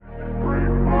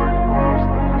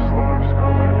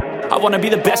wanna be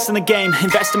the best in the game,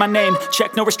 invest in my name,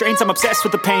 check no restraints, I'm obsessed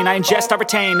with the pain. I ingest, I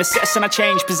retain, assess and I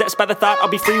change, possessed by the thought I'll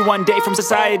be free one day from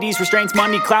society's restraints.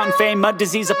 Money, clout and fame, mud,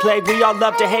 disease, a plague. We all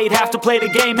love to hate, have to play the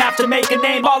game, have to make a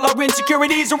name. All our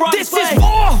insecurities are on display. This is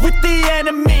war with the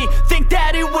enemy, think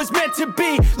that it was meant to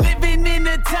be. Living in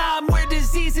a time where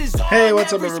diseases are. Hey,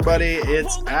 what's up everybody?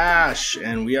 It's Ash,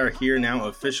 and we are here now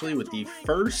officially with the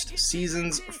first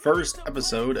season's first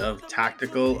episode of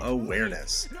Tactical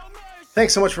Awareness.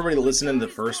 Thanks so much for everybody that listened to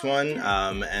the first one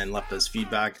and left us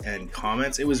feedback and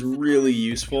comments. It was really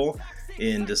useful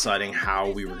in deciding how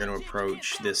we were going to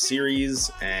approach this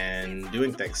series and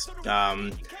doing things.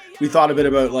 We thought a bit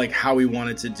about like how we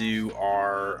wanted to do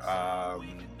our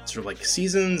sort of like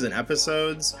seasons and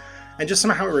episodes, and just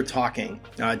somehow we were talking.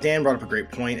 Dan brought up a great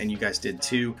point, and you guys did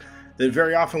too, that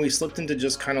very often we slipped into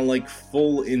just kind of like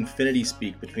full infinity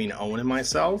speak between Owen and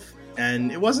myself.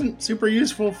 And it wasn't super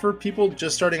useful for people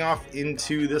just starting off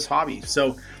into this hobby.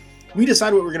 So we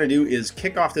decided what we're going to do is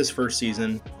kick off this first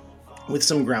season with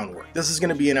some groundwork. This is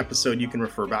going to be an episode you can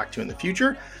refer back to in the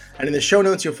future. And in the show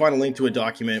notes, you'll find a link to a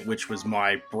document, which was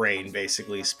my brain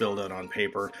basically spilled out on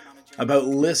paper, about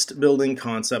list building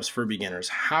concepts for beginners.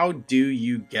 How do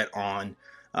you get on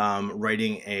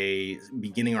writing a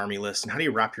beginning army list, and how do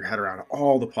you wrap your head around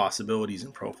all the possibilities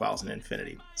and profiles in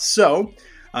Infinity? So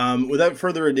without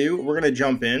further ado, we're going to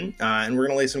jump in and we're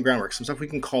going to lay some groundwork, some stuff we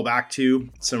can call back to,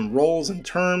 some roles and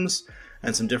terms,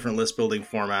 and some different list building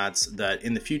formats that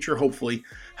in the future hopefully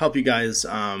help you guys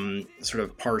sort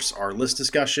of parse our list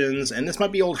discussions. And this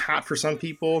might be old hat for some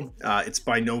people. It's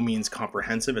by no means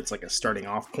comprehensive. It's like a starting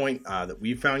off point that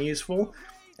we've found useful,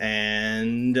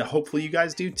 and hopefully you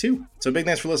guys do too. So big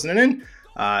thanks for listening in.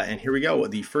 And here we go,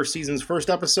 the first season's first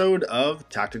episode of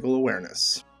Tactical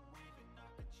Awareness.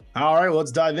 All right, well,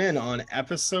 let's dive in on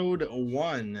episode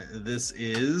 1. This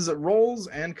is roles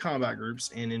and combat groups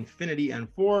in Infinity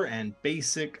N4 and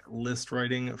basic list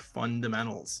writing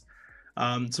fundamentals.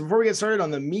 So before we get started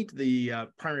on the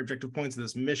primary objective points of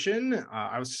this mission,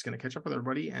 I was just going to catch up with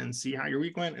everybody and see how your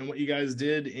week went and what you guys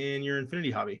did in your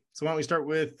Infinity hobby. So why don't we start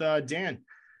with Dan?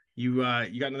 You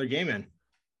got another game in.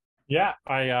 Yeah,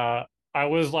 I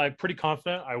was like pretty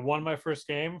confident. I won my first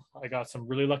game. I got some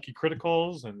really lucky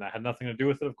criticals, and that had nothing to do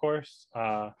with it, of course.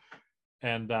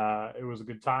 And it was a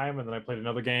good time. And then I played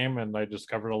another game, and I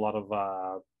discovered a lot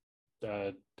of,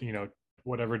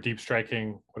 whatever deep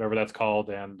striking, whatever that's called,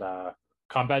 and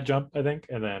combat jump, I think.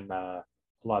 And then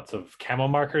lots of camo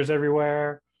markers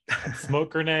everywhere, and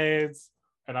smoke grenades.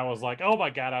 And I was like, oh my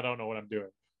God, I don't know what I'm doing.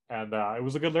 And it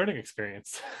was a good learning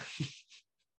experience.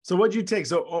 So what'd you take?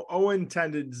 So Owen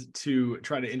tended to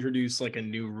try to introduce like a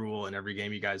new rule in every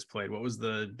game you guys played. What was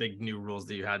the big new rules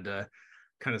that you had to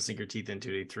kind of sink your teeth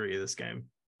into day 3 of this game?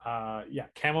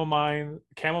 Camo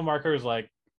markers like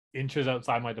inches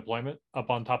outside my deployment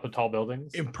up on top of tall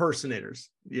buildings.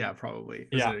 Impersonators. Yeah, probably.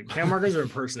 Yeah. It camo markers or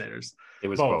impersonators? It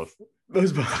was both.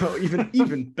 Those both.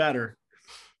 even better.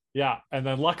 Yeah, and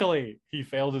then luckily he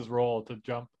failed his roll to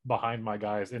jump behind my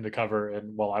guys into cover,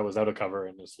 and while I was out of cover,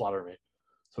 and to slaughter me.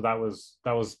 So that was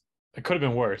it could have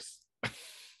been worse.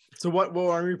 So what army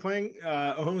were you playing?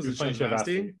 Was it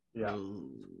Shavasti? Yeah.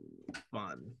 Ooh,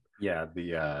 fun. Yeah,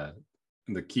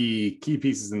 the key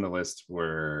pieces in the list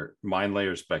were Mind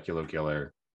Layer, Speculo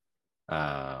Killer,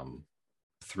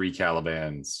 3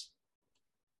 Calibans.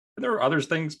 And there were other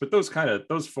things, but those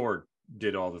 4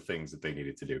 did all the things that they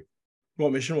needed to do.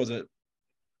 What mission was it?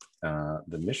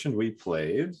 The mission we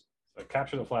played. So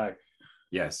capture the flag.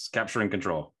 Yes, capture and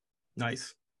control.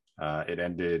 Nice. It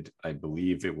ended, I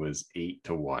believe it was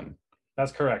 8-1.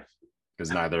 That's correct. Because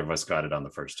neither of us got it on the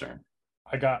first turn.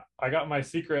 I got my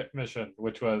secret mission,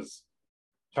 which was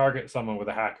target someone with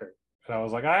a hacker. And I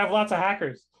was like, I have lots of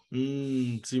hackers. So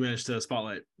you managed to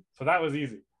spotlight. So that was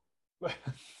easy.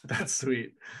 That's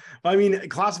sweet. I mean,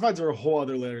 classifieds are a whole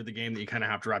other layer of the game that you kind of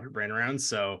have to wrap your brain around.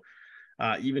 So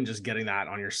even just getting that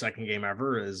on your second game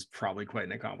ever is probably quite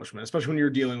an accomplishment, especially when you're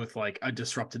dealing with like a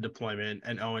disrupted deployment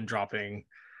and Owen dropping,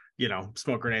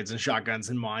 smoke grenades and shotguns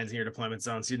and mines in your deployment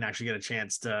zone. So you didn't actually get a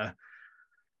chance to,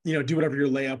 do whatever your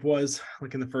layup was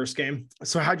like in the first game.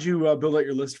 So how'd you build out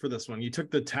your list for this one? You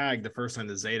took the tag the first time,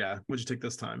 the Zeta. What'd you take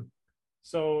this time?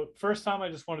 So first time, I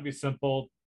just want to be simple.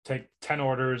 Take 10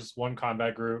 orders, 1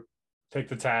 combat group, take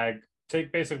the tag,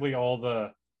 take basically all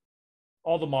the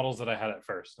models that I had at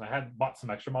first. And I had bought some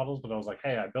extra models, but I was like,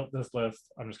 hey, I built this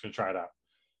list. I'm just going to try it out.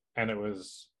 And it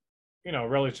was,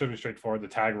 relatively straightforward. The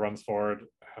tag runs forward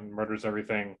and murders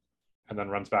everything and then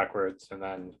runs backwards. And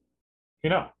then,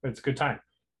 it's a good time.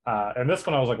 And this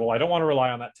one I was like, well, I don't want to rely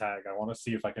on that tag. I want to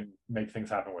see if I can make things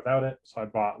happen without it. So I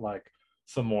bought like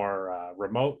some more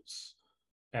remotes,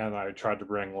 and I tried to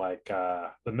bring like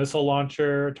the missile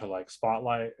launcher to like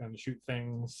spotlight and shoot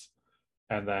things,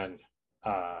 and then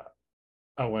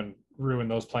I went ruin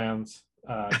those plans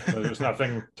because there was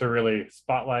nothing to really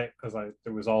spotlight because it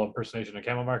was all impersonation of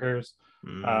camo markers.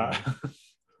 And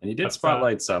he did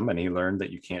spotlight some, and he learned that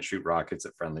you can't shoot rockets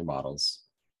at friendly models.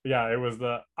 Yeah, it was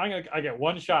I get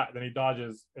one shot, then he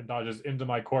dodges into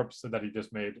my corpse that he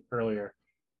just made earlier.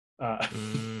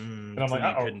 And I'm like,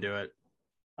 you couldn't do it.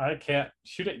 I can't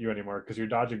shoot at you anymore because you're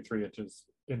dodging 3 inches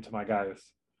into my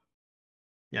guys.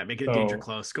 Yeah, make it danger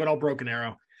close. Go all broken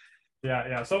arrow.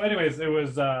 Yeah. So, anyways, it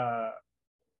was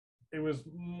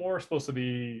more supposed to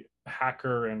be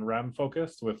hacker and rem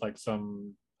focused with like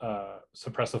some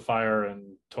suppressive fire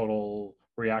and total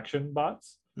reaction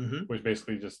bots, which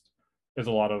basically just is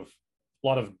a lot of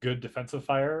good defensive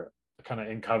fire, kind of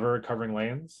in covering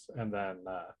lanes, and then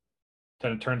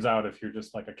it turns out if you're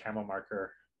just like a camo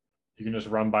marker, you can just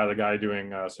run by the guy doing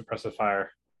suppressive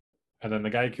fire, and then the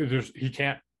guy he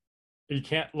can't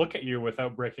look at you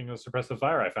without breaking a suppressive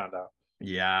fire. I found out.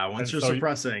 Yeah, once you're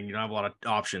suppressing, you don't have a lot of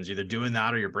options. You're either doing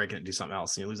that or you're breaking it and do something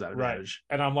else, and you lose that advantage.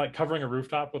 Right. And I'm like covering a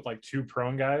rooftop with like 2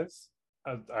 prone guys.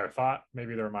 I thought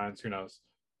maybe they were mines, who knows?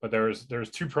 But there's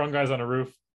 2 prone guys on a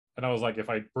roof, and I was like, if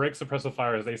I break suppressive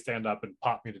fire, as they stand up and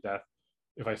pop me to death.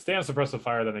 If I stand suppressive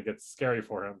fire, then it gets scary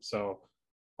for him. So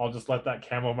I'll just let that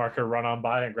camo marker run on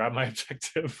by and grab my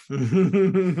objective.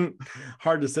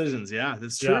 Hard decisions. Yeah,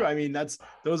 that's true. Yeah. I mean, those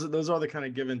are the kind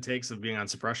of give and takes of being on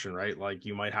suppression, right? Like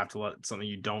you might have to let something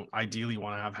you don't ideally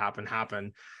want to have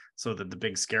happen so that the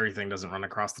big scary thing doesn't run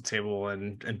across the table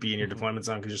and be in your deployment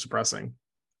zone because you're suppressing.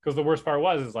 Because the worst part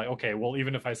is like, okay, well,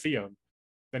 even if I see him,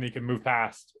 then he can move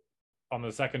past on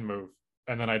the second move,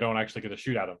 and then I don't actually get to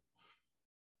shoot at him.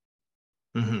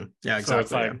 Yeah, exactly. So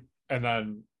it's like, and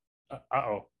then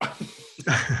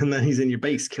and then he's in your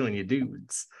base killing your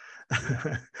dudes.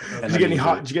 Did you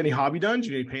get any hobby done?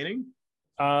 Did you do any painting?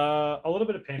 A little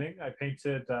bit of painting. I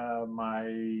painted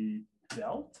my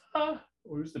Delta.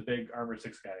 Who's the big Armor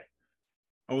 6 guy?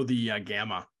 Oh, the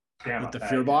Gamma. With the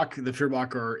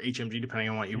Fearbach, or HMG, depending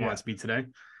on what you want it to be today.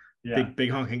 Yeah. Big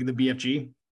honking, the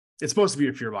BFG. It's supposed to be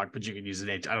a Fearbach, but you could use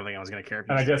an H. I don't think I was going to care if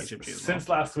you used HMG as well. Since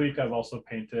last week, I've also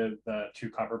painted the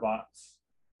 2 copper bots.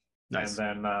 Nice.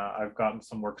 And then I've gotten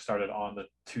some work started on the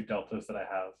 2 Deltas that I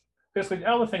have. Basically,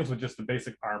 all the things with just the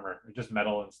basic armor, just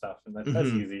metal and stuff, and that's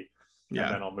easy. Yeah.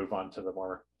 And then I'll move on to the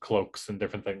more cloaks and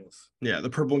different things. Yeah, the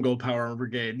purple and gold power armor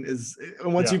brigade is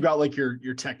once you've got like your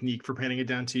technique for painting it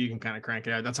down to, you can kind of crank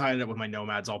it out. That's how I ended up with my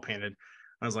nomads all painted.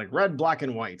 I was like red, black,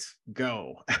 and white.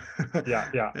 Go.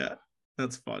 Yeah.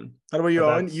 That's fun. How about you,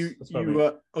 Owen?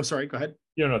 Oh, sorry. Go ahead.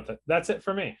 You know what? That's it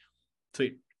for me.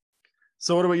 Sweet.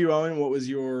 So what about you, Owen? What was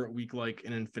your week like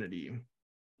in Infinity?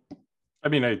 I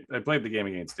mean, I played the game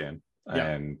against Dan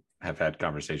and have had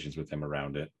conversations with him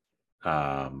around it.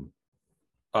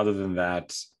 Other than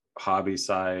that, hobby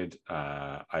side,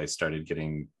 I started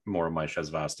getting more of my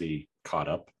Shazvasti caught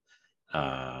up.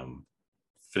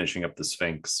 Finishing up the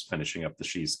Sphinx, finishing up the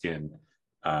She-Skin.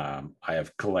 I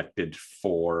have collected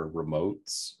 4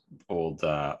 remotes,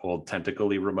 old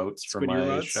tentacle-y remotes from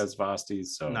my Shazvastis.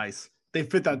 So nice. They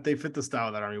fit the style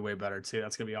of that army way better too.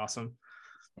 That's gonna be awesome.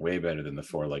 Way better than the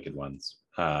 4-legged ones.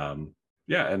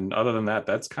 And other than that,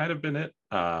 that's kind of been it.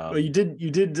 Well, you did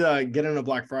get in a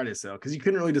Black Friday sale because you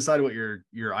couldn't really decide what your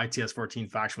ITS14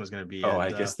 faction was going to be. Oh,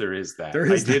 I guess there is that.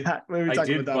 I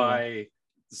did buy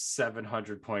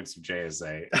 700 points of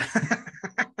JSA.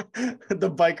 The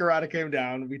bike errata came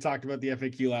down. We talked about the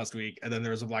FAQ last week, and then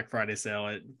there was a Black Friday sale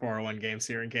at 401 Games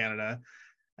here in Canada.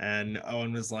 And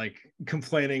Owen was like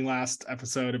complaining last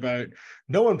episode about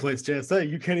no one plays JSA.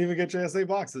 You can't even get JSA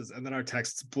boxes. And then our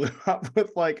texts blew up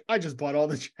with like, I just bought all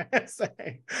the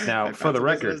JSA. Now, for the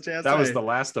record, that was the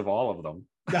last of all of them.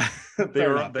 They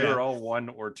were all 1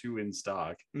 or 2 in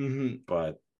stock.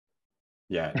 But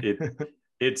yeah,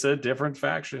 it's a different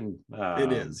faction.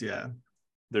 It is, yeah.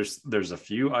 There's a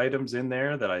few items in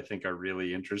there that I think are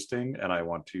really interesting, and I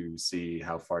want to see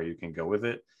how far you can go with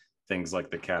it. Things like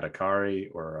the Katakari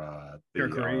or the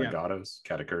Arigatos,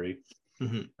 Katakuri.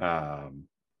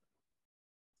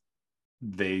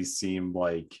 They seem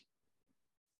like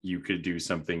you could do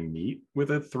something neat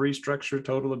with a 3-structure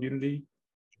total immunity.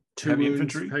 2 heavy wounds,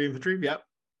 infantry. Heavy infantry, yep.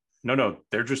 No,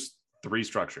 they're just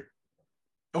 3-structure.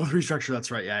 Oh, 3-structure, that's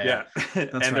right. Yeah. That's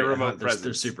and right. Their remote presence.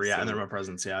 They're super, and their remote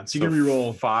presence, yeah. So you can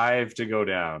reroll 5 to go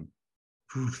down.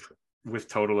 With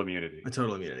total immunity. A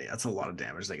total immunity. That's a lot of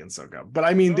damage they can soak up. But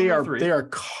I mean, they are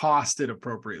costed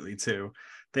appropriately too.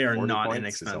 They are not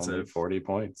inexpensive. Only 40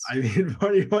 points. I mean,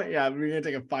 40 points. Yeah, we're gonna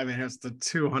take a 5 and a half to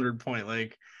 200 point.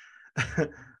 Like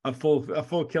A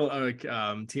full kill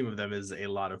team of them is a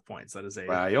lot of points. That is a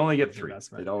well, you only get 3.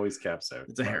 It always caps out.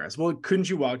 It's a Harris. Well,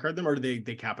 couldn't you wildcard them, or do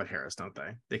they cap at Harris? Don't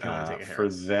they? They can only take a Harris. For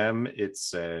them, it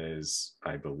says,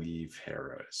 I believe,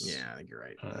 Harris. Yeah, I think you're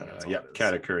right.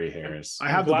 Katakuri Harris.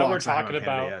 I'm glad we're talking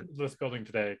about this building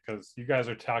today, because you guys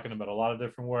are talking about a lot of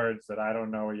different words that I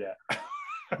don't know yet.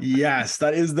 Yes,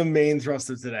 that is the main thrust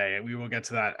of today, and we will get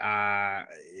to that.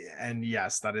 And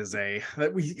yes,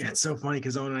 it's so funny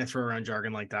because Owen and I throw around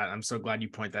jargon like that. I'm so glad you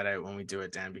point that out when we do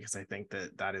it, Dan, because I think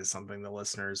that is something the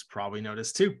listeners probably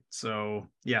notice too. So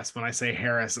yes, when I say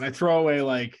Harris and I throw away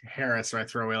like Harris, or I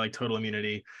throw away like total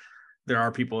immunity, there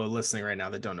are people listening right now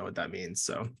that don't know what that means.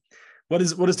 So what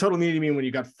does total immunity mean when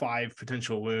you got 5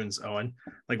 potential wounds, Owen?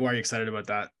 Like, why are you excited about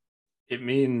that? It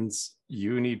means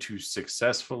you need to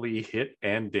successfully hit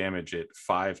and damage it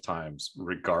 5 times,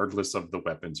 regardless of the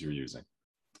weapons you're using.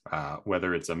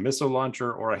 Whether it's a missile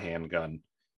launcher or a handgun,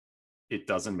 it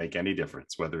doesn't make any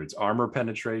difference. Whether it's armor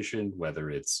penetration, whether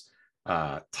it's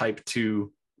type 2,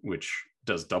 which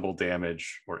does double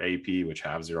damage, or AP, which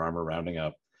halves your armor rounding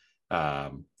up,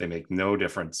 they make no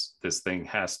difference. This thing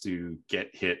has to get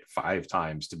hit 5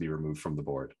 times to be removed from the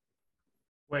board.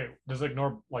 Wait, does it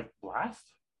ignore like blast?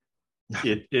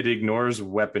 It ignores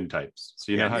weapon types.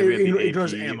 So you know how it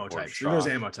ignores ammo types. It ignores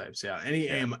ammo types. Yeah, any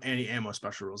ammo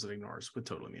special rules it ignores with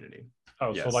total immunity.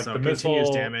 Oh, yes. So like so the continuous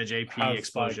missile damage, AP,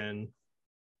 explosion.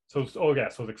 So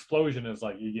the explosion is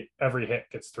like you get every hit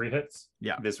gets 3 hits.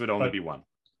 Yeah, this would only be 1.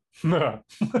 Yeah.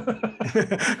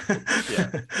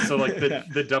 So like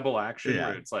the double action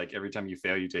where it's like every time you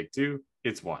fail you take 2,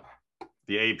 it's 1.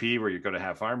 The AP where you go to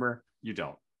half armor, you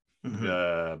don't.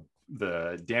 Mm-hmm.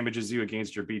 The damages you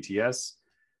against your BTS,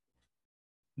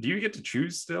 do you get to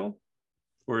choose still,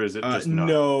 or is it just not?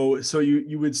 No? So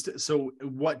you would so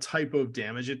what type of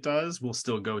damage it does will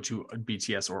still go to a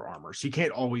BTS or armor. So you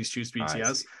can't always choose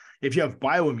BTS. If you have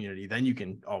bioimmunity, then you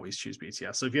can always choose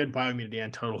BTS. So if you had bioimmunity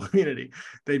and total immunity,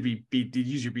 they'd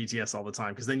use your BTS all the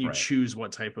time, because then you choose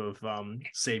what type of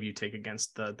save you take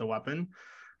against the weapon.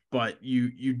 But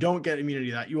you don't get immunity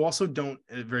to that. You also don't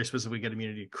very specifically get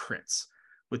immunity to crits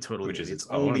with total which immunity. Is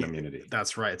its own immunity.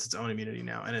 That's right. It's its own immunity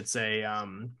now, and it's a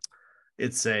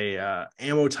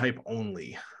ammo type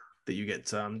only that you get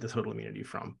the total immunity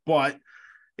from. But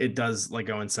it does, like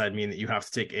Owen said, mean that you have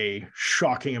to take a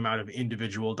shocking amount of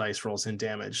individual dice rolls in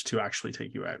damage to actually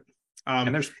take you out.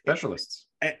 And they're specialists.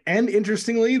 And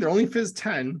interestingly, they're only Fizz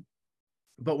 10,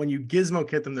 but when you gizmo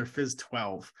kit them, they're Fizz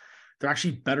 12. They're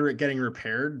actually better at getting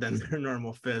repaired than their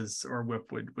normal Fizz or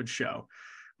whip would show,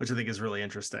 which I think is really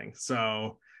interesting.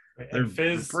 So they're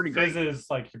Fizz is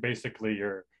like basically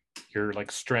your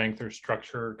like strength or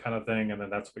structure kind of thing, and then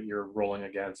that's what you're rolling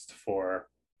against for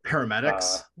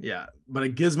paramedics. But a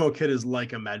gizmo kit is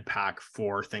like a med pack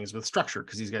for things with structure,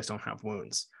 because these guys don't have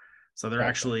wounds, so they're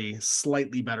actually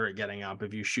slightly better at getting up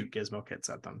if you shoot gizmo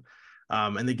kits at them.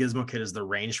 And the gizmo kit is the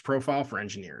ranged profile for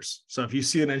engineers. So if you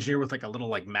see an engineer with like a little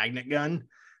like magnet gun,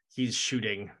 he's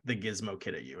shooting the gizmo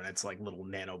kit at you, and it's like little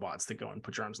nanobots that go and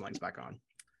put your arms and legs back on.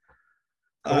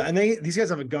 Cool. And these guys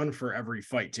have a gun for every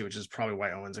fight too, which is probably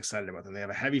why Owen's excited about them. They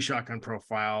have a heavy shotgun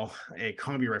profile, a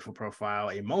combi rifle profile,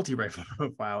 a multi-rifle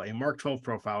profile, a Mark 12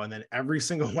 profile, and then every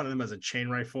single one of them has a chain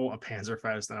rifle, a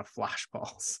Panzerfaust, and a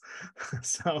flashballs.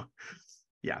 So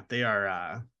yeah, they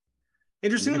are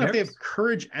interesting enough. They have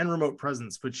courage and remote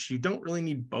presence, which you don't really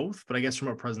need both, but I guess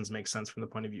remote presence makes sense from the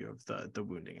point of view of the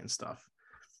wounding and stuff.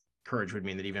 Courage would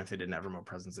mean that even if they didn't have remote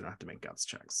presence, they don't have to make guts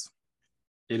checks.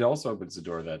 It also opens the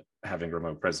door that having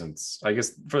remote presence, I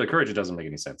guess for the courage, it doesn't make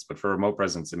any sense, but for remote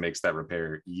presence, it makes that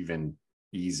repair even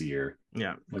easier.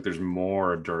 Yeah. Like there's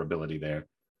more durability there.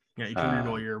 Yeah. You can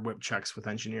reroll your whip checks with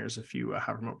engineers if you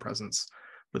have remote presence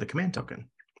with a command token,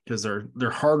 because they're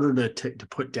harder to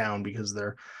put down because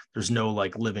there's no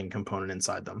like living component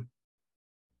inside them.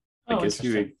 I guess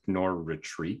you ignore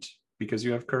retreat because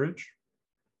you have courage.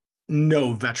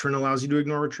 No, veteran allows you to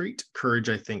ignore retreat. Courage,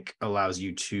 I think, allows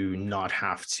you to not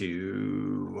have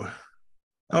to.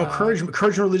 Courage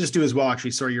and religious do as well.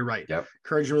 Actually, sorry, you're right. Yep.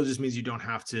 Courage and religious means you don't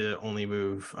have to only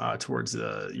move towards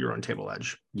your own table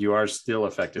edge. You are still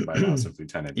affected by loss of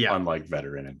lieutenant, unlike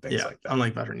veteran and things like that.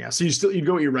 Unlike veteran, so you'd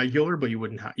go irregular, but you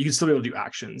wouldn't have. You'd still be able to do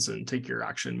actions and take your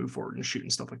action, move forward, and shoot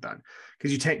and stuff like that,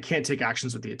 because you can't take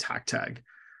actions with the attack tag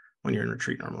when you're in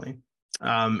retreat normally.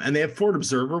 And they have Forward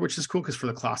Observer, which is cool because for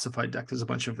the classified deck, there's a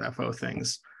bunch of FO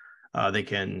things they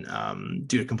can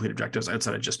do to complete objectives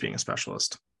outside of just being a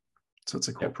specialist. So it's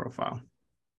a cool profile.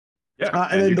 Yeah,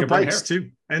 and then the bikes too,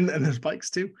 and there's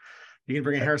bikes too. You can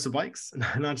bring a Harris of bikes,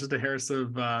 not just a Harris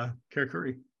of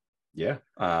Karakuri. Yeah.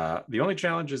 The only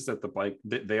challenge is that the bike,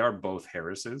 they are both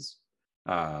Harrises,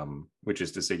 which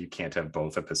is to say you can't have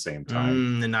both at the same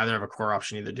time. And neither have a core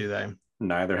option either, do they?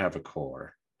 Neither have a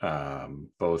core.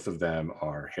 Both of them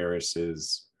are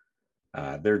Harris's.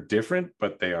 They're different,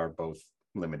 but they are both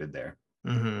limited there.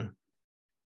 Mm-hmm.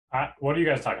 What are you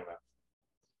guys talking about?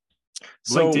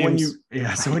 So when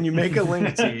you make a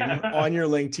link team on your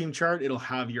link team chart, it'll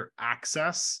have your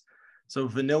access. So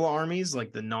vanilla armies,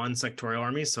 like the non-sectorial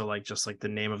armies, so like just like the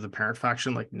name of the parent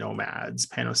faction, like Nomads,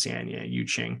 Pan-Oceania,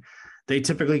 Yuching, they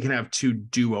typically can have 2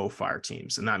 duo fire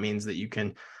teams. And that means that you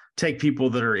can take people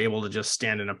that are able to just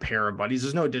stand in a pair of buddies.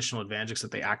 There's no additional advantage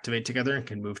except they activate together and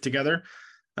can move together.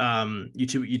 You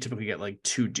typically get like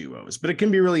 2 duos, but it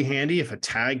can be really handy if a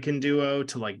tag can duo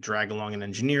to like drag along an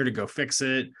engineer to go fix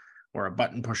it, or a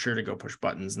button pusher to go push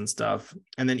buttons and stuff.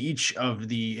 And then each of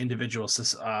the individual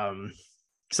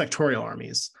sectorial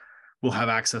armies will have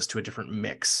access to a different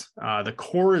mix. The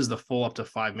core is the full up to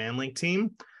 5-man link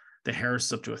team. The Harris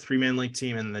is up to a 3-man link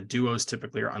team, and the duos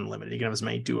typically are unlimited. You can have as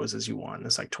many duos as you want in the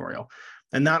sectorial.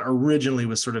 And that originally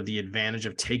was sort of the advantage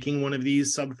of taking one of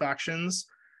these sub-factions,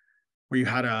 where you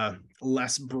had a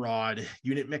less broad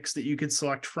unit mix that you could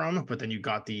select from, but then you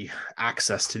got the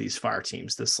access to these fire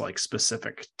teams, this like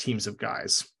specific teams of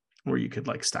guys where you could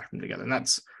like stack them together. And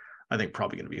that's, I think,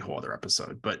 probably going to be a whole other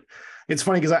episode. But it's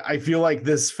funny because I feel like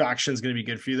this faction is going to be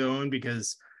good for you, though, Owen,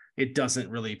 because it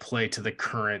doesn't really play to the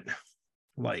current,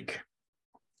 like...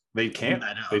 They can't.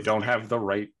 They don't have the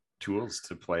right tools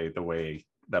to play the way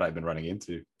that I've been running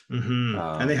into. Mm-hmm.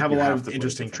 And they have a lot of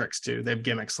interesting tricks too. They have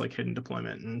gimmicks like hidden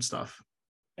deployment and stuff.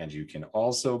 And you can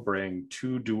also bring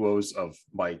 2 duos of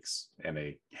Mikes and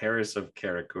a Harris of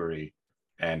Karakuri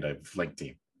and a link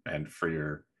team. And for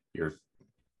your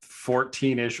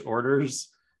 14-ish orders,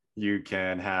 you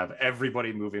can have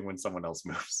everybody moving when someone else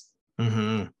moves.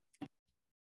 Mm-hmm.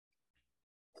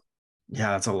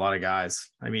 Yeah, that's a lot of guys.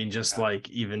 I mean, just like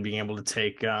even being able to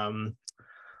take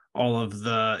all of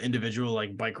the individual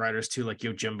like bike riders too, like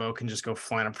Yojimbo can just go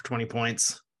flying up for 20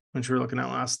 points, which we were looking at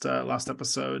last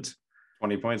episode.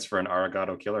 20 points for an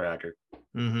Arigato killer hacker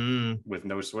with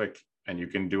no Swick, and you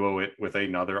can duo it with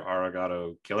another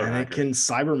Arigato killer hacker. And it can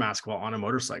cyber mask while on a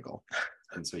motorcycle.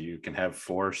 And so you can have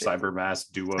 4 cyber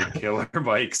mask duo killer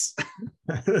bikes.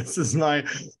 These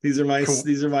are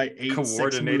my 8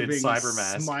 coordinated cyber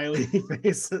mask smiley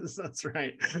faces. That's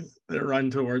right. They run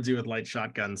towards you with light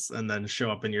shotguns and then show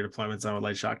up in your deployment zone with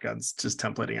light shotguns, just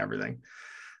templating everything.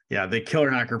 Yeah, the killer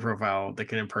hacker profile that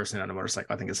can impersonate on a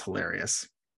motorcycle, I think, is hilarious.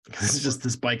 Because it's just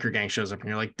this biker gang shows up and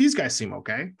you're like, these guys seem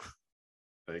okay.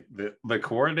 Like the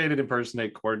coordinated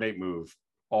impersonate, coordinate move,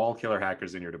 all killer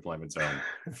hackers in your deployment zone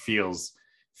feels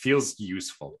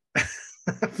useful.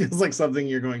 Feels like something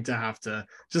you're going to have to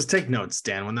just take notes,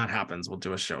 Dan. When that happens, we'll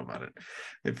do a show about it.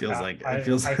 It feels like I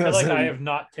feel like I have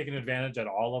not taken advantage at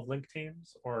all of link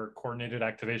teams or coordinated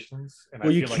activations, and I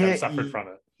feel like I've suffered from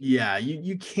it. Yeah,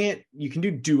 you can do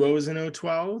duos in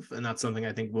O12, and that's something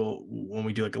I think when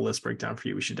we do like a list breakdown for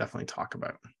you, we should definitely talk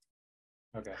about.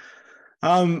 Okay.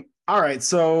 All right,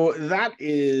 so that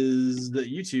is the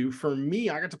YouTube. For me,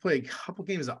 I got to play a couple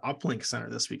games at Uplink Center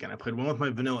this weekend. I played one with my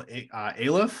vanilla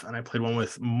Aleph, and I played one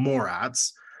with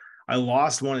Morats. I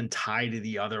lost one and tied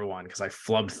the other one because I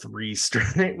flubbed 3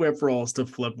 straight whip rolls to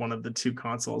flip one of the 2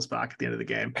 consoles back at the end of the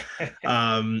game.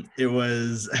 It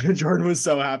was Jordan was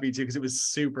so happy too because it was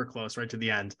super close right to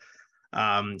the end.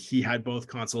 He had both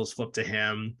consoles flipped to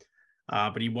him.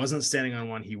 But he wasn't standing on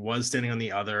one. He was standing on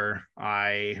the other.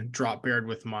 I drop bared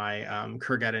with my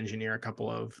Kurgat engineer, a couple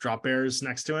of drop bears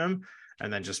next to him,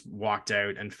 and then just walked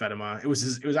out and fed him. It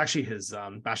was actually his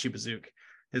Bashi Bazook,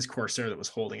 his Corsair that was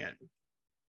holding it.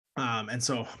 And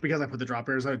so because I put the drop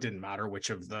bears out, it didn't matter which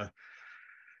of the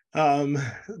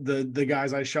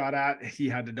guys I shot at he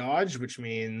had to dodge, which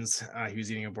means he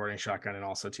was eating a boarding shotgun and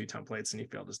also 2 templates, and he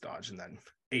failed his dodge and then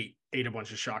ate a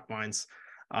bunch of shock mines.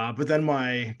 But then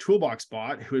my toolbox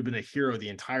bot, who had been a hero the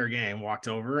entire game, walked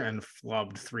over and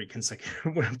flubbed 3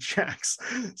 consecutive whip checks.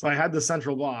 So I had the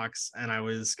central box and I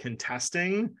was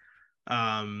contesting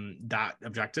that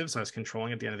objective. So I was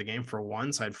controlling at the end of the game for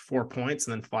 1. So I had 4 points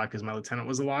and then 5 because my lieutenant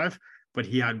was alive. But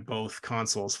he had both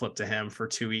consoles flipped to him for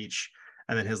 2 each.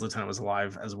 And then his lieutenant was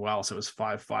alive as well. So it was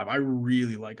 5-5. I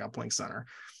really like Uplink Center.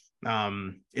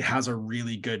 It has a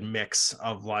really good mix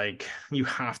of like you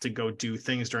have to go do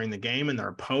things during the game and they're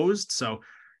opposed, so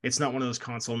it's not one of those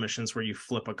console missions where you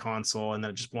flip a console and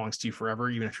then it just belongs to you forever.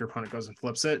 Even if your opponent goes and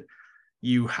flips it,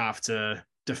 you have to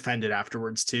defend it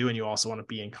afterwards too, and you also want to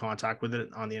be in contact with it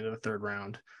on the end of the 3rd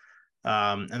round.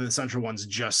 And the central one's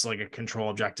just like a control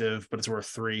objective, but it's worth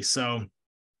 3, so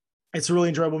it's a really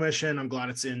enjoyable mission. I'm glad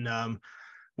it's in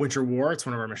Winter War. It's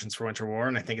one of our missions for Winter War,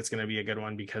 and I think it's going to be a good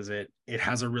one because it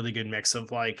has a really good mix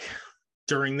of like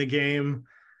during the game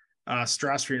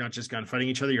stress where you're not just gunfighting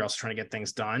each other, you're also trying to get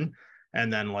things done,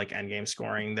 and then like end game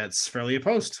scoring that's fairly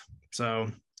opposed. So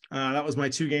that was my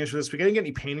 2 games for this week. I didn't get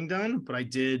any painting done, but I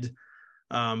did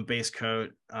base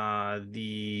coat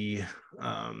the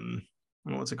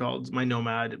what's it called, my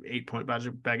Nomad 8-point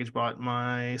baggage bot,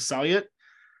 my Salyut,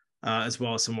 as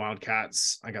well as some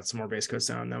Wildcats. I got some more base coats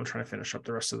down. Now I'm trying to finish up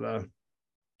the rest of the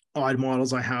odd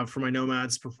models I have for my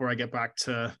Nomads before I get back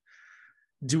to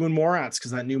doing Morats, because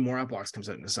that new Morat box comes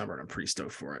out in December and I'm pretty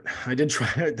stoked for it. I did try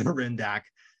out the Rindak,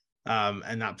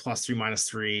 and that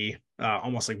 +3/-3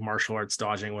 almost like martial arts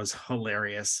dodging was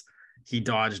hilarious. He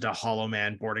dodged a Hollow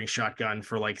Man boarding shotgun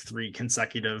for like 3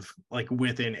 consecutive like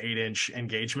within 8-inch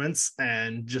engagements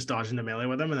and just dodged into melee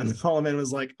with him. And then the Hollow Man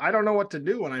was like, I don't know what to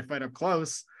do when I fight up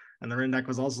close. And the Rindak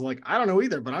was also like, I don't know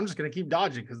either, but I'm just going to keep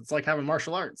dodging because it's like having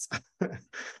martial arts.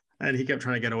 And he kept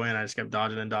trying to get away and I just kept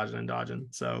dodging and dodging and dodging.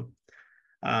 So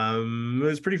it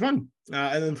was pretty fun.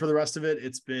 And then for the rest of it,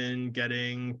 it's been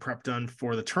getting prep done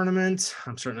for the tournament.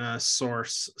 I'm starting to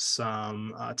source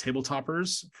some table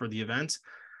toppers for the event.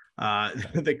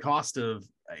 The cost of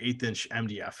 1/8-inch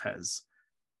MDF has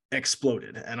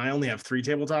exploded, and I only have 3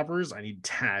 table toppers. I need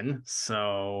 10,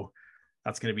 so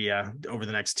that's going to be over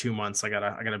the next 2 months. I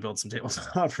gotta build some table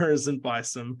toppers and buy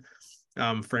some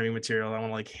framing material. I want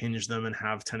to like hinge them and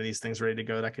have 10 of these things ready to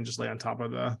go that I can just lay on top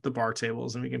of the bar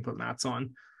tables, and we can put mats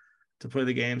on to play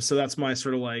the game. So that's my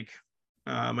sort of like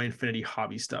my Infinity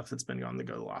hobby stuff that's been on the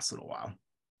go the last little while.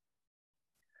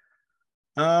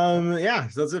 Yeah,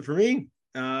 so that's it for me.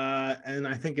 And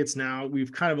I think it's now,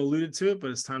 we've kind of alluded to it,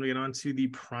 but it's time to get on to the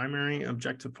primary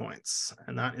objective points.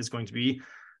 And that is going to be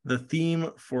the theme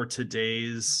for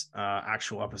today's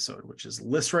actual episode, which is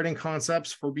list writing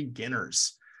concepts for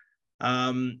beginners. That's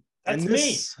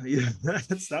me.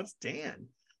 That's Dan.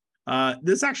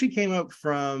 This actually came up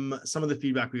from some of the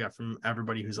feedback we got from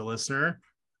everybody who's a listener.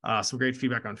 Some great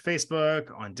feedback on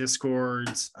Facebook, on Discord,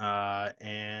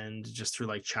 and just through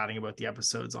like chatting about the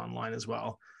episodes online as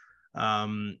well.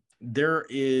 There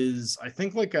is, I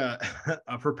think, like a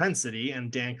propensity,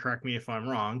 and Dan, correct me if I'm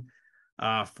wrong,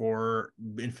 for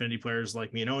Infinity players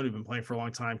like me and Owen who've been playing for a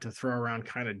long time to throw around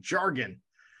kind of jargon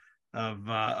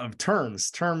of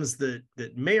terms that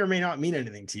may or may not mean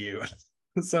anything to you.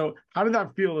 So how did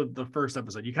that feel the first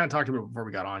episode? You kind of talked about it before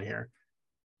we got on here.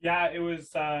 Yeah, it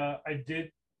was I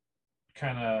did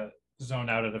kind of zone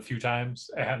out it a few times,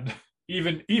 and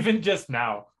even just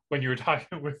now when you were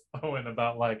talking with Owen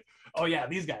about like, oh yeah,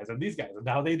 these guys and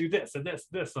now they do this and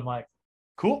this, I'm like,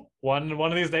 cool, one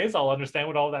of these days I'll understand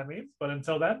what all that means, but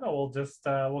until then we'll just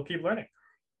we'll keep learning.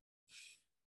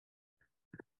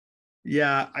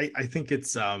 Yeah, I think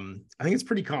it's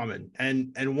pretty common,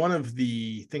 and one of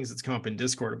the things that's come up in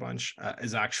Discord a bunch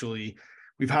is actually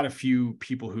we've had a few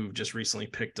people who've just recently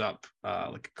picked up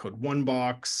like a Code 1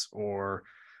 box or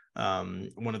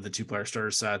one of the 2-player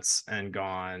starter sets and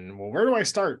gone, well, where do I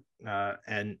start?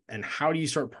 And how do you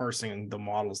start parsing the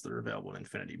models that are available in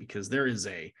Infinity? Because there is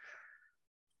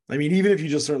even if you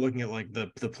just start looking at like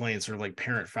the plain sort of like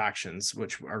parent factions,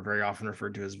 which are very often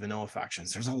referred to as vanilla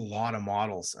factions, there's a lot of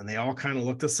models and they all kind of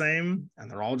look the same and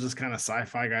they're all just kind of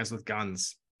sci-fi guys with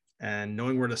guns, and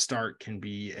knowing where to start can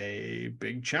be a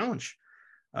big challenge.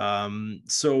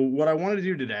 So what I wanted to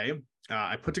do today,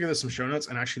 I put together some show notes,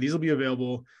 and actually these will be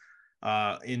available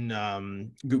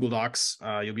in Google Docs.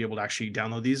 You'll be able to actually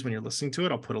download these when you're listening to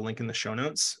it. I'll put a link in the show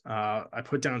notes. I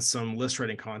put down some list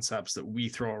writing concepts that we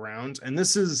throw around, and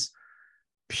this is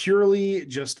purely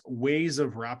just ways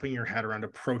of wrapping your head around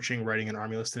approaching writing an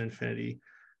army list in Infinity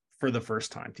for the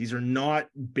first time. These are not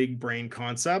big brain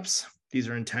concepts. These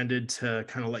are intended to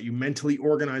kind of let you mentally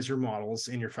organize your models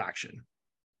in your faction.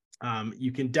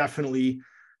 You can definitely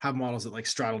have models that like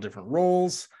straddle different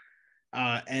roles.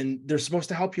 And they're supposed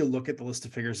to help you look at the list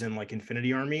of figures in like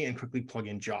Infinity Army and quickly plug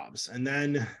in jobs. And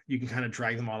then you can kind of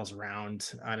drag the models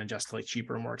around and adjust to like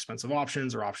cheaper and more expensive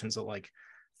options, or options that like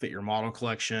fit your model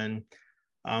collection.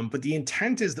 But the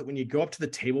intent is that when you go up to the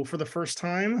table for the first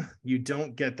time, you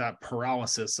don't get that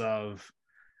paralysis of,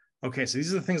 okay, so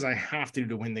these are the things I have to do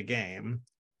to win the game.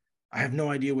 I have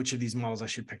no idea which of these models I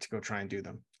should pick to go try and do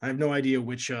them. I have no idea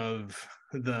which of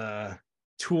the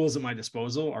tools at my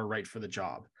disposal are right for the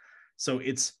job. So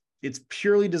it's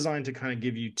purely designed to kind of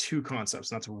give you 2 concepts.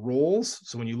 And that's roles.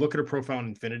 So when you look at a profile in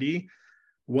Infinity,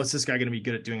 what's this guy going to be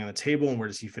good at doing on the table, and where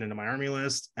does he fit into my army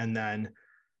list? And then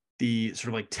the sort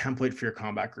of like template for your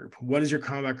combat group. What is your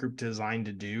combat group designed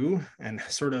to do? And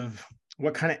sort of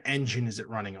what kind of engine is it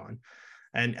running on?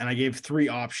 And I gave 3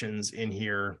 options in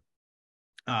here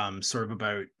sort of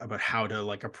about how to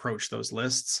like approach those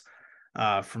lists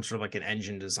from sort of like an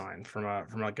engine design from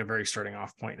like a very starting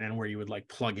off point, and where you would like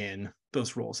plug in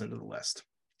those roles into the list.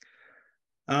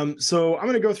 So I'm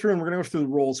going to go through, and we're going to go through the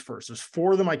roles first. There's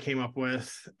 4 of them I came up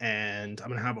with, and I'm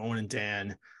going to have Owen and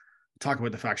Dan talk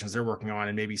about the factions they're working on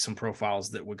and maybe some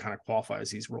profiles that would kind of qualify as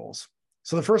these roles.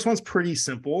 So the first one's pretty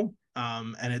simple,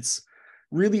 and it's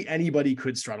really anybody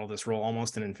could straddle this role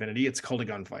almost in infinity. It's called a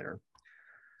gunfighter.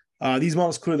 These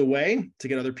models clear the way to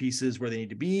get other pieces where they need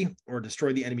to be, or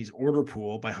destroy the enemy's order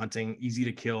pool by hunting easy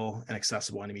to kill and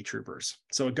accessible enemy troopers.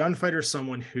 So a gunfighter is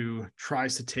someone who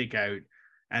tries to take out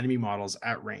enemy models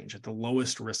at range at the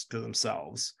lowest risk to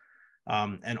themselves,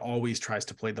 and always tries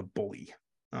to play the bully.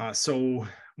 So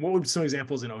what would some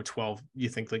examples in O12 you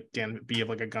think, like, Dan, would be of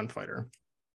like a gunfighter?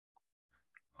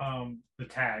 The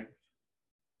tag.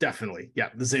 Definitely. Yeah.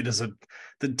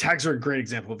 The tags are a great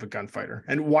example of a gunfighter.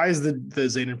 And why is the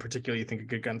Zeta in particular, you think, a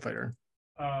good gunfighter?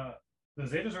 The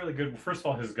Zeta's really good. First of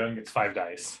all, his gun gets 5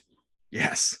 dice.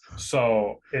 Yes.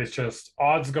 So it's just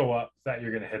odds go up that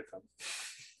you're going to hit them.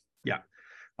 Yeah.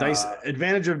 Dice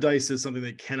advantage of dice is something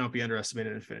that cannot be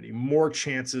underestimated in Infinity. More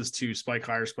chances to spike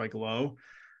high or spike low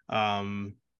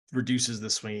reduces the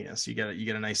swinginess. You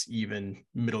get a nice even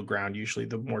middle ground usually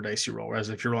the more dice you roll. Whereas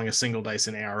if you're rolling a single dice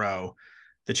in ARO,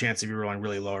 the chance of you rolling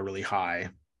really low or really high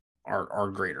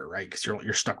are greater, right? Because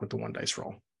you're stuck with the 1 dice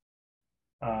roll.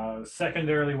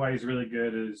 Secondarily, why he's really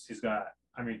good is he's got,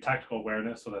 tactical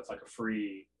awareness, so that's like a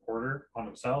free order on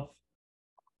himself.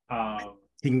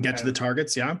 He can get to the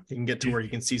targets, yeah. He can get to where he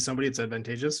can see somebody. It's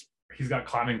advantageous. He's got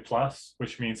climbing plus,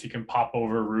 which means he can pop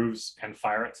over roofs and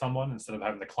fire at someone instead of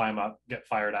having to climb up, get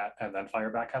fired at, and then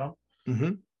fire back at him.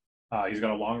 Mm-hmm. He's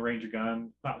got a long range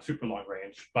gun, not super long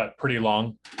range, but pretty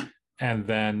long. And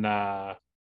then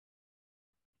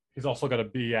he's also got a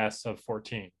BS of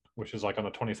 14, which is like on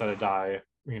a 20-sided die,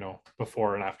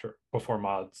 before and after, before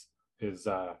mods is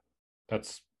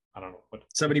that's, I don't know, what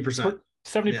 70%.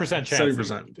 70% chance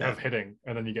 70%, of hitting,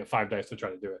 and then you get 5 dice to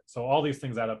try to do it. So all these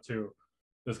things add up to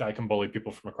this guy can bully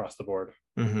people from across the board.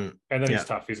 Mm-hmm. And then he's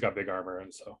tough. He's got big armor,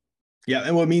 and so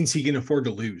and what means he can afford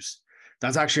to lose.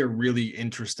 That's actually a really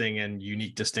interesting and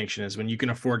unique distinction, is when you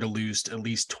can afford to lose at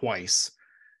least twice,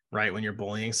 right? When you're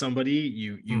bullying somebody,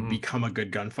 you become a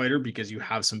good gunfighter because you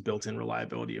have some built-in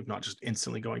reliability of not just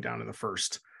instantly going down in the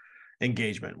first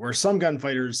engagement, where some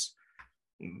gunfighters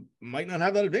might not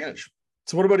have that advantage.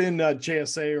 So what about in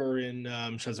JSA or in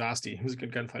Shazvasti? Who's a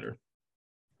good gunfighter?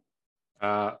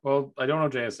 Well, I don't know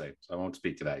JSA, so I won't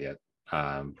speak to that yet.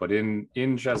 But in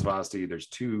Shazvasti, there's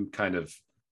 2 kind of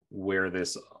wear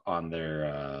this on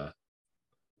their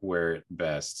wear it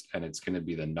best, and it's going to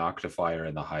be the Noctifier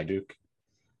and the Hajduk.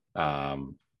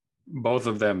 Both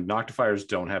of them, Noctifiers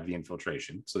don't have the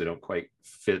infiltration, so they don't quite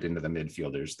fit into the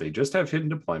midfielders. They just have hidden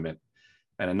deployment,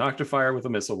 and a Noctifier with a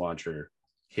missile launcher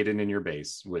hidden in your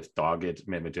base with dogged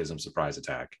mimetism surprise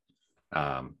attack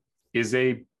is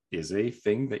a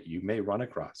thing that you may run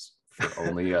across for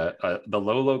only the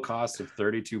low cost of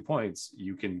 32 points.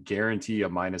 You can guarantee a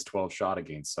 -12 shot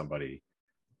against somebody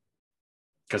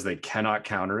because they cannot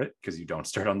counter it because you don't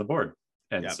start on the board.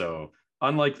 And so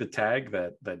unlike the tag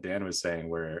that Dan was saying,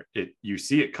 where you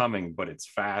see it coming, but it's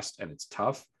fast and it's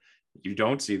tough, you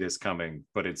don't see this coming,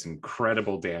 but it's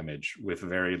incredible damage with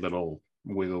very little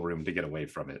wiggle room to get away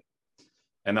from it.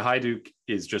 And the Hajduk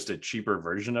is just a cheaper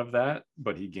version of that,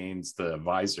 but he gains the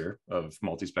visor of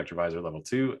multi-spectre visor level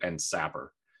 2 and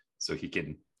sapper. So he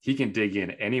can dig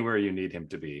in anywhere you need him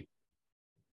to be.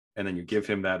 And then you give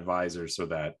him that visor so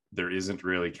that there isn't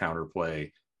really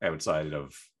counterplay outside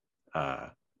of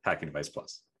Hacking Device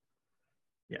Plus.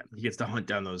 Yeah, he gets to hunt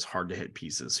down those hard to hit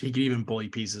pieces. He can even bully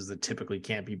pieces that typically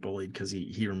can't be bullied because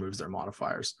he removes their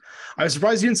modifiers. I was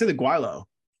surprised you didn't say the Guilo.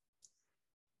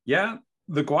 Yeah,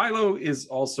 the Guilo is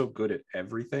also good at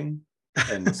everything.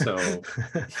 And so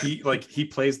he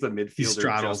plays the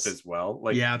midfielder just as well.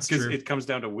 It's true. It comes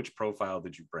down to which profile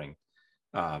did you bring.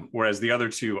 Whereas the other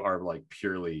 2 are like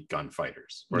purely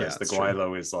gunfighters. Whereas the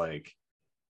Guilo is like,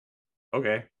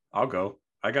 okay, I'll go.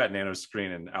 I got Nano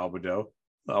Screen and Albedo.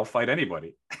 I'll fight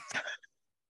anybody.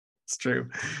 It's true.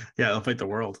 Yeah, they'll fight the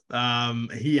world.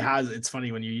 It's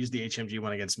funny when you use the HMG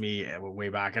one against me way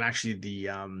back, and actually the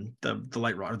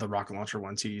light rod or the rocket launcher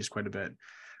ones he used quite a bit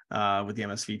with the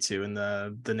MSV2 and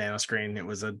the Nano Screen. It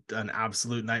was an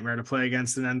absolute nightmare to play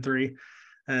against an N3.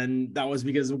 And that was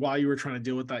because while you were trying to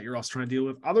deal with that, you're also trying to deal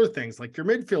with other things like your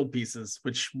midfield pieces,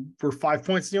 which were 5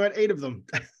 points and you had 8 of them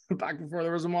back before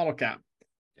there was a model cap.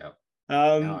 Yep.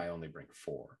 Now I only bring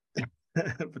 4.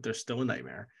 But they're still a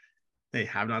nightmare. They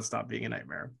have not stopped being a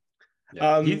nightmare.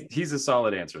 Yeah, he's a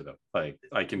solid answer though. Like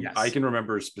I Yes. can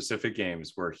remember specific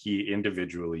games where he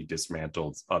individually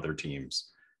dismantled other teams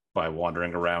by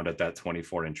wandering around at that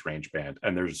 24-inch range band,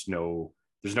 and there's no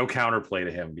counterplay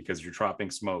to him because you're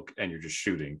dropping smoke and you're just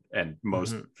shooting, and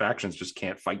most factions just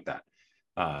can't fight that.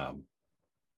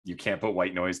 You can't put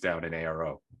white noise down in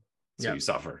ARO, so you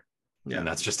suffer, and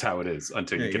that's just how it is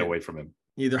until you get away from him.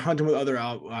 You either hunt him with other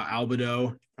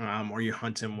albedo, or you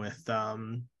hunt him with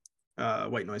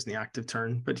white noise in the active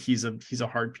turn, but he's a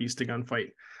hard piece to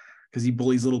gunfight because he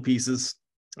bullies little pieces.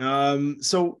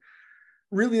 So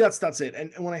really that's it.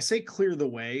 And when I say clear the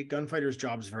way, gunfighters'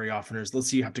 jobs very often is, let's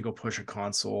say you have to go push a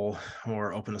console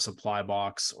or open a supply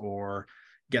box or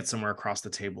get somewhere across the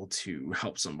table to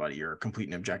help somebody or complete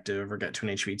an objective or get to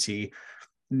an HVT.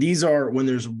 These are when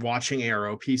there's watching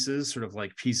ARO pieces, sort of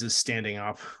like pieces standing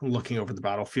up, looking over the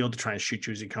battlefield to try and shoot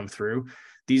you as you come through.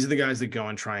 These are the guys that go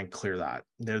and try and clear that.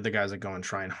 They're the guys that go and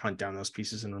try and hunt down those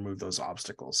pieces and remove those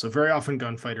obstacles. So very often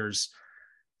gunfighters,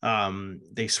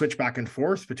 they switch back and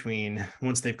forth between,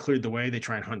 once they've cleared the way, they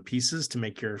try and hunt pieces to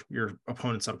make your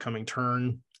opponent's upcoming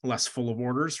turn less full of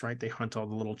orders, right? They hunt all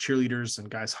the little cheerleaders and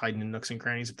guys hiding in nooks and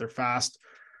crannies if they're fast.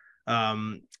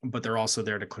 But they're also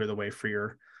there to clear the way for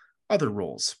your other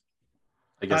roles.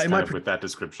 I guess with that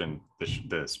description,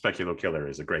 the Speculo Killer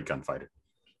is a great gunfighter.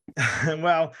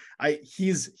 Well,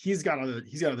 he's got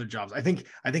other jobs. I think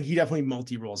he definitely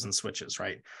multi-roles and switches,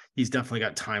 right? He's definitely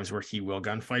got times where he will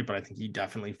gunfight, but I think he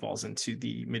definitely falls into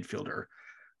the midfielder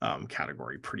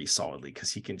category pretty solidly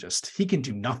because he can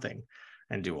do nothing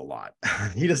and do a lot.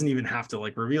 He doesn't even have to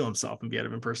like reveal himself and be out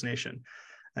of impersonation.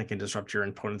 That can disrupt your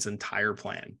opponent's entire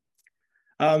plan.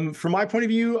 From my point of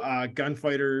view,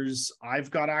 gunfighters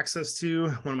I've got access to,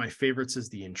 one of my favorites is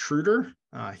the Intruder.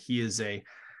 He is a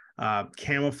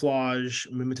camouflage,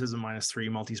 mimetism -3,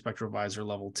 multi-spectral visor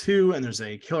level 2, and there's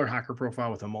a killer hacker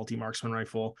profile with a multi-marksman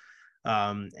rifle,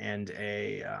 and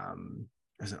a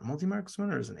is it a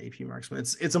multi-marksman or is it an AP marksman?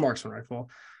 It's a marksman rifle.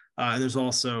 And there's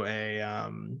also a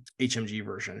HMG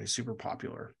version who's super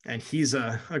popular. And he's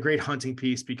a great hunting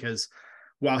piece because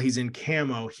while he's in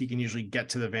camo, he can usually get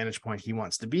to the vantage point he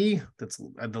wants to be. That's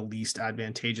the least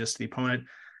advantageous to the opponent.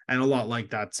 And a lot like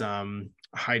that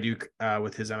Hajduk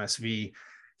with his MSV,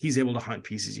 he's able to hunt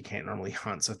pieces you can't normally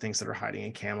hunt. So things that are hiding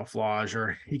in camouflage,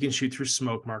 or he can shoot through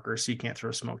smoke markers, so you can't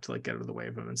throw smoke to like get out of the way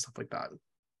of him and stuff like that.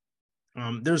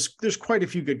 There's quite a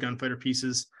few good gunfighter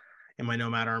pieces in my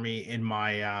Nomad army. In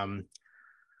my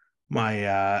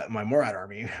my Morat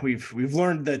army, we've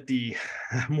learned that the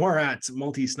Morat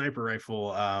multi-sniper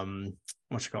rifle,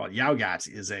 Yaugat,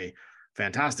 is a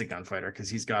fantastic gunfighter because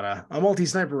he's got a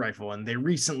multi-sniper rifle, and they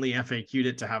recently FAQ'd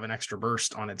it to have an extra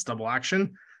burst on its double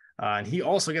action. And he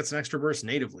also gets an extra burst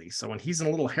natively. So when he's in a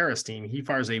little Harris team, he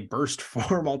fires a burst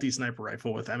 4 multi-sniper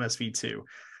rifle with MSV2.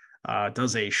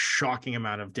 Does a shocking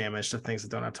amount of damage to things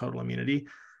that don't have total immunity,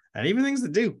 and even things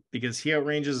that do, because he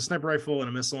outranges a sniper rifle, and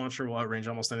a missile launcher will outrange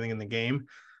almost anything in the game,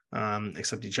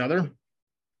 except each other.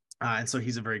 And so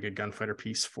he's a very good gunfighter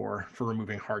piece for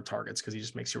removing hard targets, because he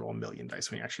just makes you roll a million dice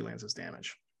when he actually lands his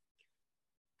damage.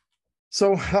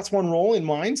 So that's one role in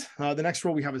mind. The next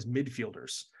role we have is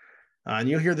midfielders. And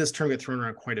you'll hear this term get thrown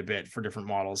around quite a bit for different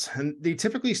models. And they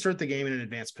typically start the game in an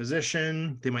advanced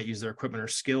position. They might use their equipment or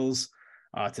skills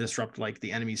to disrupt like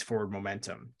the enemy's forward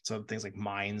momentum. So things like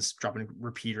mines, dropping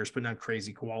repeaters, putting out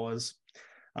crazy koalas,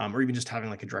 or even just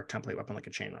having like a direct template weapon like a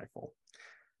chain rifle.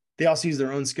 They also use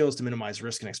their own skills to minimize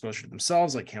risk and exposure to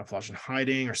themselves, like camouflage and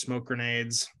hiding or smoke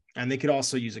grenades. And they could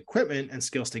also use equipment and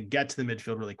skills to get to the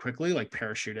midfield really quickly, like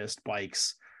parachutist,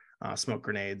 bikes, smoke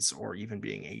grenades, or even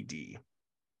being AD.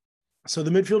 So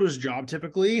the midfielder's job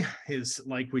typically is,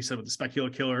 like we said with the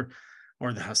Specular Killer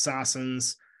or the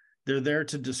Assassins, they're there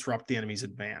to disrupt the enemy's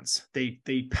advance. They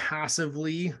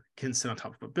passively can sit on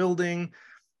top of a building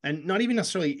and not even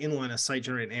necessarily in line of sight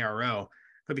generate an ARO,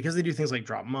 but because they do things like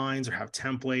drop mines or have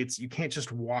templates, you can't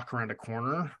just walk around a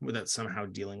corner without somehow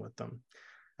dealing with them.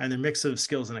 And their mix of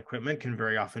skills and equipment can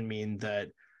very often mean that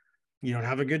you don't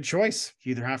have a good choice.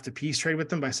 You either have to peace trade with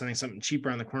them by sending something cheap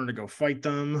around the corner to go fight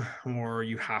them, or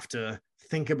you have to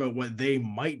think about what they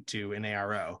might do in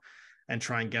ARO and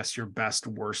try and guess your best,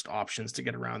 worst options to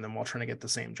get around them while trying to get the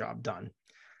same job done.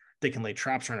 They can lay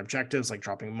traps around objectives, like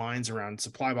dropping mines around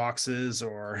supply boxes,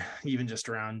 or even just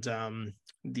around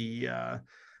the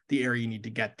area you need to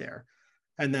get there.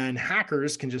 And then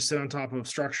hackers can just sit on top of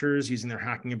structures using their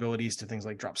hacking abilities to things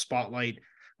like drop spotlight,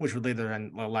 which would later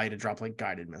then allow you to drop like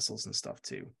guided missiles and stuff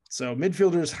too. So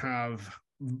midfielders have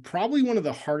probably one of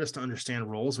the hardest to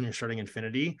understand roles when you're starting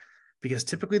Infinity, because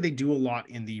typically they do a lot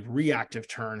in the reactive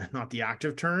turn, not the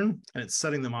active turn. And it's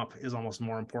setting them up is almost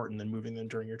more important than moving them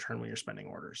during your turn when you're spending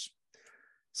orders.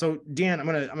 So Dan, I'm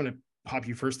gonna pop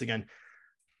you first again.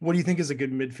 What do you think is a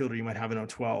good midfielder you might have in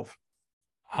 012?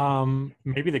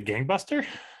 Maybe the Gangbuster.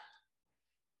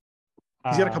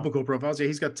 He's got a couple cool profiles. Yeah,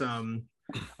 he's got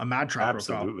a Mad Trap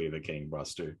profile. Absolutely, the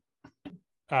Gangbuster.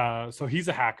 So he's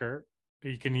a hacker.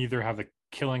 He can either have the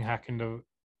killing hacking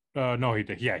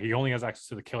he only has access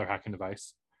to the killer hacking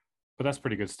device, but that's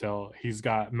pretty good still. He's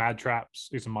got Mad Traps.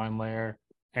 He's a mine layer,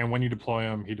 and when you deploy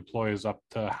him, he deploys up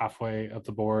to halfway of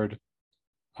the board.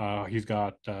 He's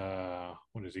got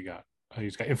what has he got?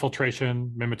 He's got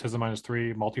infiltration, mimetism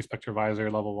 -3, multi-spectre visor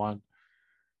level 1,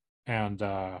 and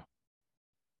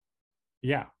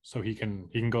so he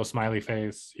can go smiley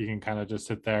face. He can kind of just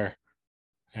sit there,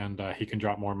 and he can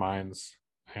drop more mines,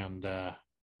 and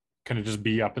kind of just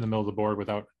be up in the middle of the board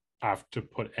without have to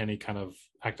put any kind of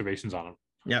activations on him.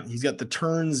 Yeah, he's got the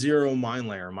turn 0 mine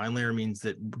layer. Mine layer means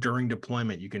that during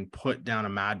deployment, you can put down a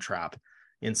Mad Trap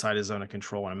inside his zone of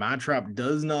control. And a Mad Trap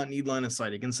does not need line of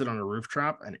sight. It can sit on a roof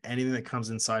trap, and anything that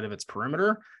comes inside of its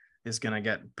perimeter is going to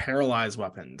get paralyzed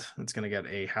weaponed. It's going to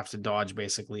get have to dodge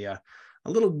basically a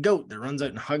little goat that runs out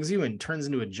and hugs you and turns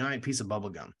into a giant piece of bubble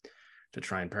gum to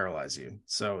try and paralyze you.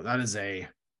 So that is a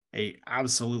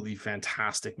absolutely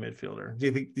fantastic midfielder.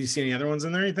 Do you see any other ones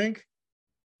in there, you think?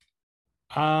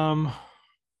 I'm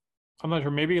not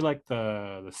sure. Maybe like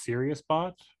the Sirius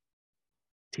bot.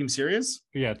 Team Sirius?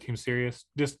 Yeah, Team Sirius.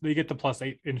 Just they get the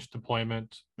 +8-inch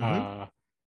deployment.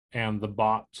 And the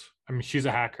bot, I mean, she's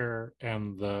a hacker,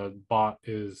 and the bot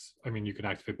is, I mean, you can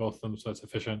activate both of them, so that's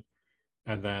efficient.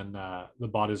 And then the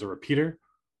bot is a repeater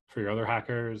for your other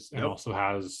hackers, and also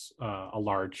has a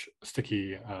large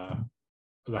sticky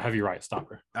the heavy riot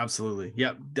stopper. Absolutely.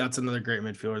 Yep. That's another great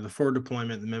midfielder. The forward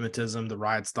deployment, the mimetism, the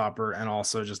riot stopper, and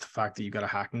also just the fact that you've got a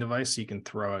hacking device, so you can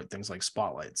throw out things like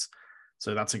spotlights.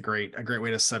 So that's a great way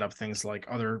to set up things like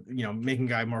other, making a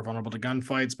guy more vulnerable to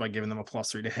gunfights by giving them a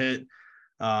 +3 to hit,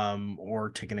 or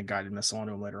taking a guided missile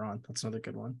onto him later on. That's another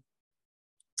good one.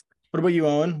 What about you,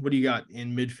 Owen? What do you got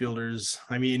in midfielders?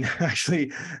 I mean,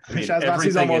 actually,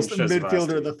 Shazvasty's almost a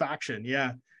midfielder of the faction.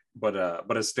 Yeah. But a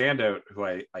standout who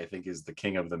I think is the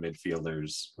king of the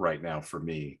midfielders right now for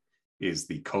me is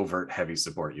the covert heavy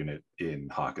support unit in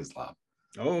Hawk Islam.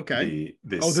 Oh, okay.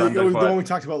 The one we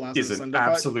talked about last is an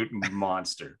absolute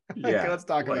monster. Yeah. Okay, let's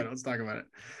talk about it.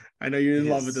 I know you're in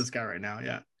love with this guy right now.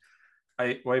 Yeah.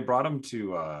 I brought him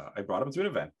to an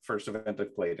event, first event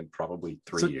I've played in probably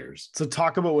 3 years. So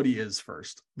talk about what he is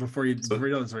first before you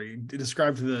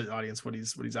describe to the audience what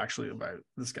he's actually about.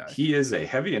 This guy. He is a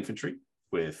heavy infantry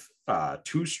with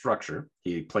 2 structure.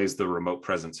 He plays the remote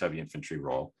presence heavy infantry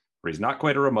role, where he's not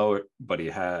quite a remote, but he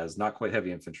has not quite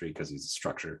heavy infantry because he's a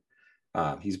structure.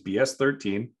 He's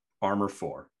BS13, armor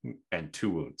 4, and 2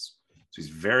 wounds. So he's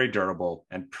very durable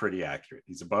and pretty accurate.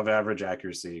 He's above average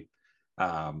accuracy.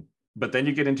 But then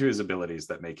you get into his abilities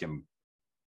that make him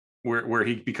where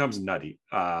he becomes nutty.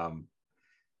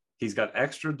 He's got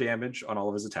extra damage on all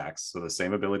of his attacks, so the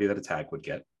same ability that attack would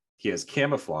get. He has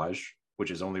camouflage, which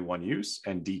is only 1 use,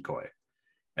 and decoy.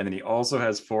 And then he also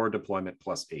has forward deployment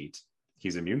 +8.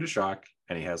 He's immune to shock,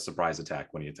 and he has surprise attack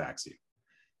when he attacks you.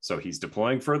 So he's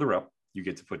deploying further up. You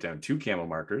get to put down 2 camo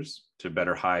markers to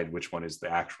better hide which one is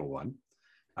the actual one.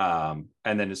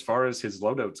 And then as far as his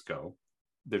loadouts go,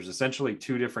 there's essentially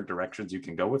 2 different directions you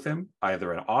can go with him.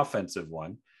 Either an offensive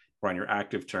one, where on your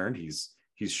active turn, he's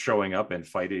showing up and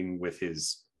fighting with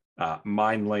his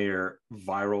mine layer,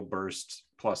 viral burst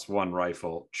 +1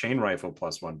 rifle, chain rifle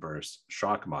 +1 burst,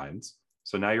 shock mines.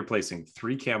 So now you're placing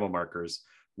 3 camo markers.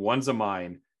 One's a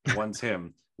mine, one's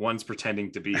him, one's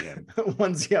pretending to be him.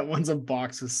 one's a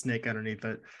box with snake underneath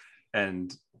it.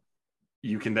 And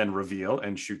you can then reveal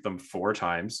and shoot them 4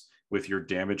 times with your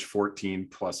damage 14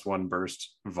 +1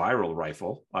 burst viral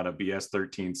rifle on a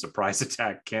BS13 surprise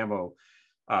attack camo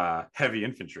heavy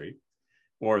infantry.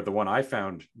 Or the one I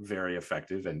found very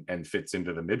effective and fits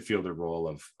into the midfielder role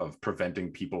of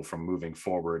preventing people from moving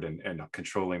forward and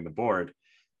controlling the board,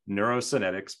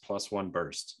 neurocynetics +1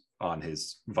 burst on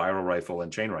his viral rifle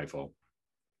and chain rifle.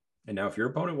 And now if your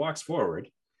opponent walks forward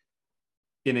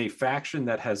in a faction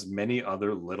that has many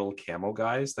other little camo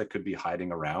guys that could be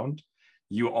hiding around,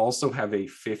 you also have a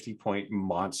 50-point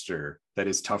monster that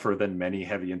is tougher than many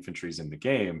heavy infantries in the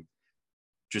game,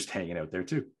 just hanging out there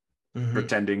too,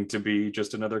 pretending to be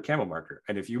just another camo marker.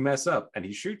 And if you mess up and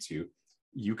he shoots you,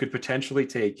 you could potentially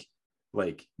take,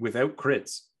 like, without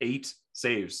crits, 8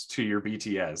 saves to your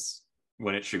BTS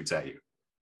when it shoots at you.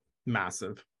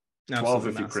 Massive. 12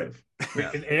 if you crit.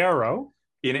 Yeah. In ARO?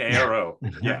 In ARO,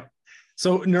 yeah.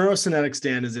 So neurocynetics,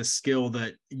 Dan, is a skill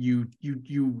that you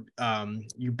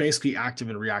basically active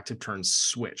and reactive turns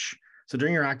switch. So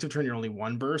during your active turn, you're only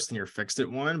 1 burst and you're fixed at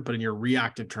 1, but in your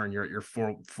reactive turn, you're at your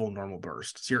full normal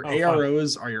burst. So your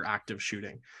AROs are your active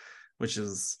shooting, which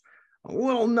is a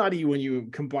little nutty when you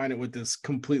combine it with this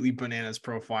completely bananas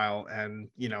profile and,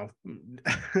 you know,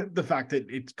 the fact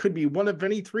that it could be one of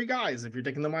any 3 guys if you're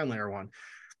taking the Mind Layer one.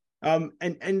 And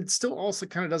it still also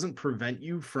kind of doesn't prevent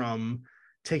you from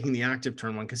taking the active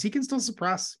turn one, because he can still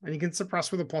suppress, and he can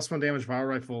suppress with a +1 damage fire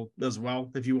rifle as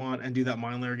well if you want, and do that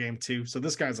Mind Layer game too. So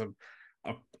this guy's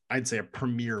I'd say a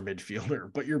premier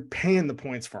midfielder, but you're paying the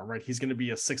points for him, right? He's going to be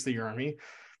a 6th of your army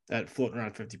at floating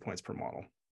around 50 points per model.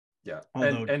 Yeah.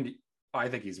 And I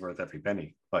think he's worth every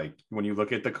penny. Like when you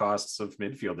look at the costs of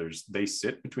midfielders, they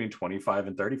sit between 25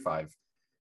 and 35.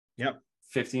 Yep.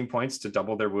 15 points to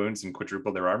double their wounds and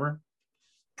quadruple their armor.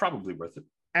 Probably worth it.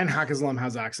 And Hack-Islam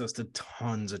has access to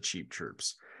tons of cheap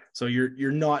troops. So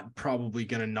you're not probably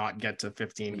going to not get to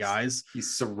 15 guys.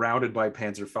 He's surrounded by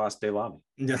Panzerfaust Delamy.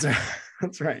 That's right.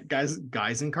 That's right.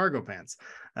 Guys in cargo pants,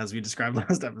 as we described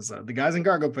last episode. The guys in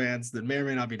cargo pants that may or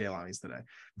may not be Delamies today,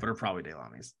 but are probably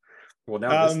Delamies. Well,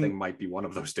 now this thing might be one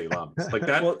of those Delamies. Like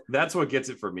that. That's what gets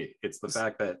it for me. It's the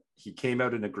fact that he came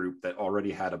out in a group that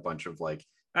already had a bunch of like,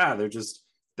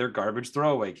 they're garbage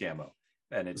throwaway camo.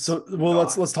 And it's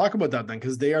let's talk about that then,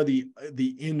 because they are the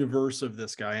inverse of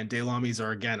this guy, and Delamies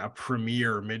are again a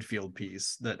premier midfield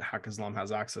piece that Hack-Islam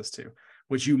has access to,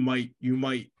 which you might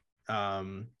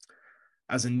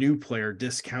as a new player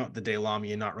discount the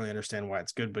Delamy and not really understand why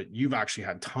it's good, but you've actually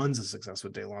had tons of success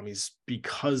with Delamies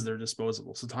because they're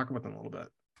disposable. So talk about them a little bit.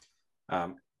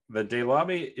 The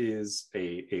Delamy is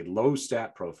a low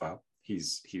stat profile.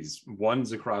 He's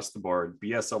ones across the board,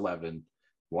 BS 11,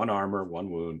 1 armor, 1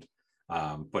 wound.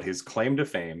 But his claim to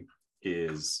fame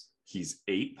is he's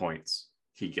 8 points.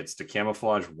 He gets to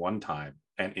camouflage 1 time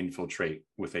and infiltrate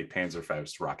with a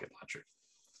Panzerfaust rocket launcher.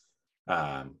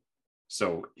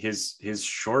 So his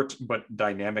short but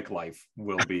dynamic life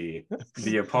will be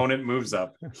the opponent moves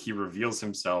up, he reveals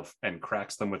himself and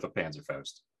cracks them with a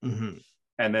Panzerfaust. Mm-hmm.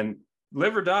 And then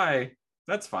live or die,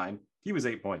 that's fine. He was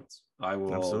 8 points. I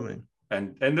will absolutely.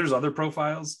 And there's other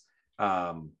profiles.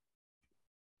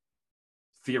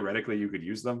 Theoretically, you could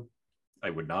use them.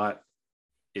 I would not.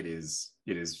 He is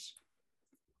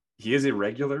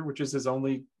irregular, which is his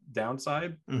only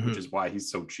downside, which is why he's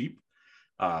so cheap.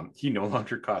 He no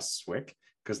longer costs Swick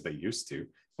because they used to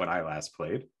when I last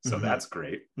played. So that's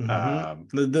great.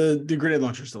 The grenade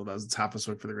launcher still does. It's half a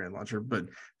Swick for the grenade launcher, but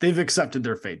they've accepted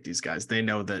their fate, these guys. They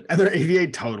know that, and they're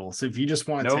 88 total. So if you just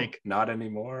want to take... not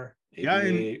anymore.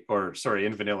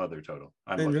 In vanilla they're total.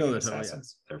 I'm looking at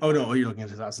assassins. Yeah. You're looking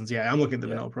at assassins. Yeah, I'm looking at the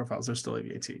vanilla profiles. They're still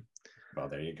AVAT. Well,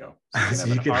 there you go. So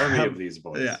you can have an army of these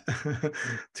boys. Yeah.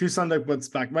 2 Sundeck Blitz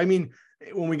back. I mean,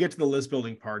 when we get to the list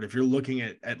building part, if you're looking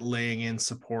at laying in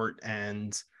support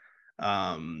and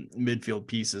midfield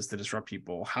pieces to disrupt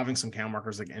people, having some cam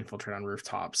markers like infiltrate on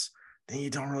rooftops, then you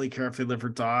don't really care if they live or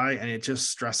die, and it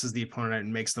just stresses the opponent out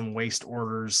and makes them waste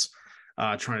orders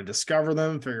trying to discover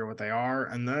them, figure out what they are,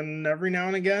 and then every now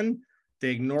and again they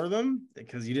ignore them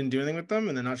because you didn't do anything with them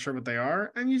and they're not sure what they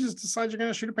are, and you just decide you're going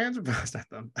to shoot a Panzerfaust at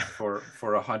them. for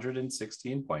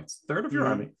 116 points, third of your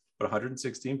army, but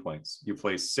 116 points, you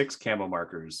place 6 camo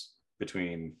markers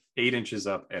between 8 inches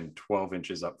up and 12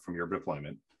 inches up from your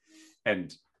deployment,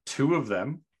 and 2 of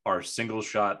them are single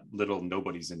shot little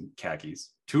nobodies in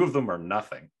khakis, 2 of them are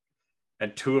nothing,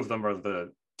 and 2 of them are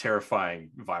the terrifying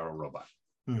viral robot.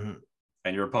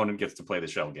 And your opponent gets to play the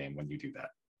shell game when you do that.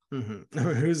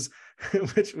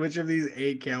 Which of these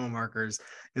 8 camo markers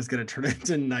is going to turn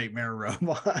into nightmare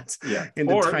robots? Yeah,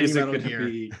 or is it going to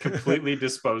be completely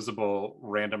disposable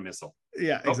random missile?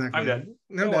 Yeah, exactly. I'm dead.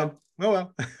 I'm dead. Oh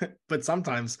well. But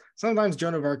sometimes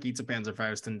Joan of Arc eats a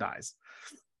Panzerfaust and dies,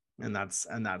 and that's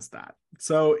that.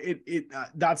 So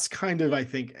that's kind of I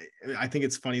think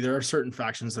it's funny. There are certain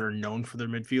factions that are known for their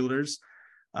midfielders.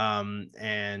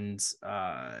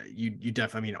 You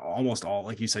definitely, almost all,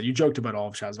 like you said, you joked about all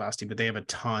of Shazvasti, but they have a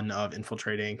ton of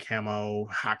infiltrating, camo,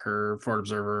 hacker, forward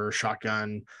observer,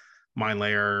 shotgun, Mind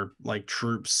Layer, like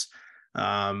troops.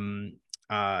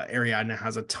 Ariadne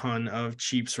has a ton of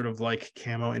cheap sort of like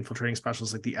camo infiltrating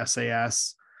specialists like the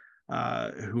SAS,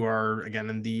 who are again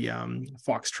in the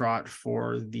Foxtrot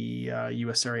for the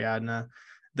US Ariadne,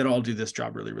 that all do this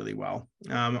job really, really well.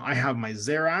 I have my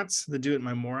Zerats that do it in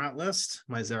my Morat list.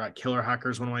 My Zerat Killer Hacker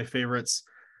is one of my favorites.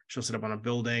 She'll sit up on a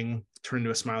building, turn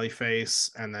into a smiley face,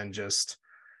 and then just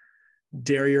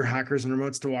dare your hackers and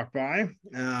remotes to walk by,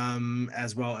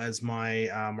 as well as my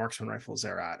marksman rifle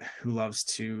Zerat, who loves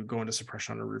to go into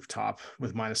suppression on a rooftop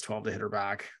with -12 to hit her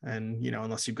back. And,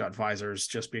 unless you've got visors,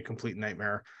 just be a complete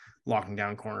nightmare locking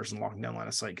down corners and locking down line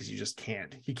of sight, because you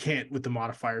can't with the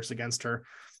modifiers against her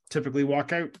typically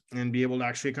walk out and be able to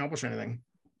actually accomplish anything.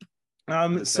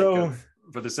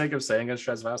 For the sake of saying a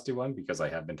Shresvasti one, because I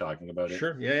have been talking about it.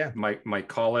 Sure. Yeah. My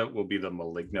call out will be the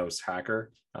Malignos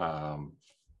Hacker.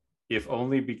 If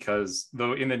only because,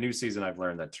 though in the new season, I've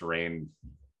learned that terrain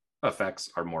effects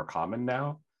are more common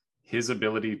now. His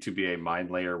ability to be a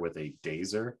mind layer with a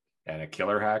dazer and a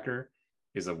killer hacker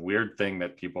is a weird thing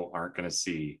that people aren't going to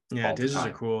see. Yeah, dazers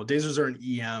are cool. Dazers are an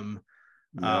EM.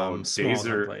 No,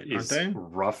 dazer is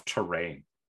rough terrain.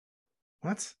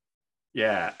 What?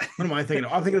 Yeah. What am I thinking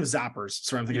of? I'm thinking of zappers.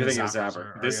 Sorry, I'm thinking of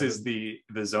zapper. This is the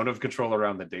zone of control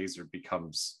around the dazer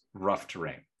becomes rough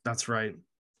terrain. That's right.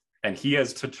 And he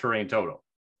has terrain total.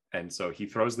 And so he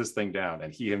throws this thing down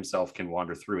and he himself can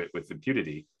wander through it with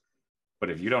impunity. But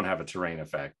if you don't have a terrain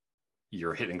effect,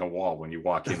 you're hitting a wall when you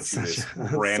walk into this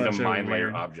random mind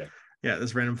layer object. Yeah,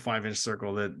 this random 5-inch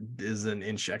circle that is an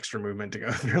inch extra movement to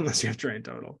go through unless you have terrain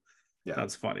total. Yeah,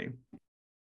 that's funny.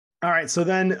 All right, so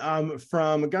then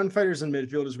from gunfighters and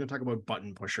midfielders, we're going to talk about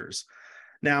button pushers.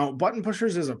 Now, button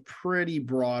pushers is a pretty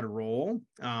broad role,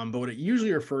 but what it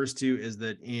usually refers to is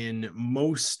that in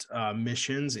most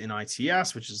missions in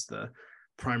ITS, which is the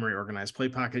primary organized play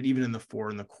packet, even in the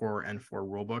core N4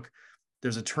 rulebook,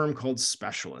 there's a term called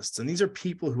specialists. And these are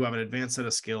people who have an advanced set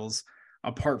of skills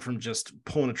apart from just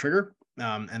pulling a trigger.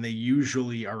 And they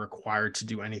usually are required to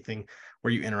do anything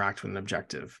where you interact with an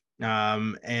objective.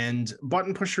 And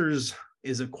button pushers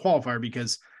is a qualifier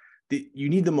because you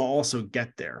need them to also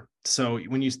get there. So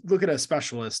when you look at a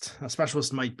specialist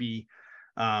might be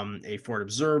a forward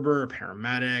observer, a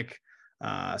paramedic,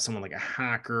 someone like a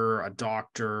hacker, a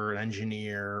doctor, an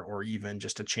engineer, or even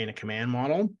just a chain of command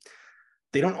model.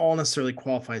 They don't all necessarily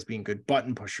qualify as being good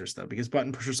button pushers, though, because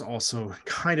button pushers also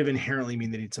kind of inherently mean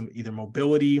they need some either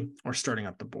mobility or starting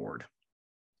up the board.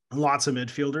 Lots of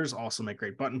midfielders also make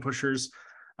great button pushers,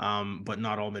 but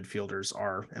not all midfielders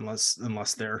are,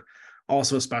 unless they're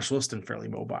also a specialist and fairly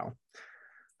mobile.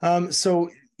 So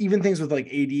even things with like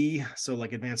AD, so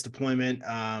like advanced deployment,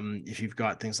 if you've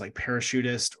got things like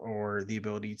parachutist or the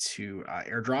ability to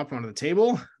airdrop onto the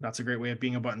table, that's a great way of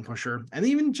being a button pusher. And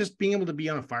even just being able to be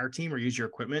on a fire team or use your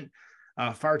equipment.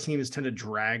 Fire teams tend to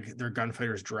drag their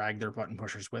button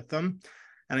pushers with them.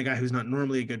 And a guy who's not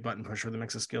normally a good button pusher with a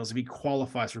mix of skills, if he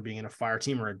qualifies for being in a fire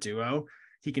team or a duo,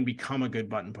 he can become a good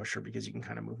button pusher because you can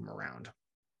kind of move him around.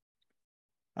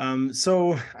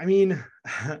 So, I mean,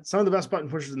 some of the best button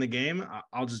pushers in the game,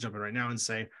 I'll just jump in right now and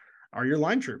say, are your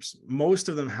line troops. Most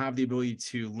of them have the ability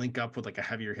to link up with like a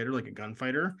heavier hitter, like a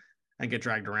gunfighter, and get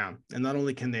dragged around. And not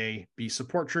only can they be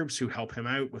support troops who help him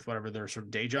out with whatever their sort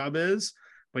of day job is,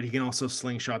 but he can also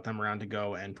slingshot them around to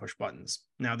go and push buttons.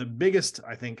 Now, the biggest,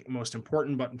 I think, most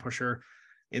important button pusher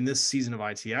in this season of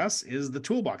ITS is the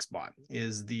toolbox bot,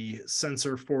 is the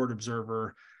sensor forward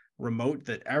observer remote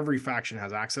that every faction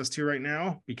has access to right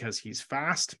now because he's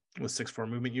fast with 6-4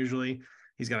 movement usually.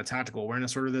 He's got a tactical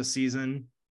awareness order this season.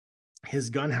 His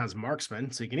gun has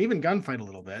marksman, so he can even gunfight a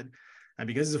little bit. And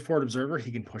because he's a forward observer,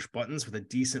 he can push buttons with a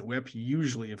decent whip,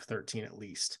 usually of 13 at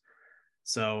least.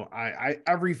 So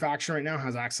every faction right now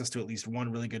has access to at least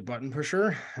one really good button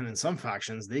pusher. And in some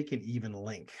factions, they can even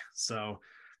link. So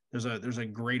there's a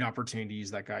great opportunity to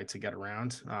use that guy to get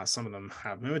around. Some of them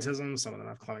have mimetism, some of them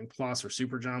have climbing plus or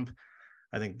super jump.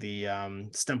 I think the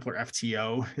Stempler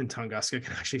FTO in Tunguska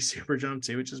can actually super jump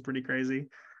too, which is pretty crazy.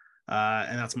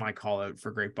 And that's my call out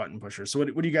for great button pushers. So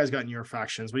what do you guys got in your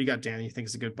factions? What do you got, Dan? You think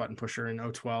is a good button pusher in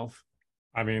 012?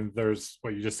 I mean, there's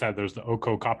what you just said. There's the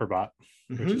Oko Copperbot,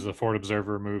 which is a forward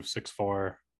observer, move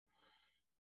 6-4.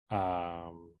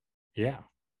 Yeah.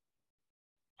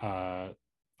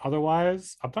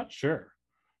 Otherwise, I'm not sure.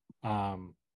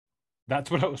 That's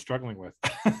what I was struggling with.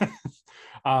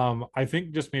 I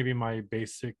think just maybe my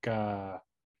basic, what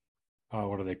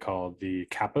are they called? The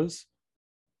kappas.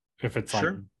 If it's like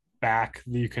back,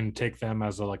 you can take them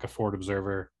as a forward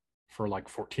observer for like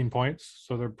 14 points.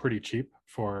 So they're pretty cheap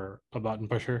for a button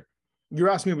pusher. You're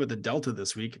asking me about the Delta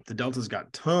this week. The Delta's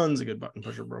got tons of good button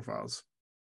pusher profiles.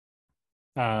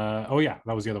 Oh yeah,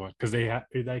 that was the other one because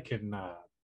they can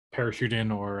parachute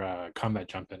in or combat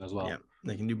jump in as well. Yeah,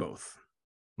 they can do both.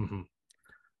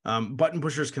 Button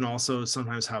pushers can also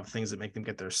sometimes have things that make them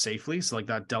get there safely. So like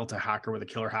that Delta hacker with a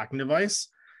killer hacking device,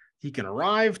 he can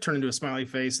arrive, turn into a smiley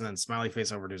face, and then smiley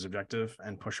face over to his objective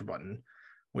and push a button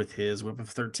with his whip of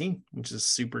 13, which is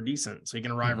super decent. So he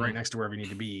can arrive right next to wherever you need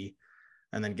to be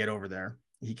and then get over there.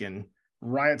 He can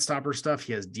riot stopper stuff.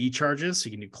 He has D charges, so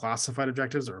he can do classified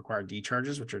objectives that require D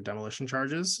charges, which are demolition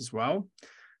charges as well.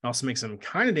 It also makes him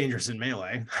kind of dangerous in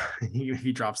melee.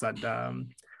 He drops that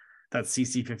that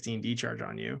CC15D charge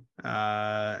on you.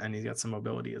 And he's got some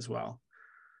mobility as well.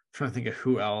 I'm trying to think of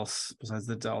who else besides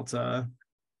the Delta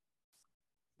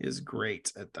is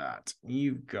great at that.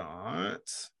 You've got...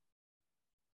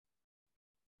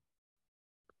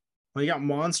 Well, you got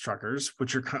Monstruckers,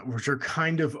 which are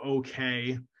kind of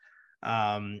okay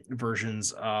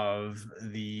versions of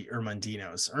the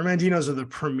Irmandinos. Irmandinos are the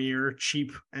premier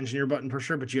cheap engineer button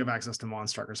pusher, but you have access to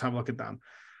Monstruckers. Have a look at them.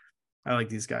 I like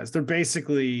these guys. They're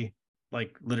basically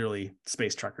like literally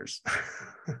space truckers.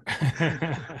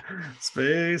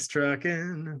 Space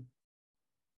trucking.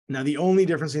 Now, the only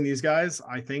difference in these guys,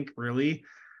 I think, really,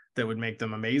 that would make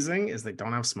them amazing is they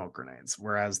don't have smoke grenades.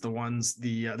 Whereas the ones,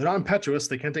 they're not impetuous,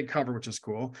 they can take cover, which is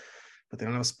cool, but they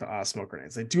don't have smoke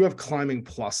grenades. They do have climbing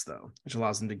plus, though, which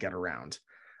allows them to get around.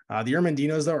 The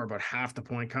Irmandinos, though, are about half the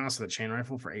point cost of the chain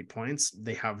rifle for 8 points.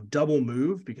 They have double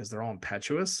move because they're all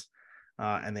impetuous,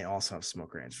 and they also have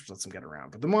smoke grenades, which lets them get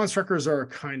around. But the Monstruckers are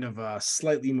kind of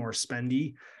slightly more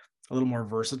spendy, a little more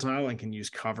versatile, and can use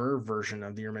cover version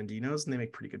of the Irmandinos, and they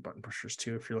make pretty good button pushers,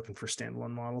 too, if you're looking for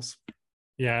standalone models.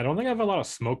 Yeah, I don't think I have a lot of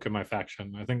smoke in my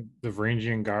faction. I think the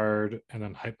Varangian Guard and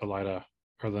then Hypolita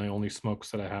are the only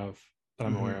smokes that I have that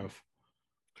I'm aware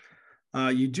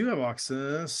of. You do have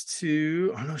access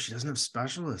to... Oh, no, she doesn't have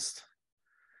Specialist.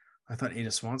 I thought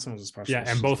Ada Swanson was a Specialist.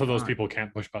 Yeah, and both of those people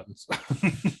can't push buttons.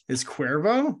 Is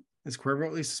Cuervo? Is Cuervo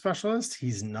at least a Specialist?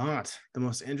 He's not. The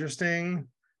most interesting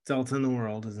Delta in the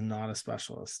world is not a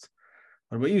Specialist.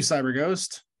 What about you, Cyber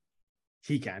Ghost?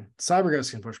 He can. Cyber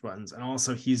Ghost can push buttons, and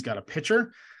also he's got a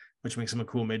pitcher, which makes him a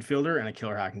cool midfielder and a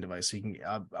killer hacking device. So you can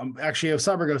actually,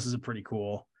 Cyber Ghost is a pretty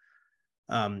cool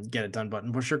get it done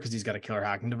button pusher because he's got a killer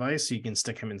hacking device. So you can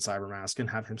stick him in Cyber Mask and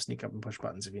have him sneak up and push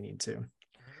buttons if you need to.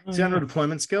 He's got no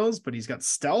deployment skills, but he's got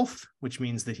stealth, which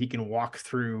means that he can walk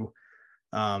through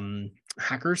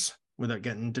hackers without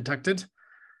getting detected.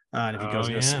 And if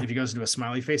he goes into a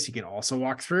smiley face, he can also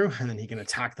walk through, and then he can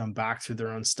attack them back through their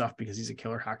own stuff because he's a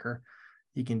killer hacker.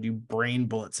 He can do brain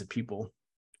bullets at people,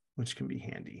 which can be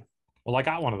handy. Well, I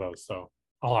got one of those, so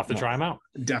I'll have to try him out.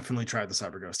 Definitely try the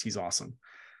Cyber Ghost. He's awesome.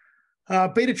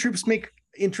 Beta troops make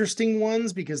interesting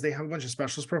ones because they have a bunch of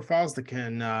specialist profiles that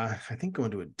can, I think, go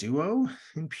into a duo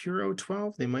in Puro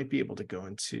 12. They might be able to go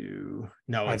into...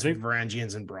 No, it's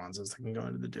Varangians and Bronzes that can go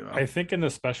into the duo. I think in the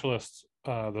specialists,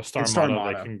 the Star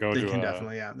Motto, they can go to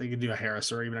definitely, they can do a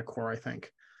Harris or even a Core, I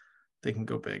think. They can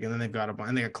go big, and then they've got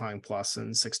they got climbing plus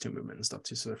and 6-2 movement and stuff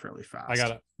too, so they're fairly fast. I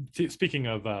got it. Speaking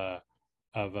of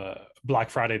Black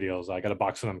Friday deals, I got a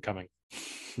box of them coming.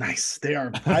 Nice, they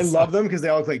are. I love them because they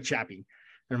all look like Chappie.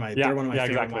 They're one of my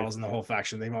favorite models in the whole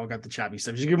faction. They've all got the Chappie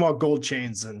stuff. You give them all gold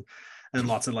chains and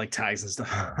lots of like tags and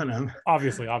stuff on them.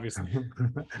 Obviously. All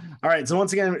right, so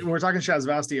once again, we're talking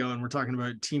Shazvastio, and we're talking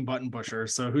about team button pusher.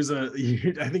 So I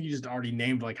think you just already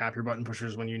named like half your button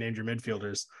pushers when you named your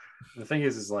midfielders. The thing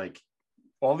is like,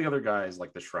 all the other guys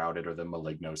like the Shrouded or the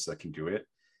Malignos that can do it,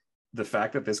 the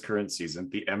fact that this current season,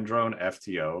 the M-Drone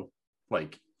FTO,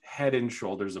 like head and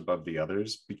shoulders above the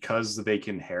others because they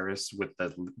can Harris with the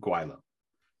Guilo.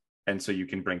 And so you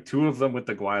can bring two of them with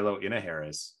the Guilo in a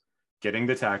Harris, getting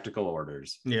the tactical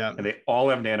orders. Yeah. And they all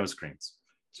have nano screens.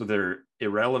 So they're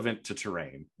irrelevant to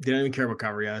terrain. They don't even care about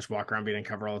cover. Yeah, just walk around being in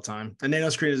cover all the time. A nano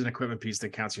screen is an equipment piece that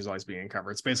counts you as always being in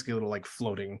cover. It's basically a little like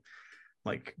floating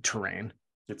like terrain.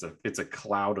 It's a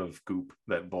cloud of goop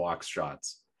that blocks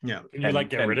shots. Yeah. Can you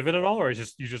get rid of it at all, or you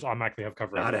just automatically have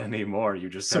cover? Not anymore. You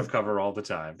just have cover all the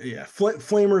time. Yeah.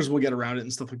 Flamers will get around it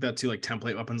and stuff like that too. Like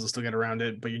template weapons will still get around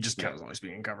it, but you just can't always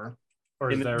be in cover.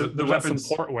 Or is the weapons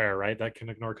some portware, right? That can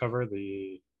ignore cover.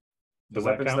 The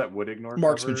weapons that would ignore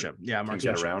marksmanship. Cover, yeah,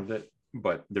 marksmanship. Get around it,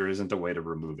 but there isn't a way to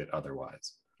remove it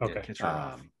otherwise. Okay.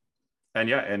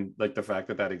 And like the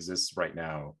fact that exists right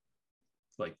now,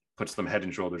 like puts them head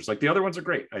and shoulders. Like the other ones are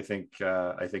great. I think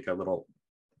a little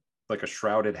like a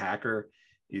Shrouded hacker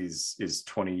is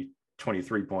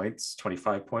 23 points,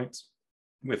 25 points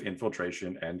with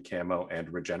infiltration and camo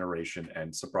and regeneration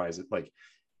and surprise. Like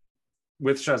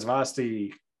with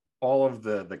Shazvasti, all of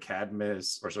the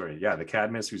Cadmus, the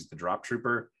Cadmus, who's the drop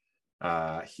trooper,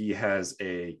 he has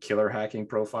a killer hacking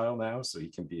profile now, so he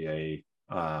can be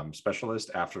a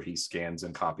specialist after he scans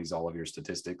and copies all of your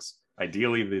statistics,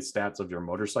 ideally the stats of your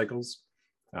motorcycles,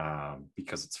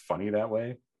 because it's funny that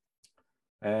way.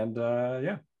 And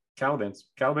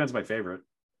Caliban's my favorite.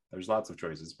 There's lots of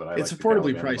choices, but it's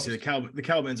affordably pricey. The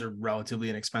Calibans are relatively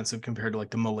inexpensive compared to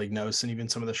like the Malignos and even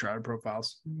some of the Shrouded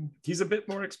profiles. He's a bit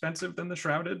more expensive than the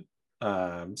Shrouded,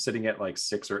 sitting at like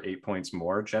 6 or 8 points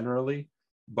more generally.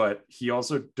 But he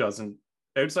also doesn't,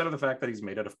 outside of the fact that he's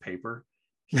made out of paper,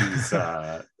 he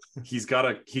can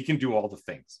do all the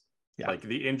things. Yeah. Like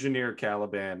the engineer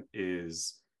Caliban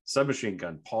is submachine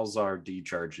gun, pulsar, D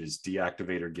charges,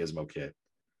 deactivator, gizmo kit.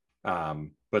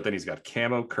 But then he's got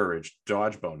camo, courage,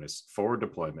 dodge bonus, forward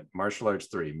deployment, martial arts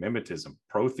 3, mimetism,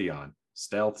 protheon,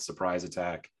 stealth, surprise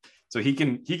attack. So he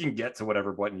can get to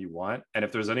whatever button you want, and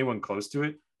if there's anyone close to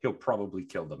it, he'll probably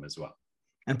kill them as well.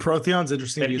 And Protheon's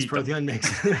interesting And because eat them. Protheon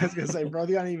makes I was gonna say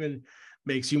Protheon even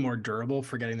makes you more durable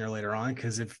for getting there later on.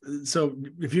 Because if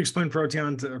you explain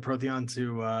Protheon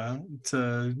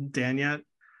to Dan yet,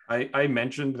 I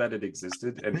mentioned that it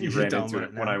existed, and he You ran tell into him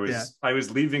it now. when I was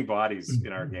Yeah. leaving bodies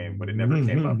in our game, but it never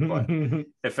came up. But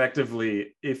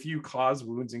effectively, if you cause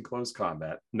wounds in close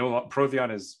combat,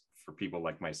 Protheon is, for people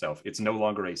like myself, it's no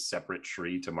longer a separate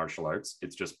tree to martial arts.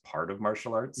 It's just part of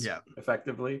martial arts. Yeah.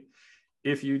 Effectively,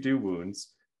 if you do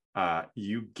wounds,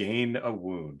 you gain a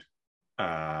wound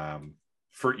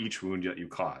for each wound that you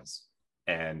cause.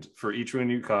 And for each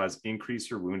wound you cause, increase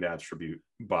your wound attribute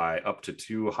by up to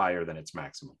 2 higher than its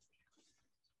maximum.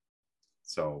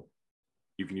 So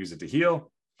you can use it to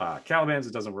heal. Caliban's,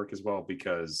 it doesn't work as well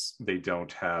because they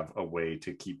don't have a way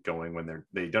to keep going when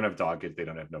they don't have dog it, they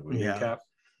don't have no wounding cap.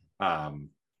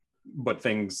 But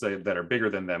things that are bigger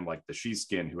than them, like the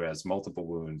she-skin, who has multiple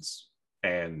wounds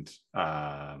and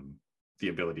the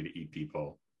ability to eat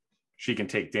people, she can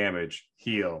take damage,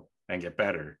 heal, and get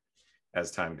better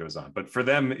as time goes on. But for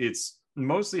them, it's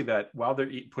mostly that while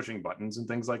they're pushing buttons and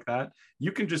things like that,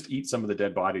 you can just eat some of the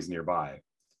dead bodies nearby.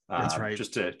 That's right.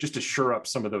 Just to shore up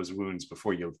some of those wounds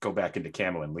before you go back into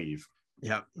camo and leave.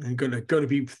 Yeah, and go to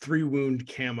be 3 wound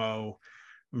camo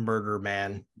murder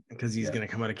man, because he's going to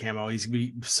come out of camo. He's going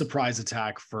to be surprise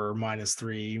attack for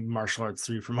 -3, martial arts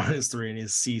 3 for -3, and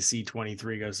his CC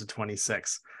 23 goes to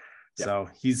 26. So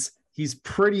he's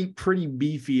pretty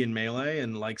beefy in melee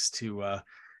and likes to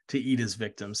eat his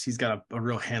victims. He's got a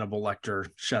real Hannibal Lecter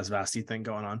Shazvasti thing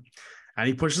going on, and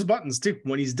he pushes buttons too.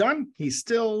 When he's done, he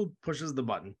still pushes the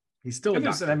button. He's still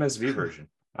there's an MSV version.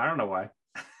 I don't know why,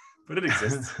 but it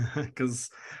exists. Because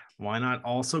why not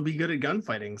also be good at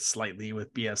gunfighting slightly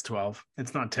with BS12?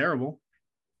 It's not terrible.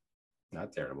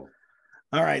 Not terrible.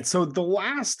 All right, so the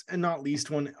last and not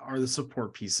least one are the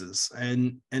support pieces,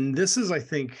 and this is, I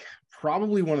think,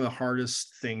 probably one of the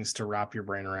hardest things to wrap your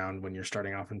brain around when you're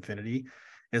starting off Infinity,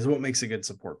 is what makes a good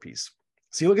support piece.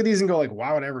 So you look at these and go like,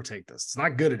 why would I ever take this? It's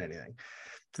not good at anything.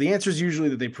 So the answer is usually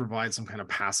that they provide some kind of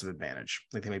passive advantage.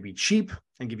 Like they may be cheap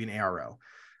and give you an ARO.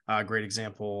 A great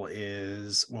example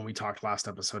is when we talked last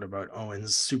episode about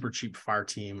Owen's super cheap fire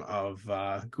team of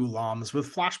Gulams with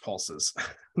flash pulses.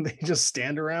 They just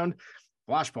stand around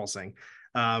flash pulsing.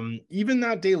 Even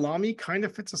that Daylami kind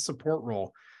of fits a support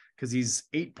role because he's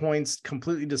 8 points,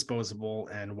 completely disposable.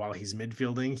 And while he's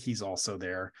midfielding, he's also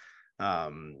there,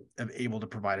 able to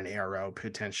provide an ARO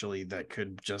potentially that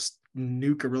could just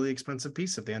nuke a really expensive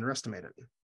piece if they underestimate it.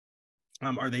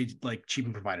 Are they like cheap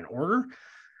and provide an order?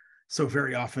 So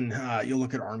very often you'll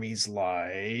look at armies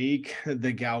like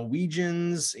the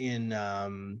Galwegians in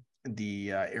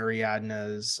the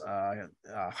Ariadne's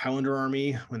Highlander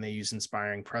army when they use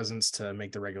Inspiring Presence to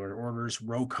make the regular orders.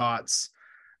 Rokots,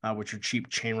 which are cheap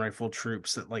chain rifle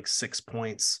troops at like 6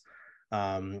 points.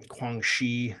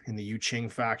 Guangxi in the Yuqing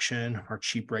faction are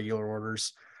cheap regular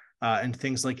orders. And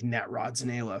things like net rods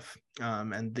and Aleph,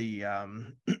 and the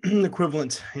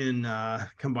equivalent in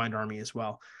Combined Army as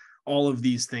well. All of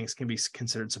these things can be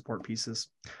considered support pieces.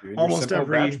 Almost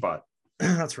every badge bot.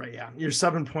 That's right. Yeah. Your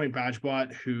 7-point badge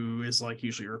bot, who is like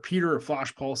usually a repeater or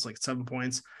flash pulse, like 7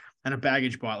 points, and a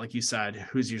baggage bot, like you said,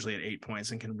 who's usually at 8 points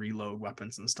and can reload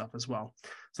weapons and stuff as well.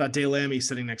 So that Daylami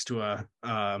sitting next to a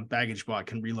baggage bot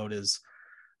can reload his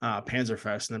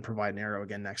Panzerfaust and then provide an arrow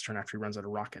again next turn after he runs out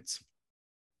of rockets.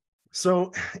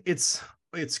 So it's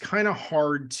kind of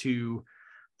hard to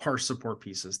parse support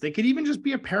pieces. They could even just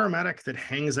be a paramedic that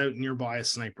hangs out nearby a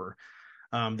sniper.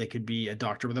 They could be a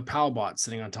doctor with a PAL bot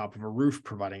sitting on top of a roof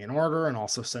providing an order and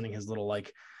also sending his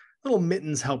little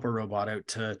mittens helper robot out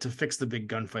to fix the big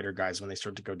gunfighter guys when they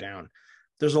start to go down.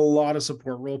 There's a lot of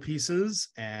support role pieces,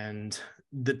 and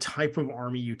the type of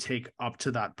army you take up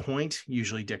to that point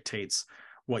usually dictates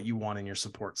what you want in your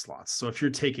support slots. So if you're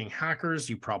taking hackers,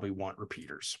 you probably want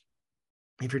repeaters.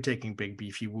 If you're taking big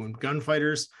beefy wound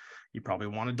gunfighters, you probably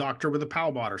want a doctor with a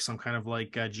PAL bot or some kind of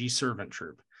like a G servant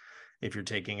troop. If you're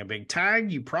taking a big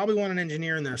tag, you probably want an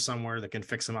engineer in there somewhere that can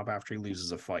fix him up after he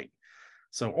loses a fight.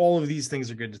 So all of these things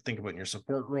are good to think about in your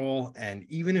support role. And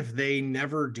even if they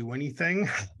never do anything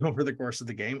over the course of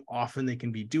the game, often they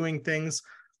can be doing things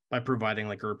by providing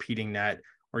like a repeating net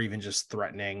or even just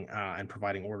threatening and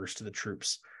providing orders to the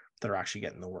troops that are actually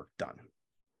getting the work done.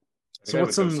 So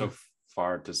what's so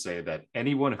far to say that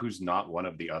anyone who's not one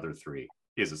of the other three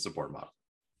is a support model.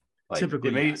 Like, Typically,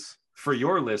 it may, yes. for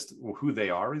your list, who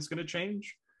they are is going to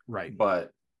change. Right.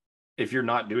 But if you're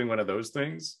not doing one of those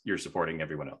things, you're supporting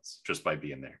everyone else just by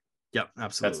being there. Yep,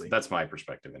 absolutely. That's my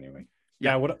perspective anyway.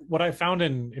 Yeah, what I found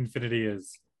in Infinity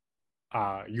is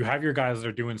you have your guys that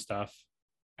are doing stuff,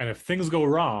 and if things go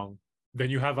wrong, then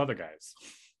you have other guys.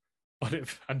 But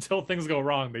until things go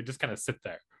wrong, they just kind of sit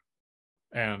there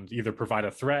and either provide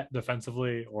a threat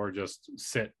defensively or just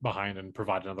sit behind and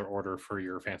provide another order for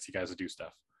your fancy guys to do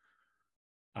stuff.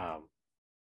 I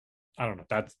don't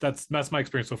know. That's my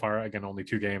experience so far. Again, only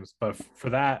 2 games, but for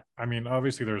that, I mean,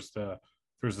 obviously there's the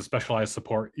specialized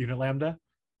support unit Lambda,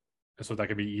 so that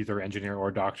could be either engineer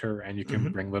or doctor, and you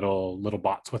can bring little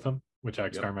bots with them, which I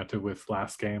experimented with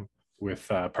last game with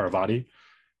Parvati,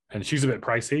 and she's a bit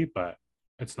pricey, but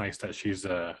it's nice that she's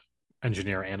a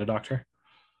engineer and a doctor.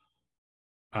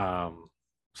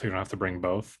 So you don't have to bring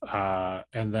both.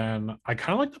 And then I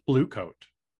kind of like the blue coat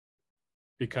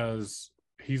because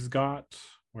he's got,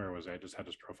 where was I? just had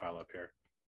his profile up here.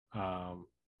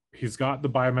 He's got the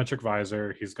biometric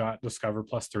visor. He's got Discover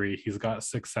 +3. He's got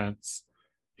Sixth Sense.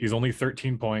 He's only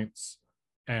 13 points.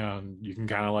 And you can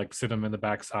kind of like sit him in the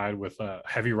backside with a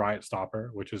heavy riot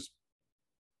stopper, which is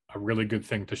a really good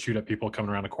thing to shoot at people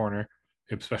coming around a corner,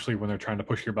 especially when they're trying to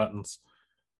push your buttons.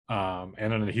 And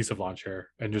an adhesive launcher,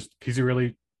 and just he's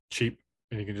really cheap,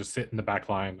 and you can just sit in the back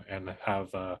line and have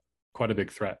quite a big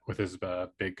threat with his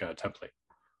big template.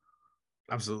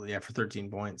 Absolutely, yeah, for 13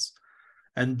 points.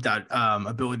 And that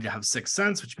ability to have Sixth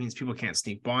Sense, which means people can't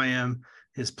sneak by him.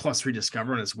 His +3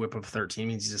 Discover and his whip of 13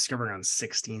 means he's discovering on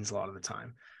 16s a lot of the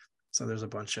time. So there's a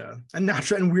bunch of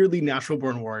weirdly natural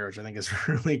born warrior, which I think is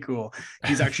really cool.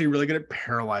 He's actually really good at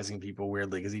paralyzing people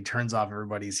weirdly because he turns off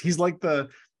everybody's. He's like the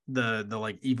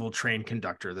like evil train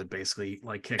conductor that basically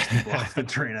like kicks people off the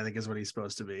train, I think is what he's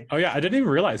supposed to be. Oh yeah, I didn't even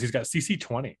realize he's got CC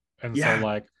 20, and he's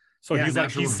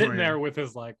sitting there with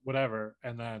his like whatever,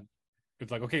 and then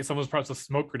it's like, okay, someone's pressed a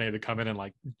smoke grenade to come in and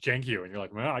like jank you, and you're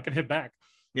like, well, I can hit back.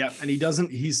 Yeah, and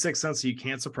he's Sixth Sense, so you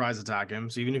can't surprise attack him.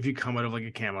 So even if you come out of like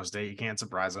a camo state, you can't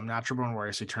surprise him. Natural born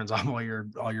warrior, so he turns off all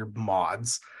your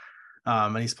mods.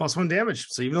 And he's +1 damage.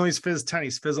 So even though he's Fizz 10,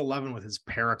 he's Fizz 11 with his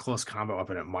para close combat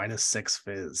weapon at -6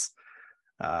 Fizz,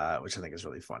 which I think is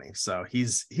really funny. So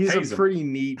he's a pretty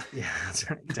neat, that's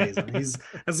right,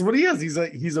 that's what he is.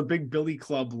 He's a big Billy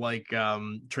Club like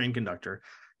train conductor.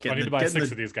 I need to buy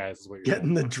 6 of these guys. Is what you're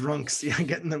getting the drunks. Yeah,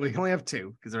 we only have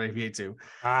 2 because they're AVA 2.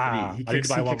 He kicks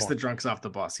the drunks off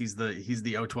the bus. He's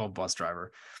the O12 bus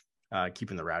driver,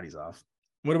 keeping the rowdies off.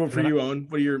 What about for you, Owen?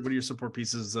 What are your support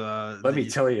pieces? Let me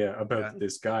tell you about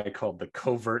this guy called the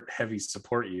Covert Heavy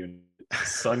Support Unit,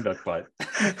 Sungduck Butt.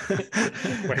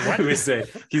 Wait,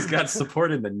 what? He's got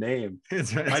support in the name.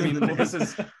 Right. I mean, this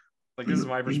is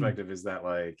my perspective, is that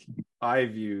like I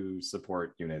view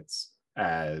support units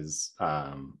as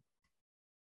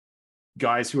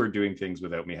guys who are doing things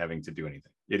without me having to do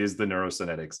anything. It is the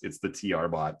neurocynetics, it's the TR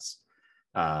bots.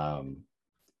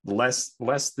 Less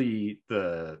the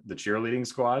cheerleading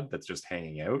squad that's just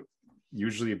hanging out.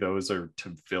 Usually those are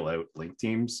to fill out link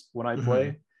teams when I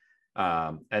play.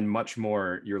 And much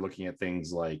more you're looking at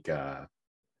things like the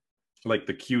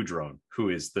Q drone, who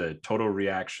is the total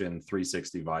reaction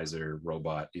 360 visor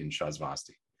robot in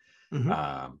Shazvasti.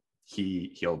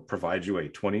 He'll provide you a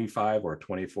 25 or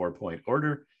 24 point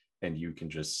order, and you can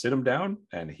just sit him down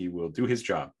and he will do his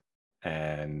job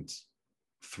and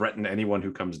threaten anyone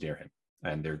who comes near him.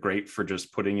 And they're great for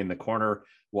just putting in the corner,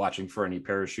 watching for any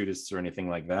parachutists or anything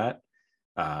like that.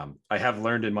 I have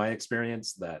learned in my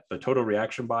experience that the total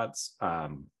reaction bots,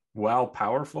 while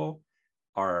powerful,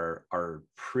 are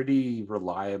pretty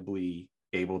reliably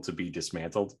able to be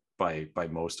dismantled by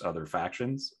most other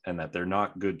factions, and that they're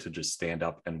not good to just stand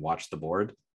up and watch the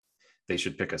board. They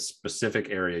should pick a specific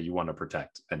area you want to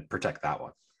protect and protect that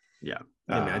one. Yeah,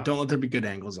 don't let there be good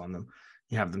angles on them.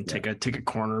 You have them take a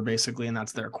corner basically, and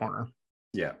that's their corner.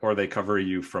 Yeah, or they cover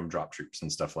you from drop troops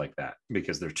and stuff like that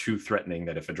because they're too threatening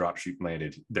that if a drop troop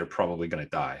landed, they're probably going to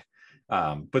die.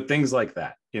 But things like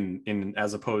that, in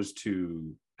as opposed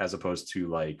to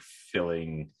like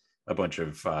filling a bunch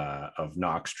of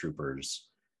Nox troopers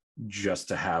just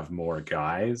to have more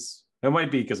guys. It might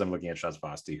be because I'm looking at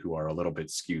Shazvasti, who are a little bit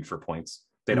skewed for points.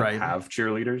 They don't have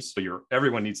cheerleaders, so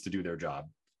everyone needs to do their job.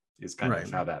 Is kind of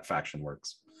how that faction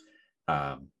works.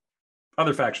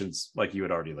 Other factions, like you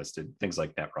had already listed, things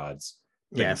like net rods.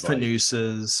 Yeah,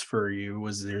 Fanusas for you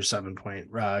was your 7-point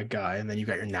guy, and then you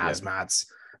got your Nazmats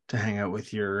to hang out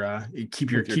with your keep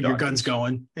your guns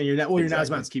going, and your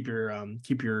Nazmats keep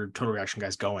your total reaction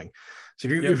guys going. So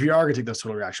if you are going to take those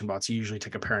total reaction bots, you usually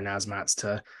take a pair of Nazmats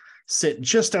to sit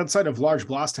just outside of large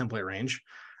blast template range,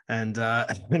 and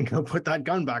and go put that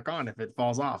gun back on if it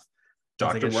falls off.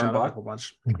 Dr. Wormbot, a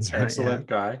bunch. excellent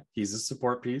guy. He's a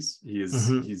support piece.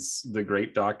 He's the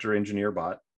great doctor engineer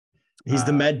bot. He's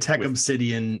the MedTech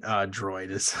Obsidian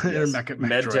droid. Is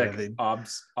MedTech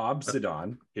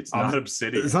Obsidon. It's not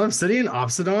Obsidian. It's not Obsidian.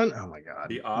 Obsidon. Oh my god.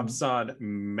 The Obson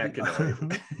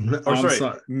mechanoid.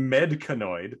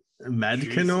 Medcanoid.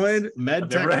 Medcanoid.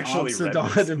 MedTech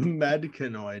Obsidon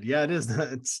Medcanoid. Yeah, it is.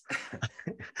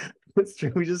 It's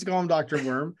true. We just call him Dr.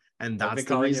 Worm, and that's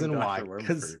the reason why.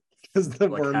 Because the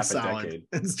worm salad.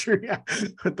 It's true. Yeah.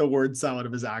 But the word salad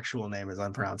of his actual name is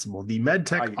unpronounceable. The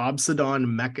MedTech Obsidon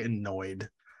Mechanoid.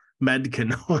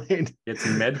 Medcanoid. It's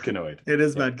Medcanoid. It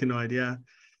is Medcanoid, yeah.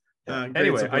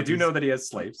 Anyway, I do know that he has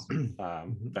slaves.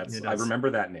 I remember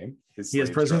that name. He has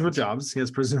prisoners with jobs. He has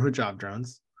prisoners with job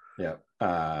drones. Yeah.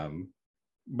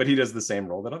 But he does the same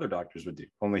role that other doctors would do,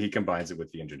 only he combines it with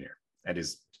the engineer and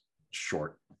is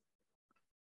short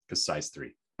because size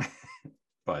 3.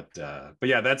 But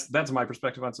yeah, that's my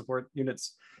perspective on support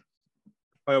units.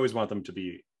 I always want them to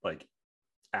be like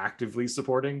actively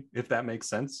supporting, if that makes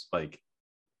sense. Like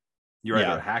you're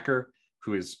either a hacker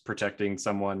who is protecting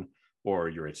someone, or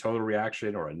you're a total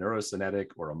reaction, or a neurocinetic,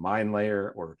 or a mind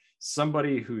layer, or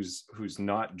somebody who's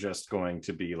not just going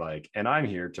to be like, and I'm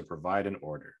here to provide an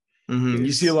order. Mm-hmm.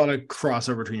 You see a lot of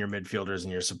crossover between your midfielders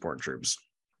and your support troops.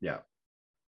 Yeah.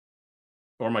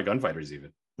 Or my gunfighters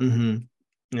even.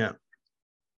 Mm-hmm. Yeah.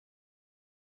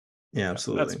 Yeah,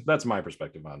 absolutely. That's my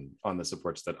perspective on the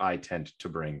supports that I tend to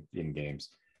bring in games.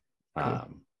 Cool.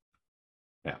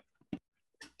 Yeah.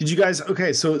 Did you guys?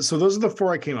 Okay, so those are the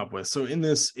 4 I came up with. So in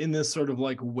this sort of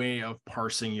like way of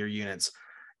parsing your units,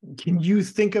 can you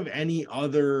think of any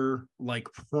other like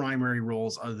primary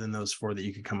roles other than those 4 that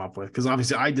you could come up with? Because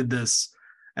obviously I did this,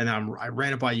 and I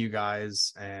ran it by you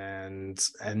guys, and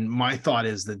my thought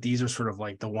is that these are sort of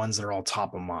like the ones that are all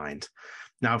top of mind.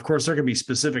 Now, of course, there can be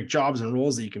specific jobs and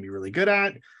roles that you can be really good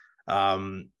at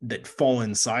that fall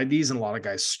inside these, and a lot of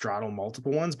guys straddle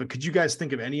multiple ones. But could you guys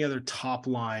think of any other top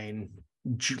line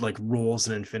like roles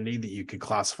in Infinity that you could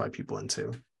classify people into?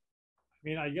 I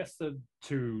mean, I guess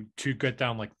to get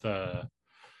down like the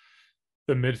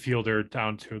midfielder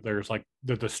down to, there's like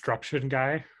the disruption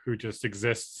guy who just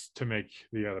exists to make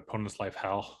the opponent's life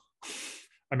hell.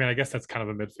 I mean, I guess that's kind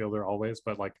of a midfielder always,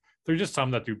 but like there's just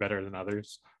some that do better than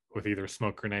others, with either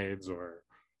smoke grenades or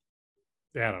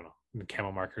I don't know,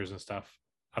 camo markers and stuff.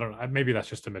 I don't know. Maybe that's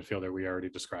just a midfielder we already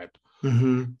described.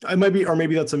 Mm-hmm. I might be, or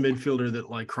maybe that's a midfielder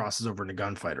that like crosses over into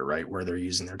gunfighter, right? Where they're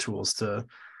using their tools to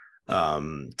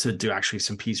do actually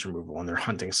some piece removal, and they're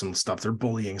hunting some stuff. They're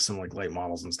bullying some like light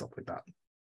models and stuff like that.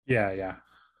 Yeah.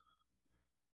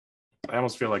 I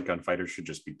almost feel like gunfighters should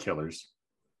just be killers,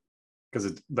 because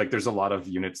it's like there's a lot of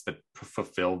units that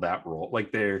fulfill that role.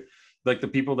 Like they're like the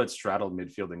people that straddle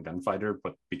midfield and gunfighter,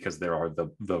 but because there are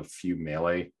the few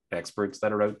melee experts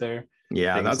that are out there.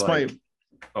 Yeah, things that's like why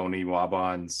Oni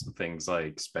Wabons, things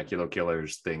like Speculo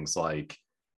Killers, things like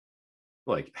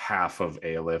half of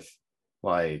Aleph.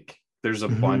 Like there's a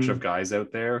bunch of guys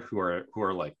out there who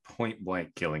are like point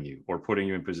blank killing you, or putting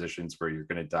you in positions where you're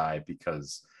going to die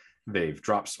because they've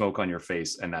dropped smoke on your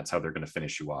face, and that's how they're going to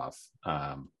finish you off.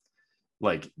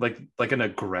 Like an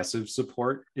aggressive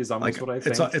support is almost like, what I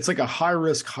think. It's like a high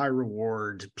risk, high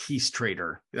reward peace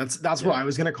trader. That's what I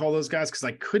was going to call those guys, because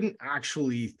I couldn't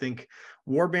actually think.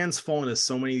 Warbands fall into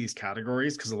so many of these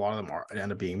categories because a lot of them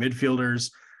end up being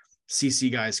midfielders.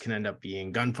 CC guys can end up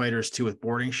being gunfighters too, with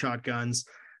boarding shotguns.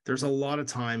 There's a lot of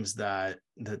times that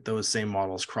those same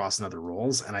models cross in other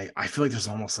roles, and I feel like there's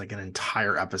almost like an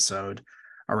entire episode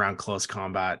around close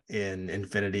combat in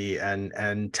Infinity and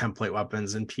template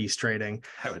weapons and peace trading.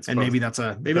 And maybe that's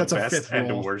a fifth and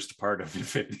role. The worst part of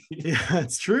Infinity. Yeah,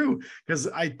 it's true, because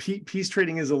peace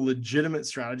trading is a legitimate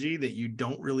strategy that you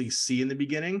don't really see in the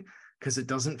beginning, because it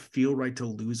doesn't feel right to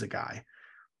lose a guy.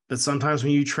 But sometimes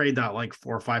when you trade that like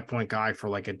 4 or 5 point guy for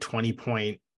like a 20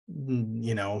 point,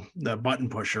 the button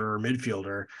pusher or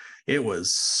midfielder, it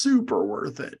was super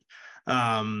worth it.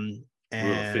 And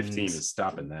Rule of 15 is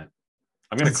stopping that.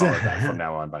 I'm going to call it that from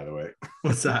now on, by the way.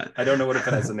 What's that? I don't know what it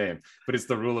has a name, but it's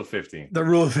the rule of 15. The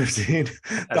rule of 15.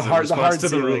 The hard to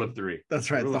ceiling. The rule of 3. That's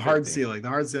right. The hard ceiling. The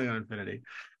hard ceiling on Infinity.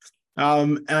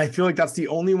 And I feel like that's the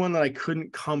only one that I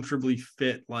couldn't comfortably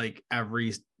fit like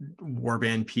every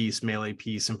warband piece, melee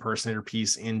piece, impersonator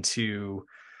piece into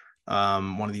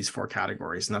one of these 4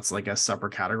 categories, and that's like a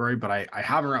separate category, but I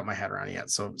haven't wrapped my head around it yet.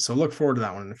 So look forward to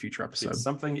that one in a future episode. It's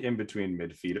something in between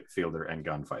midfielder and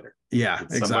gunfighter. Yeah,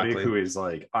 it's exactly. Somebody who is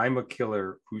like, I'm a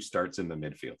killer who starts in the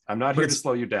midfield. I'm not here to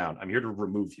slow you down. I'm here to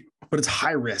remove you. But it's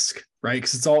high risk, right?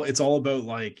 Because it's all about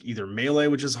like either melee,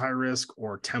 which is high risk,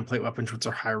 or template weapons, which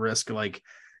are high risk. Like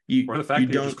or the fact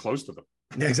that you're just close to them.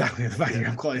 Yeah, exactly. The fact that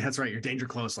you're close. That's right. You're danger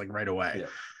close, like right away.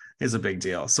 Is a big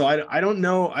deal. So I don't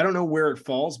know where it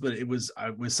falls, but it was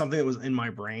something that was in my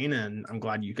brain, and I'm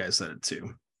glad you guys said it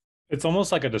too. It's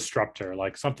almost like a disruptor,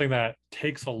 like something that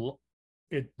takes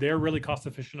they're really cost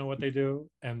efficient in what they do,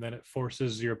 and then it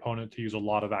forces your opponent to use a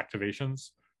lot of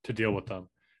activations to deal with them.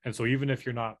 And so even if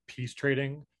you're not piece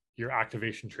trading, you're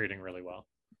activation trading really well.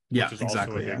 Yeah, which is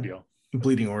exactly. Also a big deal.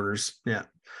 Bleeding orders. Yeah.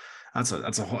 That's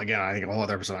a whole, again, I think a whole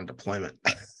other episode on deployment.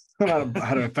 how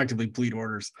to effectively bleed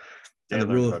orders. And the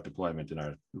rule about deployment in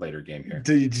our later game here.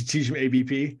 Did you teach him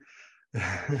ABP?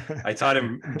 I taught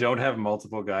him don't have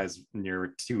multiple guys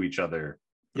near to each other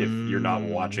if you're not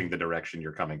watching the direction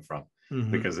you're coming from.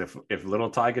 Because if little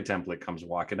Taiga template comes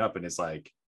walking up and it's like,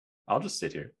 I'll just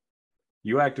sit here.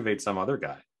 You activate some other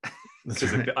guy.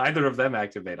 Because if either of them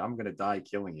activate, I'm going to die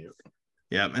killing you.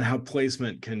 Yeah, and how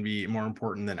placement can be more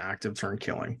important than active turn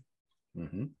killing.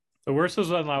 The worst was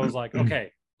when I was like,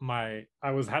 okay,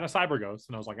 had a cyber ghost,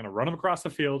 and I was like going to run him across the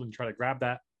field and try to grab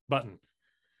that button.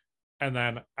 And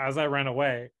then as I ran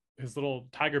away, his little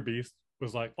tiger beast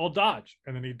was like, I'll dodge.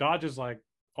 And then he dodges like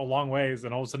a long ways,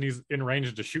 and all of a sudden he's in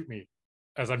range to shoot me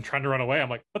as I'm trying to run away. I'm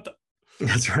like, what the?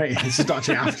 That's right. It's just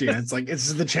dodging after you. It's like, it's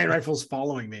just the chain rifle's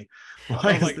following me.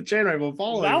 Why is the chain rifle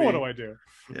following me? Now what do I do?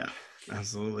 Yeah,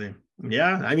 absolutely.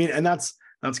 Yeah. I mean, and that's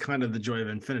kind of the joy of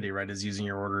Infinity, right? Is using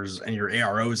your orders and your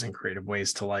AROs in creative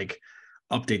ways to like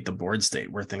update the board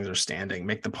state where things are standing,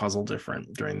 make the puzzle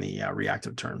different during the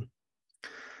reactive turn.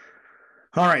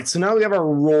 All right, so now we have our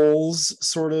roles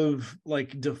sort of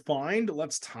like defined.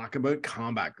 Let's talk about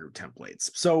combat group templates.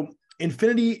 So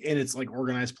Infinity in its like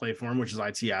organized play form, which is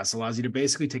ITS, allows you to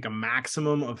basically take a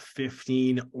maximum of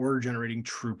 15 order generating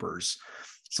troopers.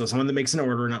 So someone that makes an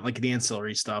order, not like the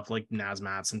ancillary stuff like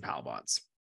Nazmats and Palbots,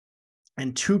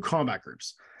 and 2 combat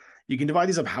groups. You can divide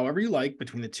these up however you like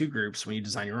between the 2 groups when you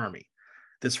design your army.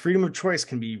 This freedom of choice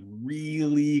can be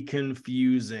really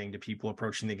confusing to people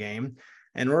approaching the game.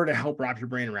 And in order to help wrap your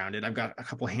brain around it, I've got a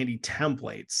couple handy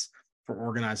templates for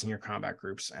organizing your combat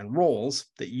groups and roles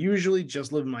that usually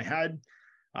just live in my head.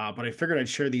 But I figured I'd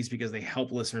share these because they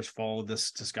help listeners follow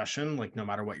this discussion, like no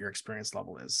matter what your experience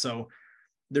level is. So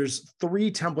there's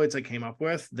 3 templates I came up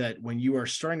with that when you are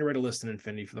starting to write a list in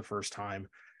Infinity for the first time,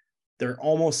 they're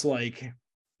almost like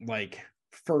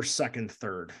first, second,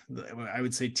 third. I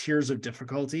would say tiers of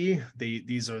difficulty. They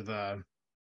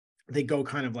go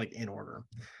kind of like in order.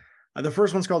 The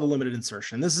first one's called the limited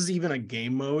insertion. This is even a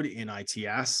game mode in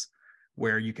ITS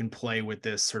where you can play with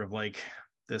this sort of like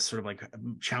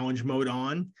challenge mode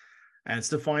on, and it's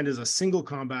defined as a single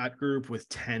combat group with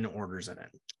 10 orders in it.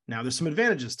 Now there's some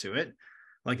advantages to it.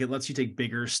 Like it lets you take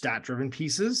bigger stat driven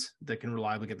pieces that can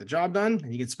reliably get the job done.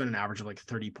 And you can spend an average of like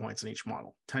 30 points on each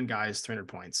model, 10 guys, 300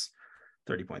 points,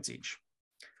 30 points each.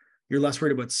 You're less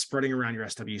worried about spreading around your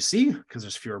SWC because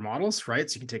there's fewer models, right?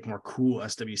 So you can take more cool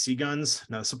SWC guns.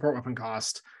 Now the support weapon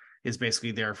cost is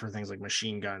basically there for things like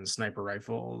machine guns, sniper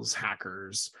rifles,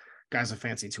 hackers, guys with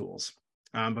fancy tools.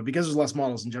 But because there's less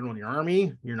models in general in your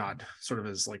army, you're not sort of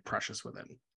as like precious with it.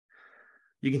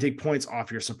 You can take points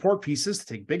off your support pieces to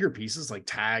take bigger pieces like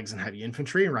tags and heavy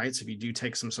infantry, right? So if you do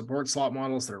take some support slot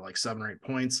models that are like 7 or 8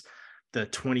 points, the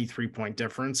 23 point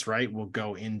difference, right, will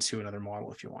go into another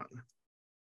model if you want.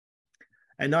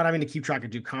 And not having to keep track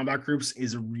of 2 combat groups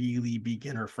is really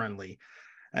beginner friendly,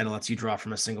 and it lets you draw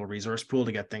from a single resource pool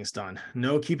to get things done.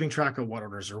 No keeping track of what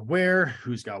orders are where,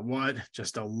 who's got what,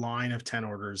 just a line of 10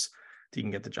 orders that you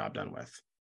can get the job done with.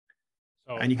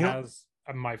 So and you can, as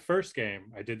my first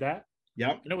game, I did that.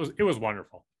 Yep. And it was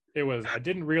wonderful. I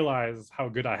didn't realize how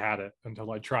good I had it until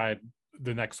I tried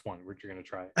the next one, which you're going to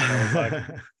try. And I was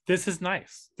like, this is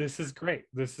nice. This is great.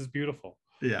 This is beautiful.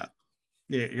 Yeah.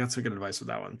 Yeah. You got some good advice with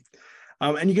that one.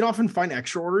 And you can often find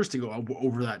extra orders to go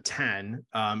over that 10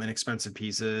 inexpensive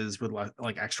pieces with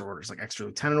like extra orders, like extra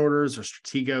lieutenant orders or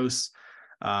strategos,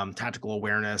 tactical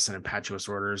awareness and impetuous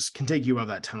orders can take you above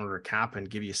that 10 order cap and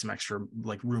give you some extra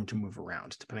like room to move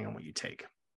around depending on what you take.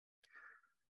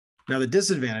 Now, the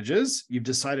disadvantages, you've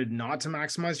decided not to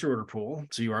maximize your order pool.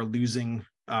 So you are losing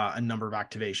a number of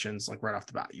activations like right off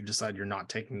the bat. You've decided you're not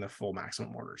taking the full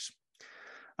maximum orders.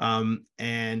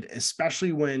 And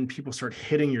especially when people start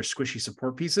hitting your squishy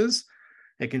support pieces,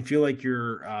 it can feel like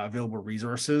your available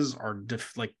resources are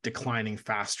declining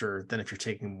faster than if you're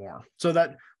taking more. So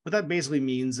that What that basically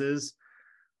means is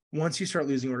once you start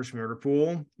losing orders from your order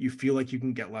pool, you feel like you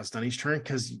can get less done each turn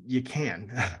because you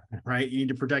can, right? You need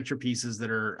to protect your pieces that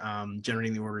are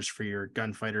generating the orders for your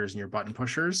gunfighters and your button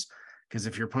pushers. Because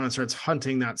if your opponent starts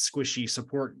hunting that squishy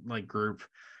support like group,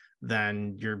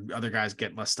 then your other guys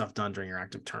get less stuff done during your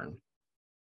active turn.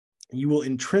 You will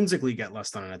intrinsically get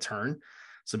less done in a turn.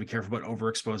 So be careful about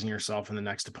overexposing yourself in the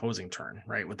next opposing turn,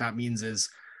 right? What that means is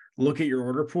look at your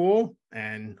order pool,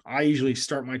 and I usually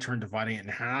start my turn dividing it in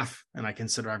half, and I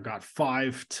consider I've got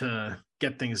 5 to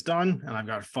get things done, and I've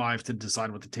got 5 to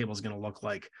decide what the table is going to look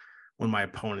like when my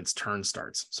opponent's turn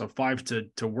starts. So 5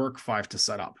 to work, 5 to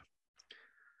set up.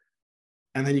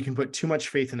 And then you can put too much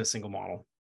faith in a single model.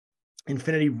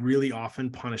 Infinity really often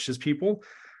punishes people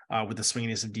with the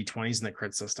swinginess of D20s in the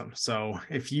crit system. So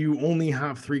if you only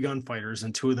have 3 gunfighters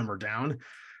and 2 of them are down,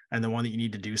 and the one that you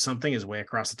need to do something is way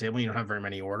across the table, you don't have very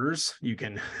many orders, you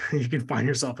can find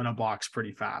yourself in a box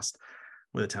pretty fast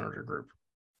with a 10 order group.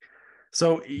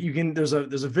 So you can, there's a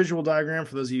visual diagram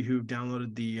for those of you who've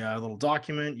downloaded the little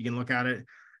document. You can look at it.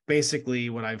 Basically,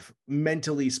 what I've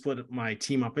mentally split my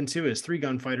team up into is 3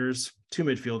 gunfighters, 2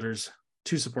 midfielders,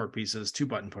 2 support pieces, 2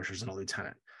 button pushers, and a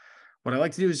lieutenant. What I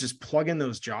like to do is just plug in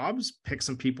those jobs, pick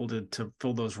some people to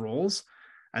fill those roles,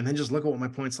 and then just look at what my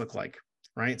points look like,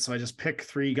 right? So I just pick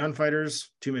 3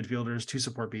 gunfighters, 2 midfielders, 2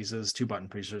 support pieces, 2 button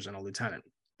pushers, and a lieutenant.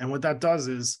 And what that does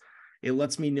is it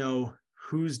lets me know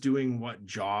who's doing what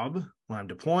job when I'm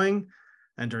deploying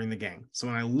and during the game. So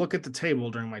when I look at the table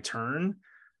during my turn,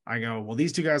 I go, well,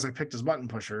 these 2 guys I picked as button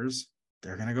pushers,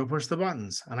 they're going to go push the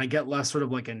buttons. And I get less sort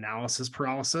of like analysis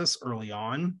paralysis early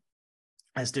on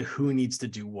as to who needs to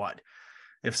do what.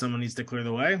 If someone needs to clear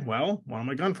the way, well, one of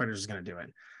my gunfighters is going to do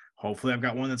it. Hopefully I've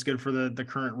got one that's good for the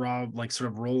current raw, like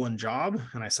sort of role and job,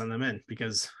 and I send them in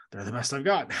because they're the best I've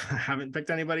got. I haven't picked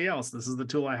anybody else. This is the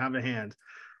tool I have at hand.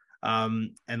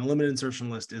 And the limited insertion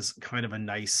list is kind of a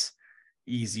nice,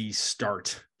 easy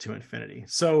start to Infinity.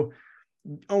 So,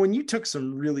 Owen, you took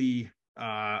some really,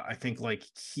 I think, like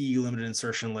key limited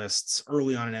insertion lists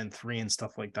early on in N3 and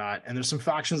stuff like that. And there's some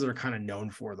factions that are kind of known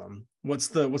for them. What's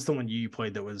the one you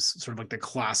played that was sort of like the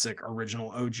classic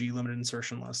original OG limited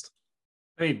insertion list?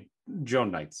 I mean,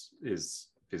 Joan Knights is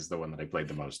the one that I played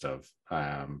the most of.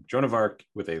 Joan of Arc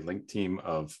with a linked team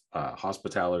of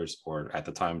Hospitalers, or at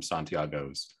the time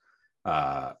Santiago's,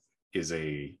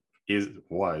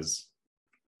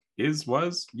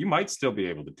 was you might still be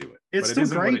able to do it. It's still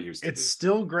great. It's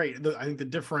still great. I think the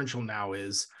differential now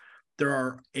is there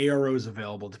are AROs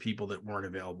available to people that weren't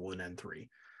available in N3.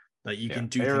 That you can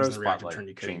do things in the reactive turn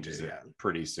you couldn't do. Yeah,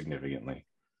 pretty significantly.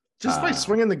 Just by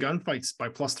swinging the gunfights by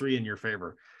 +3 in your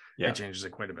favor, it changes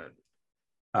it quite a bit.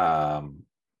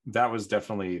 That was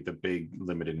definitely the big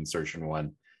limited insertion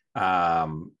one.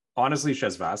 Honestly,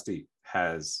 Shazvasti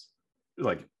has,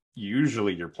 like,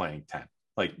 usually you're playing 10.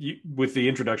 Like, with the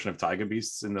introduction of Taiga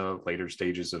Beasts in the later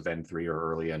stages of N3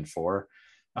 or early N4,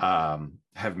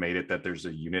 have made it that there's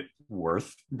a unit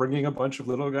worth bringing a bunch of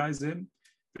little guys in.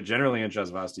 But generally in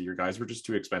Shazvasti, your guys were just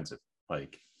too expensive.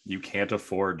 Like, you can't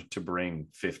afford to bring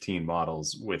 15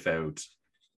 models without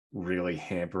really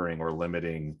hampering or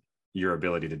limiting your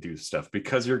ability to do stuff,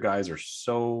 because your guys are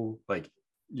so, like,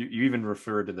 you even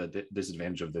refer to the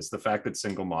disadvantage of this, the fact that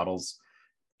single models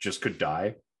just could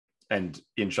die. And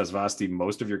in Shazvasti,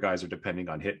 most of your guys are depending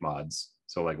on hit mods.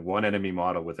 So like one enemy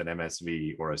model with an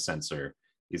MSV or a sensor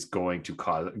is going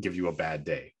to give you a bad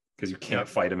day, because you can't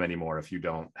fight them anymore if you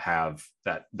don't have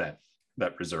that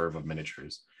reserve of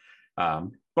miniatures.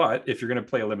 But if you're going to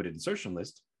play a limited insertion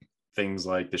list, things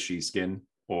like the She-Skin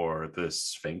or the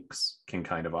Sphinx can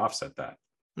kind of offset that.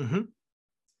 Mm-hmm.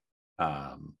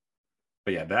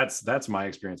 But yeah, that's my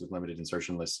experience with limited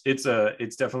insertion lists. It's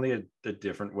definitely a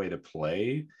different way to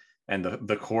play, and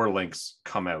the core links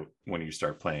come out when you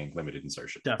start playing limited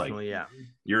insertion. Definitely, like,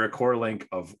 you're a core link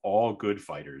of all good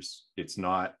fighters. It's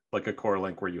not like a core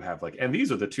link where you have like, and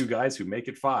these are the 2 guys who make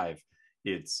it 5.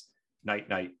 It's night,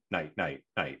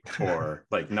 or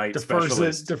like night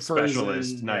specialist,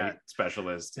 night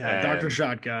specialist. Yeah, Dr.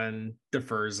 Shotgun,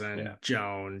 Deferzen,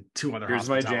 Joan, 2 other. Here's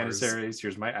my Janissaries.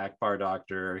 Here's my Akbar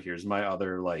Doctor. Here's my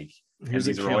other, like, here's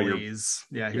Achilles.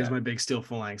 Here's my big Steel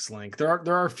Phalanx link. There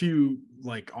are a few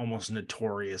like almost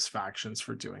notorious factions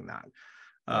for doing that.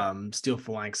 Steel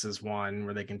Phalanx is one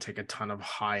where they can take a ton of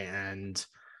high end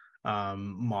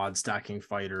mod stacking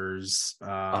fighters.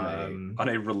 On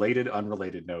a related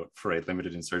unrelated note, for a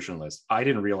limited insertion list, I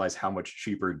didn't realize how much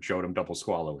cheaper Jodam Double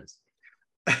Swallow is.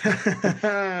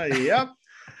 Yep,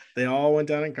 they all went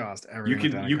down in cost. You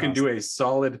can do a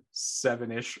solid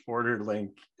 7-ish ordered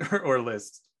link or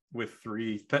list with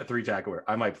three Tackaware.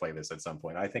 I might play this at some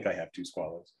point. I think I have 2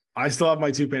 Swallows. I still have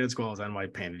my 2 painted squalls and my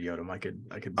painted Yodam. I could.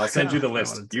 I'll send you the I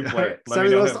list. wanted to. You play it. Let Send me me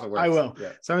the know list. if it works. I will.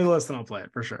 Yeah. Send me the list and I'll play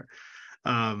it for sure.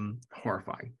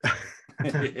 Horrifying.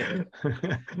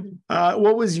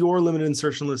 What was your limited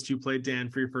insertion list you played, Dan,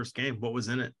 for your first game? What was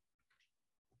in it?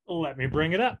 Let me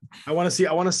bring it up. I want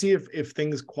to see if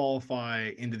things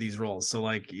qualify into these roles. So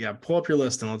like, yeah, pull up your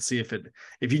list and let's see if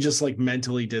you just like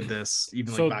mentally did this,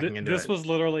 even So like backing into this it. was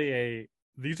literally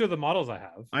these are the models I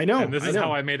have. I know. And this is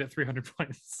how I made it 300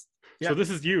 points. Yeah. So this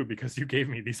is you because you gave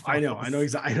me these models. I know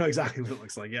exactly what it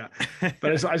looks like. Yeah.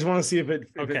 But I just want to see if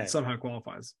it somehow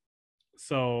qualifies.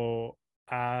 So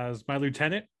as my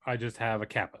lieutenant, I just have a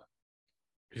Kappa.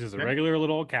 It's just a regular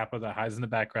little Kappa that hides in the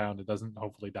background. It doesn't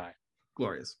hopefully die.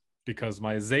 Glorious. Because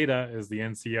my Zeta is the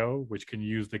NCO, which can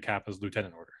use the Kappa's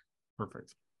lieutenant order.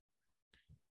 Perfect.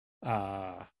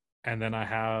 And then I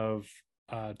have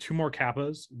 2 more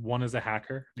Kappas. One is a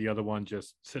hacker. The other one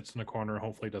just sits in a corner,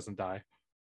 hopefully doesn't die.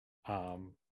 But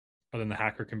then the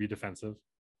hacker can be defensive.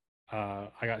 I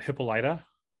got Hippolyta,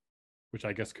 which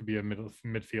I guess could be a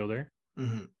midfielder.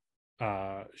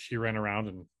 Mm-hmm. She ran around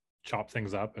and chopped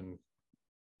things up and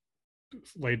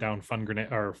laid down fun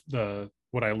grenade, or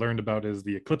what I learned about is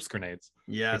the Eclipse grenades.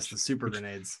 Yes, the super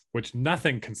grenades. Which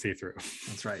nothing can see through.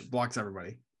 That's right. Blocks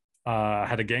everybody. I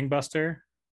had a Gangbuster.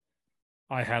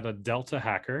 I had a Delta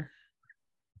hacker,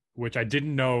 which I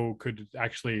didn't know could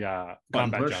actually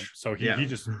combat jump. So he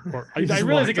just I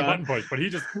realized he could button push, but he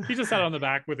just sat on the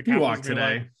back with the He walked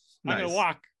today. Like, I'm gonna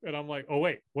walk, and I'm like, oh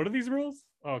wait, what are these rules?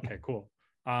 Okay, cool.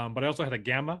 But I also had a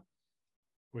Gamma,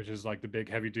 which is like the big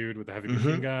heavy dude with the heavy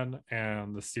machine gun,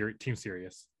 and the Team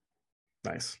Sirius.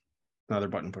 Nice. Another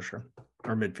button pusher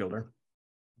or midfielder.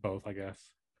 Both, I guess.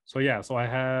 So yeah, so I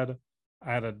had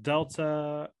a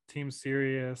Delta, Team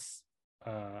Sirius,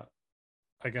 I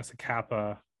guess a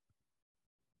Kappa.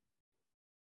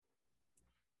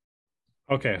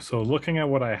 Okay, so looking at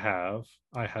what I have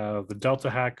the Delta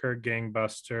hacker,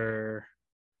 Gangbuster,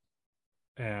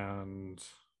 and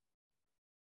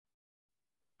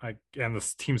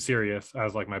this Team Sirius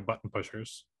as like my button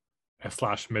pushers /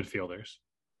 midfielders.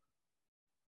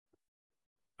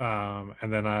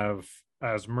 And then I have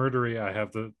as murdery, I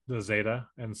have the Zeta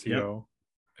NCO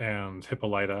and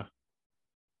Hippolyta.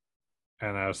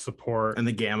 And as support, and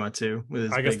the Gamma too,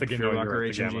 with his the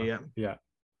HMG. Gamma. Yeah.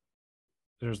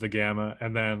 There's the Gamma,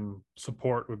 and then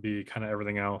support would be kind of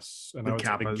everything else. And I would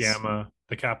say the Gamma,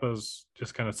 the Kappas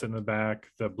just kind of sit in the back,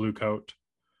 the blue coat,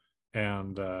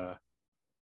 and I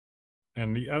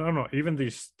don't know, even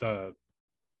the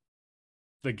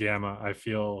Gamma I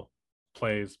feel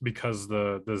plays because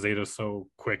the Zeta's so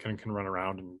quick and can run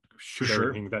around and shoot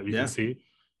everything that you can see.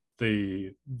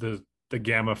 The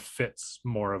Gamma fits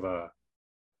more of a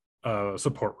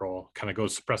support role, kind of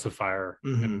goes suppressive fire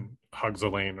and hugs a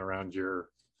lane around your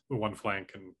one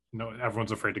flank, and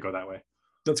everyone's afraid to go that way.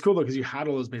 That's cool though, because you had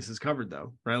all those bases covered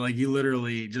though, right? Like you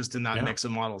literally just in that mix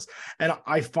of models. And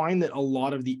I find that a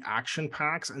lot of the action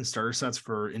packs and starter sets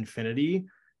for Infinity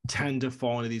tend to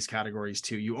fall into these categories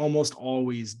too. You almost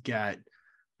always get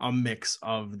a mix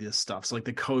of this stuff. So like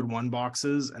the Code 1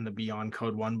 boxes and the Beyond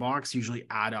Code 1 box usually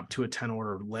add up to a 10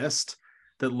 order list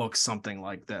that looks something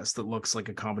like this, that looks like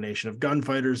a combination of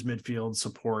gunfighters, midfield,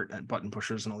 support, and button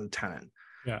pushers, and a lieutenant.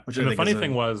 Yeah. Which and the funny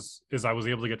thing is I was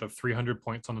able to get to 300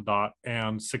 points on the dot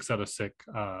and 6 out of 6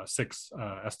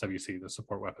 SWC, the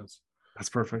support weapons. That's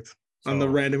perfect. On the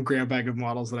random grab bag of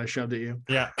models that I shoved at you.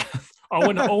 Yeah.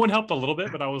 Owen helped a little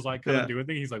bit, but I was like kind of doing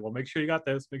things. He's like, well, make sure you got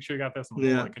this. Make sure you got this.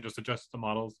 And I can just adjust the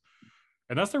models.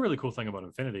 And that's the really cool thing about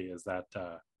Infinity is that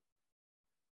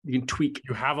you can tweak.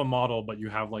 You have a model, but you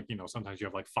have sometimes you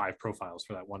have like 5 profiles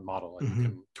for that one model, and you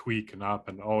can tweak and up.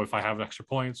 And if I have extra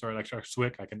points or an extra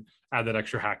SWIC, I can add that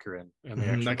extra hacker in. And the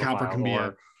extra that Kappa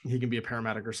can he can be a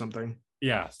paramedic or something.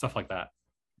 Yeah, stuff like that.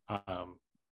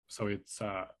 So it's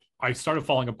I started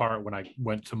falling apart when I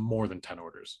went to more than 10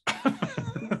 orders.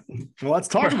 Well, let's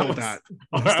talk about that.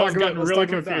 Let's talk about really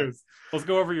confused. Let's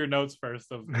go over your notes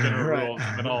first of general rules,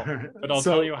 and I'll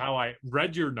tell you how I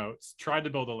read your notes, tried to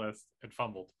build a list, and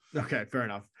fumbled. Okay, fair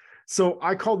enough. So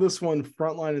I call this one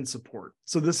frontline and support.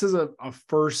 So this is a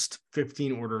first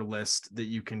 15 order list that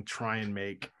you can try and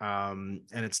make, and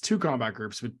it's 2 combat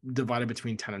groups divided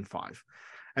between 10 and 5.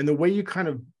 And the way you kind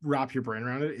of wrap your brain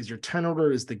around it is your 10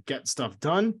 order is the get stuff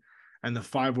done, and the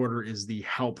 5 order is the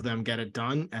help them get it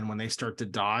done. And when they start to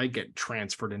die, get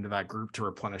transferred into that group to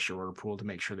replenish your order pool to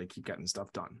make sure they keep getting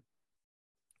stuff done.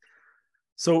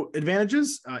 So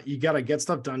advantages, you got a get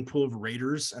stuff done pool of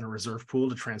raiders and a reserve pool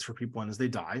to transfer people in as they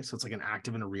die. So it's like an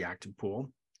active and a reactive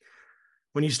pool.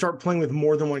 When you start playing with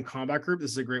more than one combat group,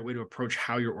 this is a great way to approach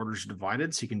how your orders are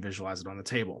divided so you can visualize it on the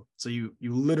table. So you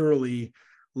literally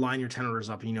line your 10 orders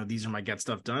up, and you know, these are my get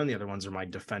stuff done, the other ones are my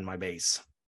defend my base.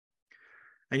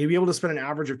 And you'll be able to spend an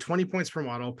average of 20 points per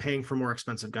model, paying for more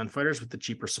expensive gunfighters with the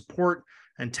cheaper support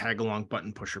and tag along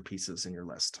button pusher pieces in your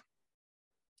list.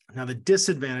 Now, the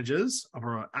disadvantages of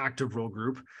our active role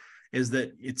group is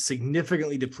that it's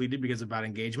significantly depleted because of bad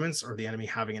engagements or the enemy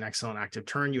having an excellent active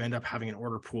turn. You end up having an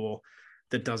order pool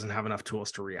that doesn't have enough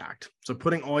tools to react. So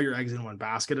putting all your eggs in one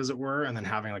basket, as it were, and then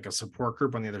having like a support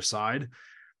group on the other side,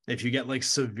 if you get like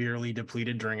severely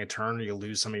depleted during a turn or you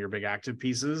lose some of your big active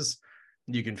pieces,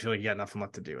 you can feel like you got nothing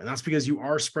left to do. And that's because you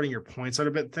are spreading your points out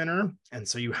a bit thinner. And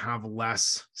so you have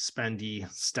less spendy,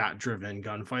 stat-driven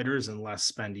gunfighters and less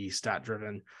spendy,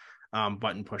 stat-driven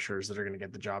button pushers that are going to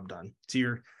get the job done.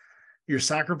 So you're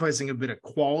sacrificing a bit of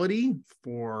quality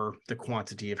for the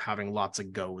quantity of having lots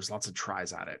of goes, lots of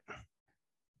tries at it.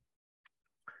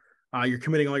 You're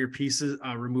committing all your pieces,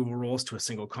 removal rolls to a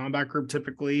single combat group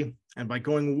typically. And by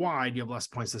going wide, you have less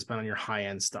points to spend on your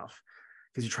high-end stuff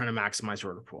because you're trying to maximize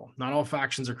your order pool. Not all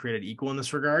factions are created equal in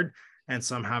this regard, and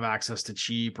some have access to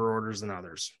cheaper orders than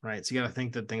others, right? So you got to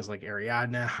think that things like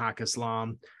Ariadne, Hak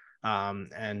Islam,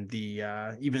 and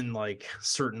the even like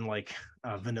certain like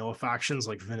vanilla factions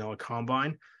like Vanilla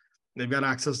Combine, they've got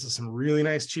access to some really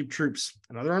nice cheap troops,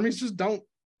 and other armies just don't.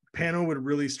 Pano would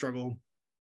really struggle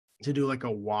to do like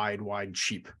a wide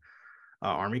cheap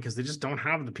army because they just don't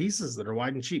have the pieces that are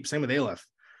wide and cheap. Same with Aleph.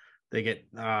 They get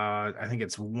I think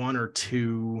it's one or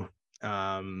two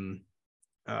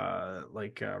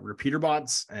repeater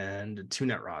bots and 2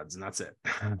 net rods, and that's it.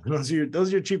 those are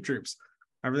your cheap troops.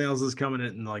 Everything else is coming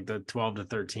in like the 12 to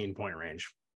 13 point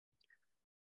range.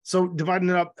 So dividing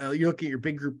it up, you look at your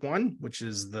big group 1, which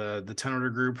is the 10 order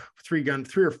group, 3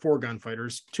 or 4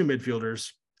 gunfighters, 2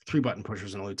 midfielders, 3 button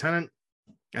pushers, and a lieutenant.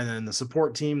 And then the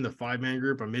support team, the 5-man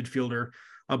group, a midfielder,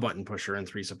 a button pusher, and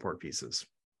 3 support pieces.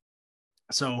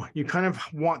 So you kind of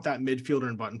want that midfielder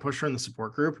and button pusher in the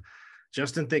support group.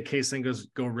 Just in case things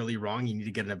go really wrong, you need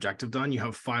to get an objective done. You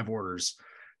have 5 orders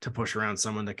to push around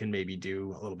someone that can maybe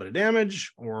do a little bit of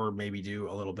damage or maybe do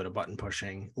a little bit of button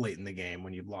pushing late in the game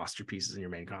when you've lost your pieces in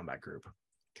your main combat group.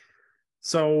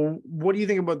 So what do you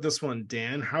think about this one,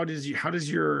 Dan? How does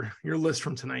your list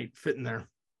from tonight fit in there?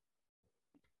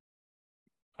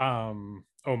 So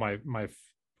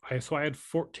I had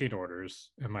 14 orders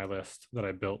in my list that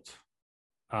I built.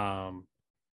 And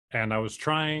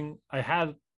I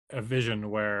had a vision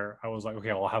where I was like,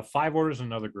 okay, I'll have 5 orders in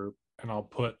another group and I'll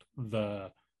put the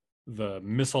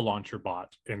missile launcher bot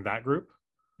in that group.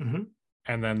 Mm-hmm.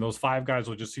 And then those 5 guys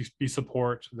will just be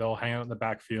support. They'll hang out in the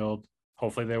backfield.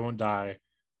 Hopefully they won't die.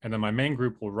 And then my main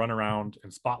group will run around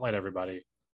and spotlight everybody.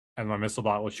 And my missile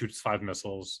bot will shoot 5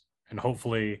 missiles and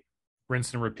hopefully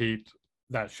rinse and repeat.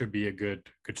 That should be a good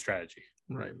strategy.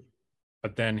 Right.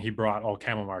 But then he brought all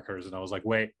camo markers and I was like,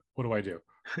 wait, what do I do?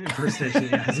 Impersonation.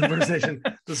 Yeah, it's impersonation.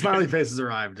 The smiley faces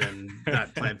arrived and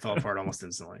that plan fell apart almost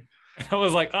instantly. And I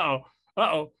was like,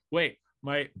 wait,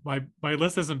 my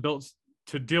list isn't built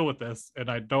to deal with this. And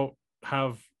I don't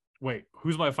have,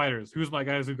 who's my fighters? Who's my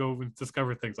guys who go and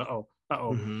discover things?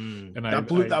 Mm-hmm. And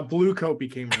that blue coat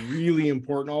became really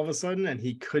important all of a sudden, and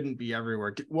he couldn't be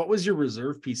everywhere. What was your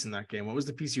reserve piece in that game? What was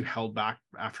the piece you held back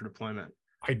after deployment?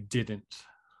 I didn't,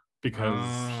 because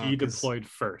he deployed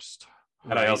first.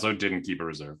 And I also didn't keep a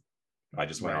reserve. I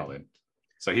just went all in.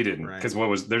 So he didn't, because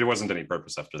there wasn't any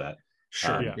purpose after that.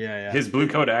 Sure. Yeah. His blue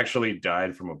coat actually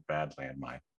died from a bad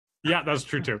landmine. Yeah, that's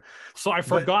true too. So I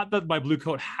forgot that my blue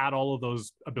coat had all of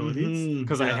those abilities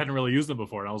because I hadn't really used them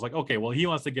before. And I was like, okay, well, he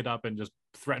wants to get up and just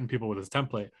threaten people with his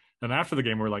template. And after the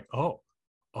game, we're like, oh,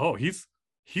 he's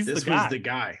this was the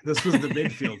guy. This was the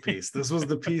midfield piece. This was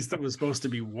the piece that was supposed to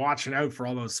be watching out for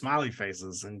all those smiley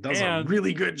faces and does a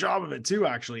really good job of it too,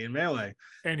 actually, in melee.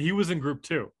 And he was in group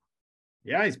 2.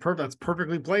 Yeah, he's perfect. That's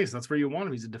perfectly placed. That's where you want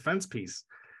him. He's a defense piece.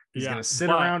 He's going to sit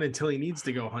around until he needs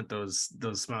to go hunt those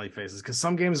smiley faces, because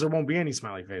some games there won't be any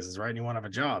smiley faces, right? And you won't have a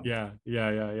job. Yeah.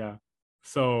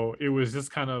 So it was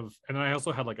just kind of, and I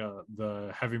also had like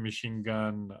the heavy machine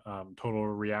gun total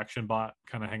reaction bot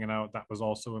kind of hanging out. That was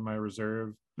also in my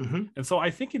reserve. Mm-hmm. And so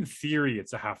I think in theory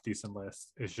it's a half decent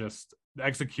list. It's just the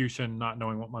execution, not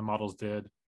knowing what my models did,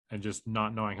 and just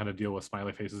not knowing how to deal with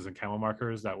smiley faces and camo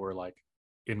markers that were like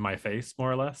in my face more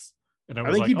or less. And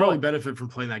I think you'd probably benefit from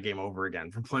playing that game over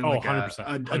again, from playing like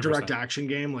 100%. a direct action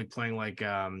game, like playing like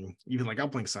even like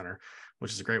Uplink Center,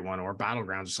 which is a great one, or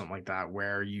Battlegrounds or something like that,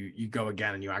 where you go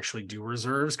again and you actually do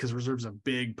reserves, because reserves a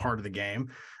big part of the game,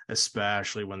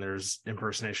 especially when there's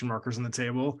impersonation markers on the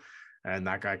table. And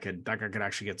that guy could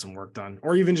actually get some work done,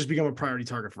 or even just become a priority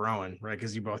target for Owen, right?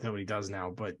 Because you both know what he does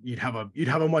now. But you'd have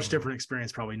a much different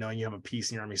experience probably knowing you have a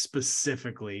piece in your army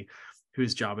specifically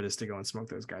whose job it is to go and smoke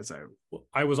those guys out. Well,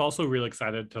 I was also really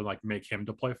excited to like make him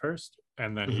deploy first,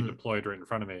 and then he Mhm. deployed right in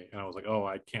front of me, and I was like, oh,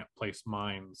 I can't place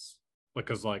mines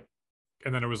because like,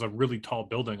 and then there was a really tall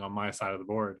building on my side of the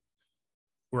board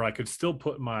where I could still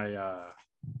put my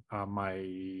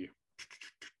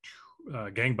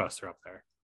gangbuster up there.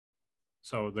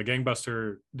 So the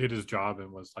gangbuster did his job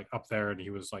and was like up there, and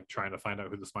he was like trying to find out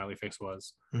who the smiley face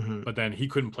was. Mhm. But then he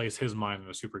couldn't place his mine in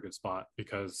a super good spot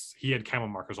because he had camo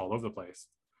markers all over the place.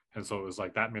 And so it was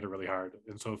like that made it really hard.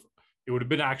 And so it would have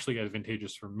been actually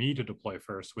advantageous for me to deploy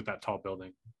first with that tall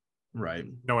building, Right.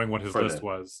 knowing what his list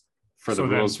was. For So the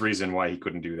then- rules reason why he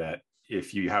couldn't do that,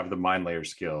 if you have the mine layer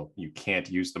skill, you can't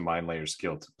use the mine layer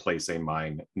skill to place a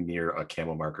mine near a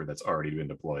camo marker that's already been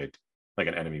deployed, like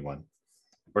an enemy one,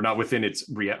 or not within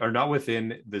or not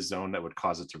within the zone that would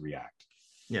cause it to react.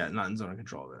 Yeah, not in zone of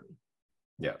control of it.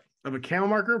 Yeah. Of a camo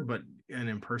marker, but an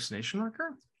impersonation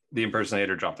marker? The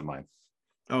impersonator dropped a mine,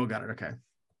 Oh, got it. Okay.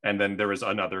 and then there was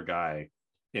another guy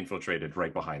infiltrated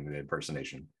right behind the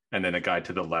impersonation, and then a guy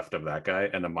to the left of that guy,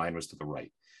 and the mine was to the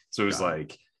right. So it was Got it.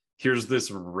 like, here's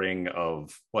this ring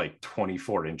of like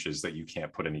 24 inches that you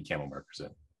can't put any camo markers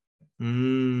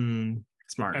in.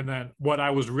 Smart. And then what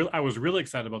I was really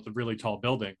excited about the really tall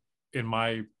building in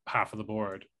my half of the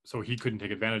board, so he couldn't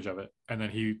take advantage of it, and then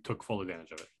he took full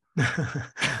advantage of it.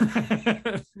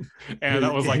 And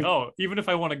I was like, oh, even if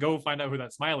I want to go find out who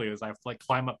that smiley is, I have to like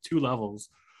climb up 2 levels,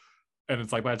 and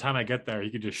it's like by the time I get there, he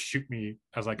could just shoot me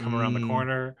as I come around the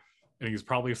corner, and he's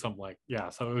probably some like, yeah.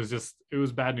 So it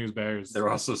was bad news bears. There were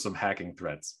also some hacking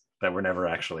threats that were never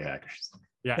actually hackers.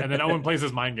 Yeah, and then Owen plays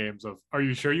his mind games of, are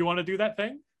you sure you want to do that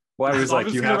thing? Well, I was like,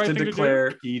 Obviously you the have right to thing to do.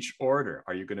 declare each order.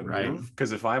 Are you going to Right. move?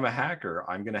 Because if I'm a hacker,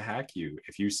 I'm going to hack you.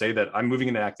 If you say that I'm moving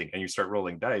and acting and you start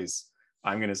rolling dice,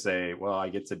 I'm going to say, well, I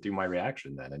get to do my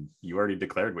reaction then. And you already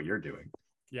declared what you're doing.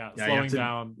 Yeah, Yeah, slowing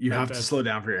down. You have and- to slow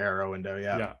down for your arrow window.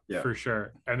 Yeah. Yeah. for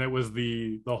sure. And it was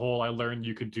the whole, I learned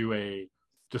you could do a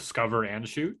discover and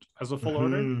shoot as a full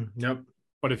order. Mhm. Yep.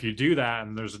 But if you do that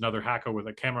and there's another hacker with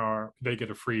a camera, they get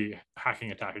a free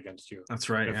hacking attack against you. That's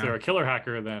right. If Yeah. they're a killer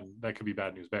hacker, then that could be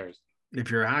bad news bears.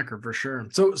 If you're a hacker, for sure.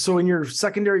 So in your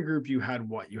secondary group, you had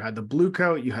what? You had the blue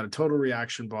coat, you had a total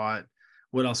reaction bot.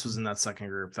 What else was in that second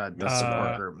group? That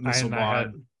support group, missile and I bot.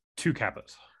 had 2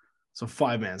 kappas. So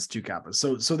 5 mans, 2 kappas.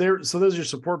 So those are your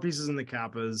support pieces in the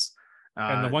kappas.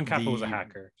 And the 1 kappa was a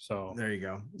hacker. So There you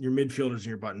go. Your midfielders and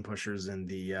your button pushers and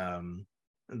the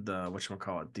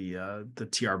whatchamacallit, the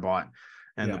TR bot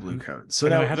and Yeah. the blue coat. So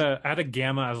and now I had a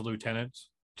gamma as a lieutenant,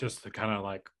 just to kind of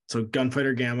like, so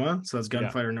gunfighter gamma. So that's Yeah.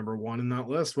 gunfighter number 1 in that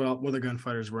list. What other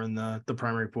gunfighters were in the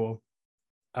primary pool?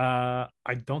 I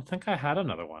don't think I had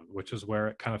another one, which is where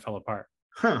it kind of fell apart.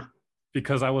 Huh.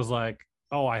 Because I was like,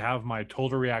 oh, I have my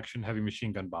total reaction heavy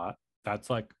machine gun bot. That's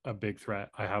like a big threat.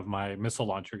 I have my missile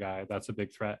launcher guy. That's a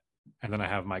big threat. And then I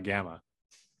have my gamma.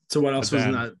 So what else But was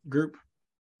in then- that group?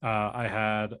 I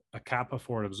had a Kappa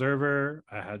forward observer.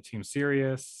 I had Team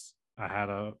Sirius. I had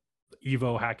a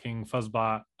Evo hacking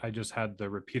fuzzbot. I just had the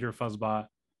repeater fuzzbot.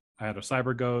 I had a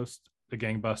cyber ghost, the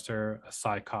gangbuster, a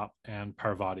psycop, and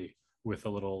Parvati with a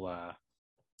little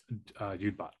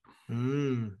Udbot.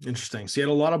 Interesting. So you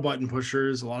had a lot of button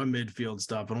pushers, a lot of midfield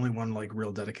stuff, but only one like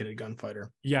real dedicated gunfighter.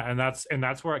 Yeah, and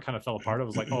that's where it kind of fell apart. I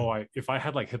was like, oh, if I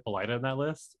had like Hippolyta in that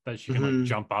list, that she can Mhm. like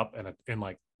jump up and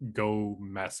like go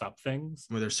mess up things.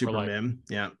 Where they're super like- mim.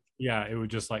 Yeah. Yeah, it would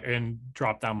just like and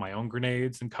drop down my own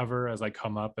grenades and cover as I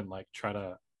come up and like try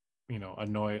to,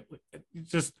 annoy,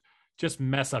 just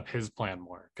mess up his plan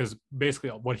more. Because basically,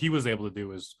 what he was able to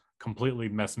do is completely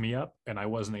mess me up, and I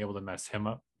wasn't able to mess him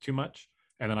up too much.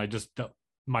 And then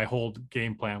my whole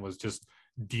game plan was just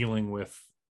dealing with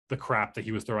the crap that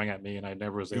he was throwing at me, and I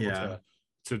never was able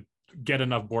to get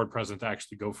enough board presence to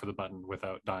actually go for the button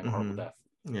without dying a horrible Mhm. death.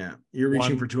 Yeah. You're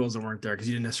reaching One- for tools that weren't there because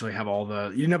you didn't necessarily have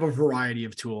you didn't have a variety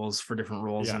of tools for different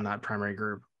roles Yeah. in that primary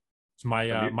group. So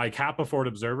my Kappa forward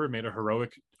observer made a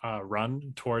heroic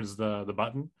run towards the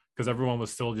button because everyone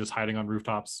was still just hiding on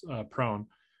rooftops prone,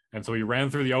 and so he ran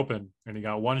through the open and he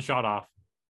got 1 shot off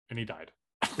and he died.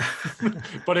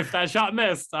 But if that shot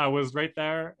missed, I was right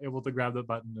there able to grab the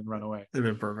button and run away. It'd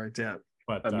been perfect. Yeah.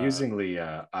 But Amusingly,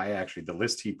 the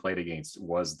list he played against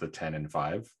was the 10 and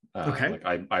 5. Okay.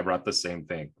 Like I brought the same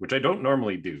thing, which I don't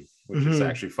normally do, which is Mhm.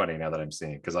 actually funny now that I'm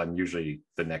seeing, because I'm usually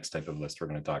the next type of list we're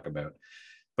going to talk about.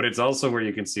 But it's also where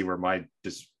you can see where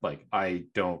I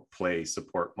don't play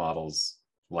support models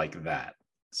like that.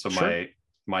 So Sure.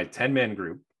 my 10-man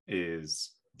group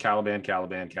is Caliban,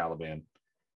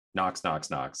 Nox,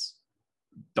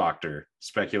 Doctor,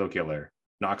 Speculo Killer,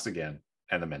 Nox again,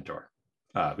 and the Mentor,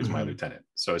 who's my Mhm. lieutenant.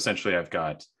 So essentially I've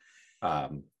got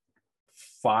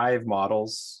 5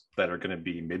 models that are going to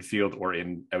be midfield or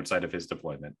in outside of his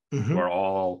deployment, Mhm. who are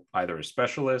all either a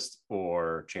specialist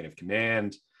or chain of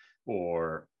command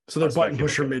or So they're a button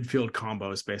pusher speculator. midfield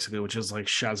combos, basically, which is like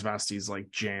Shazvasti's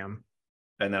like jam.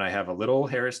 And then I have a little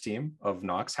Harris team of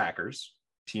Nox hackers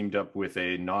teamed up with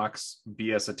a Nox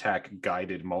BS attack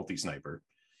guided multi-sniper.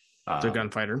 So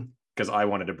gunfighter. Because I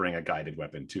wanted to bring a guided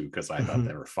weapon too, because I thought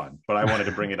they were fun. But I wanted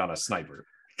to bring it on a sniper.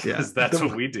 Because that's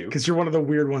what we do. Because you're one of the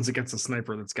weird ones against a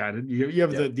sniper that's guided. You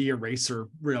have the eraser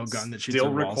rail gun that shoots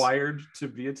still required to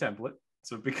be a template,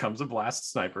 so it becomes a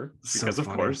blast sniper because of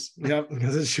course. Yep,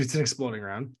 because it shoots an exploding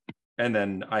round. And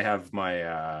then I have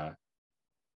my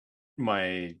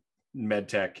my med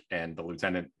tech and the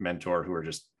lieutenant mentor who are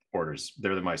just orders.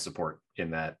 They're my support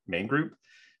in that main group.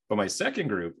 But my second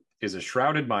group is a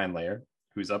shrouded mine layer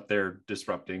who's up there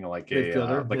disrupting like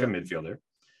midfielder, a midfielder.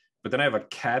 But then I have a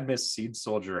Cadmus Seed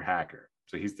Soldier hacker.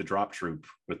 So he's the drop troop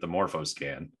with the Morpho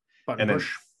scan. Button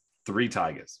push. Then 3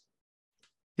 Tigers.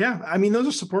 Yeah, I mean, those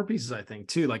are support pieces, I think,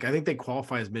 too. Like, I think they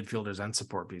qualify as midfielders and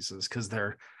support pieces because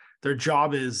their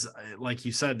job is, like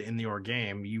you said, in your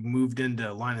game, you moved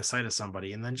into line of sight of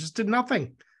somebody and then just did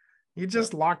nothing. You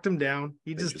just locked them down.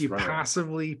 You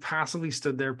passively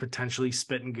stood there, potentially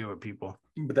spit and goo at people.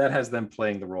 But that has them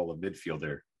playing the role of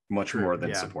midfielder much more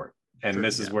than support. And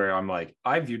this is where I'm like,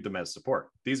 I viewed them as support.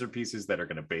 These are pieces that are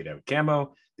going to bait out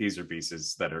camo. These are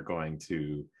pieces that are going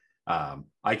to,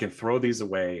 I can throw these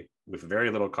away with very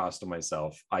little cost to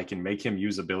myself. I can make him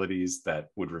use abilities that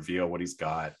would reveal what he's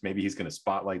got. Maybe he's going to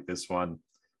spotlight this one.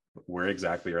 Where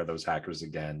exactly are those hackers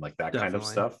again? Like that kind of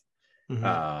stuff.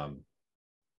 Mm-hmm.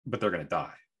 But they're going to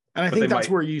die. And I think that's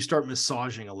where you start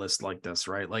massaging a list like this,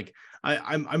 right? Like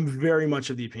I'm very much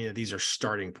of the opinion that these are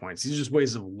starting points. These are just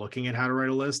ways of looking at how to write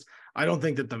a list. I don't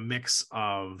think that the mix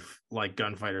of like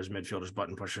gunfighters, midfielders,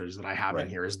 button pushers that I have in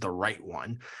here is the right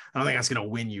one. I don't think that's going to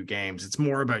win you games. It's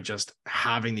more about just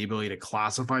having the ability to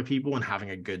classify people and having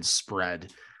a good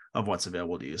spread of what's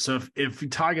available to you. So if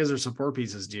Tigers or support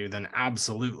pieces do, then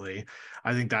absolutely.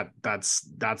 I think that's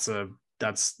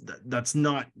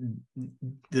not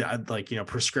like,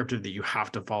 prescriptive that you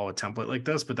have to follow a template like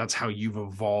this, but that's how you've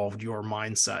evolved your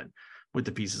mindset with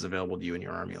the pieces available to you in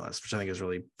your army list, which I think is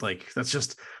really like,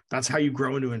 that's how you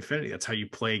grow into infinity. That's how you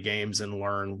play games and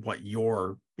learn what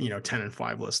your, 10 and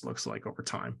 5 list looks like over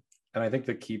time. And I think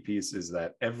the key piece is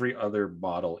that every other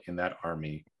model in that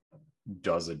army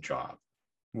does a job,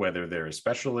 whether they're a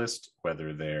specialist,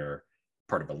 whether they're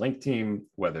part of a link team,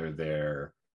 whether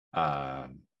they're,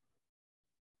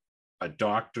 a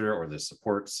doctor or the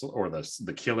supports or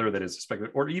the killer that is suspected,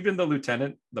 or even the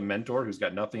lieutenant, the mentor who's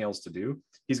got nothing else to do.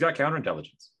 He's got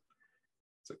counterintelligence.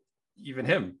 So even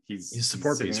him, he's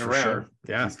support piece for sure.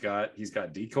 Yeah. He's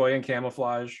got decoy and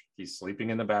camouflage. He's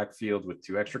sleeping in the backfield with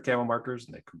 2 extra camo markers,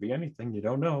 and they could be anything, you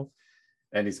don't know.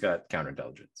 And he's got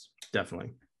counterintelligence.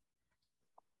 Definitely.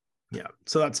 Yeah.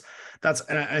 So that's,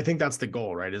 and I think that's the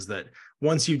goal, right? Is that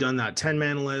once you've done that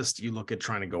 10-man list, you look at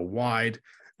trying to go wide.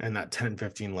 And that 10 and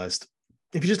 15 list,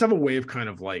 if you just have a way of kind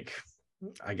of like,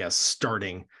 I guess,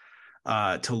 starting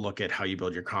to look at how you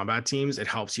build your combat teams, it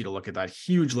helps you to look at that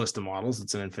huge list of models.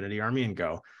 It's an infinity army and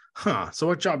go, so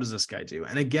what job does this guy do?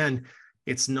 And again,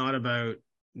 it's not about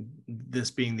this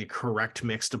being the correct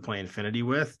mix to play infinity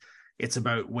with. It's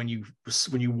about when you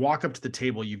walk up to the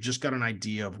table, you've just got an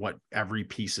idea of what every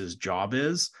piece's job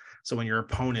is. So when your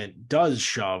opponent does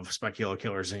shove speculo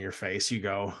killers in your face, you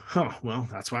go, well,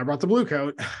 that's why I brought the blue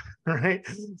coat, right?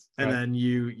 And then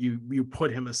you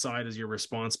put him aside as your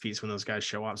response piece when those guys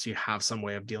show up, so you have some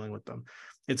way of dealing with them.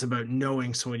 It's about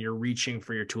knowing, so when you're reaching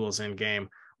for your tools in game,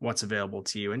 what's available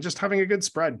to you, and just having a good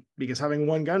spread, because having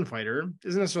one gunfighter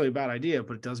isn't necessarily a bad idea,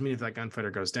 but it does mean if that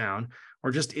gunfighter goes down or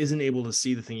just isn't able to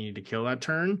see the thing you need to kill that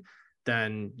turn,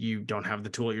 then you don't have the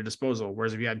tool at your disposal.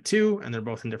 Whereas if you had 2 and they're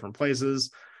both in different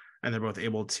places, and they're both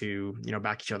able to,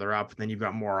 back each other up, then you've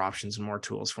got more options and more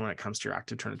tools for when it comes to your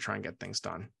active turn to try and get things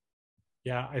done.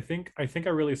 Yeah, I think I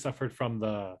really suffered from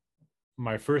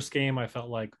my first game. I felt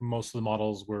like most of the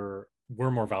models were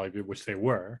more valuable, which they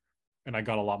were, and I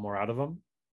got a lot more out of them.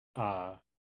 I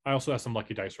also had some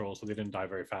lucky dice rolls, so they didn't die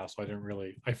very fast. So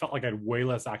I felt like I had way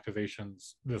less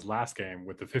activations this last game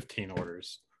with the 15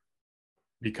 orders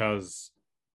because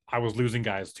I was losing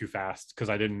guys too fast because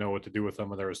I didn't know what to do with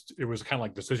them. And it was kind of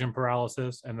like decision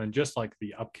paralysis. And then just like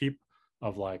the upkeep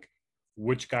of like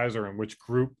which guys are in which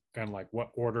group and like what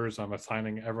orders I'm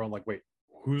assigning everyone, like, wait,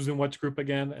 who's in which group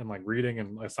again? And like reading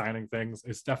and assigning things.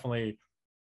 It's a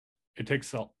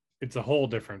whole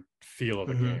different feel of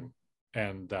the game.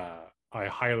 And I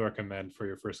highly recommend for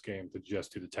your first game to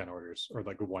just do the 10 orders or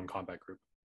like one combat group.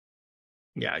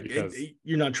 Yeah, because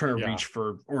you're not trying to yeah. reach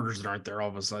for orders that aren't there all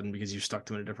of a sudden because you stuck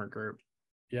them in a different group.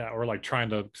 Yeah, or like trying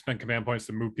to spend command points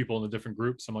to move people into different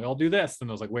groups. I'm like, I'll do this. And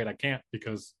I was like, wait, I can't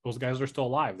because those guys are still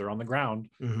alive. They're on the ground,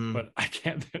 but I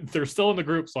can't. They're still in the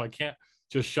group, so I can't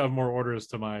just shove more orders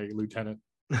to my lieutenant.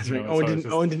 That's right.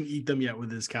 Owen didn't eat them yet with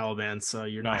his Caliban, so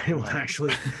you're not able to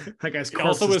actually. That guy's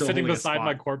corpse also is was still sitting holding a beside spot.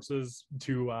 my corpses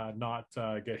to not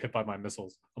get hit by my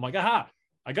missiles. I'm like, aha,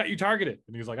 I got you targeted.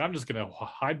 And he's like, I'm just gonna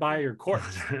hide by your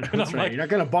corpse. That's right. Like, you're not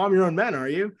gonna bomb your own men, are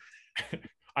you?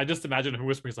 I just imagine him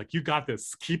whispering, he's like, you got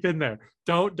this. Keep in there.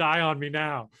 Don't die on me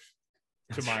now.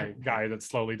 To my guy that's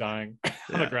slowly dying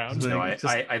on the ground. No, I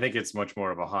think it's much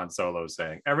more of a Han Solo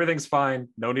saying, everything's fine.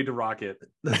 No need to rock it.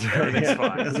 That's right. Everything's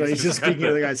fine. That's right. He's just speaking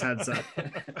to the guy's headset.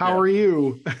 How are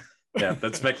you? Yeah,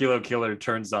 that Speculo killer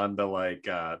turns on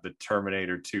the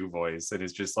Terminator 2 voice and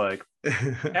is just like,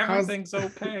 everything's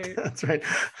okay. That's right.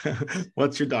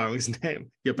 What's your dog's name?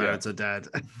 Your parents are dead.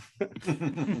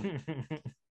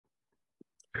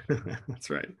 That's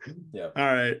right. Yeah. All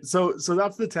right. So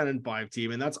that's the 10 and 5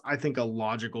 team, and that's, I think, a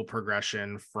logical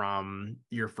progression from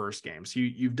your first game. So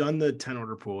you've done the 10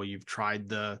 order pool. You've tried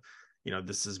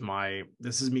this is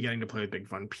me getting to play with big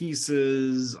fun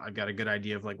pieces. I've got a good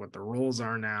idea of like what the roles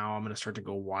are now. I'm going to start to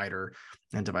go wider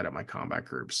and divide up my combat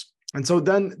groups. And so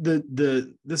then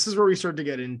this is where we start to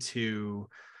get into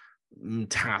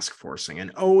task forcing.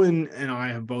 And Owen and I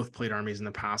have both played armies in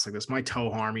the past like this. My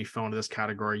Toho army fell into this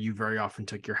category. You very often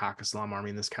took your Haqqislam army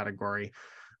in this category.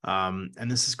 And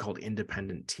this is called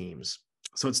independent teams.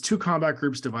 So it's 2 combat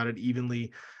groups divided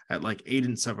evenly at like 8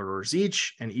 and 7 orders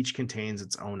each, and each contains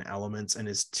its own elements and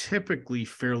is typically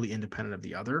fairly independent of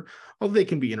the other, although they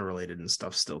can be interrelated and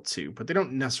stuff still too, but they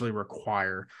don't necessarily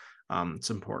require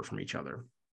support from each other.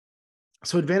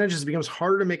 So advantages, it becomes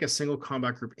harder to make a single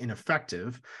combat group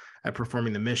ineffective at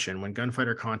performing the mission when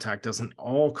gunfighter contact doesn't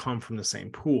all come from the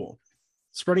same pool.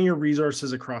 Spreading your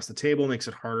resources across the table makes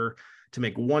it harder to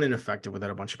make one ineffective without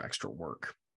a bunch of extra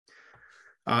work.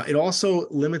 It also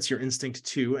limits your instinct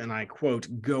to, and I quote,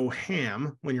 go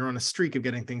ham when you're on a streak of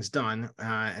getting things done,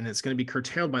 and it's going to be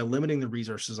curtailed by limiting the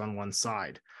resources on one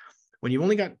side. When you've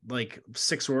only got like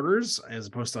 6 orders as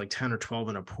opposed to like 10 or 12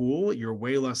 in a pool, you're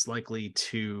way less likely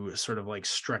to sort of like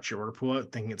stretch your order pool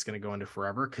out thinking it's going to go into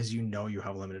forever because you know you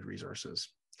have limited resources.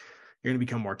 You're going to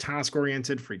become more task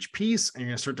oriented for each piece, and you're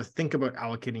going to start to think about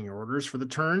allocating your orders for the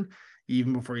turn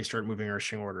even before you start moving or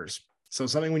rushing orders. So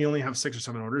something when you only have 6 or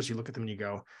 7 orders, you look at them and you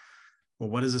go, well,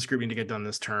 what does this group need to get done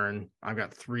this turn? I've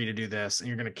got 3 to do this. And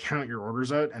you're going to count your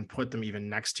orders out and put them even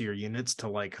next to your units to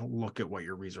like look at what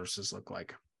your resources look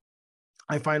like.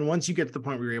 I find once you get to the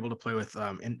point where you're able to play with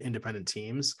independent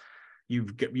teams,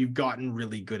 you've gotten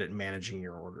really good at managing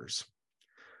your orders.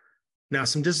 Now,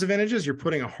 some disadvantages, you're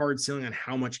putting a hard ceiling on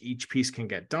how much each piece can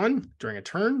get done during a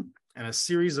turn, and a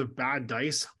series of bad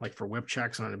dice, like for whip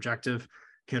checks on an objective,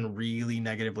 can really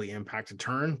negatively impact a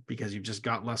turn because you've just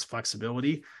got less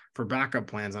flexibility for backup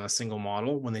plans on a single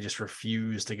model when they just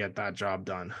refuse to get that job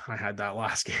done. I had that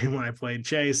last game when I played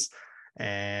Chase,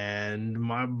 and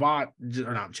my bot,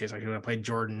 or not Chase, actually when I played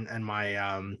Jordan, and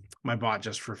my bot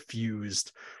just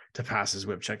refused to pass his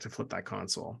whip check to flip that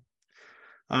console.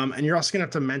 And you're also gonna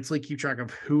have to mentally keep track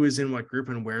of who is in what group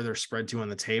and where they're spread to on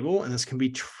the table, and this can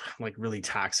be like really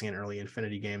taxing in early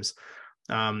Infinity games.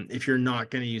 If you're not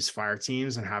going to use fire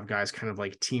teams and have guys kind of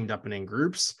like teamed up and in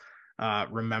groups,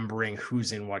 remembering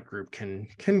who's in what group can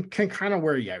kind of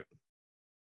wear you out.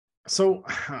 So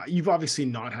you've obviously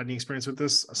not had any experience with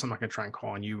this, so I'm not going to try and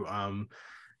call on you,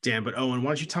 Dan. But Owen,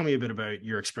 why don't you tell me a bit about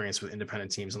your experience with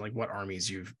independent teams and like what armies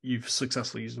you've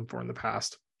successfully used them for in the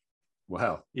past?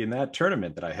 Well, in that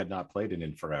tournament that I had not played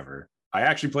in forever, I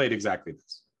actually played exactly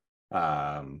this.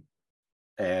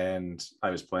 And I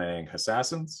was playing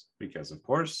Assassins because, of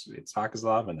course, it's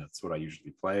Haqqislam, and that's what I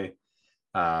usually play.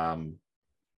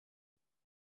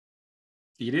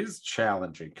 It is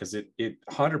challenging because it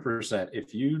 100%.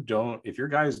 If your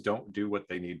guys don't do what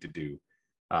they need to do,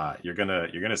 you're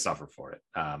gonna suffer for it.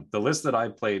 The list that I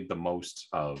played the most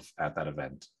of at that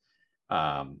event,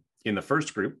 in the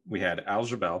first group, we had Al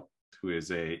Jabel, who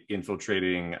is a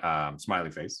infiltrating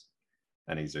smiley face,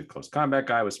 and he's a close combat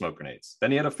guy with smoke grenades. Then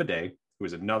he had a Fide, who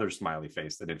is another smiley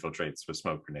face that infiltrates with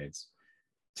smoke grenades.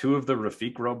 2 of the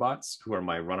Rafik robots, who are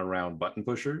my runaround button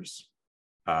pushers.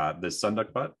 The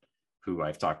Sunduck Butt, who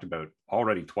I've talked about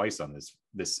already twice on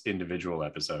this individual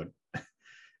episode.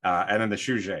 And then the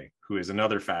Shuje, who is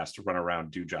another fast runaround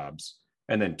do jobs.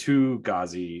 And then 2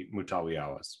 Ghazi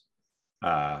Mutawiyawas,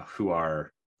 who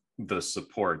are the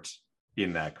support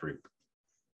in that group.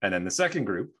 And then the second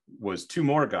group was 2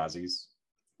 more Ghazis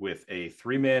with a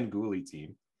 3-man ghoulie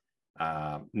team.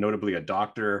 Notably a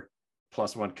doctor,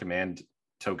 +1 command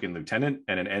token lieutenant,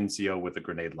 and an NCO with a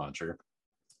grenade launcher.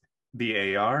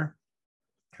 The AR,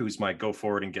 who's my go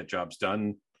forward and get jobs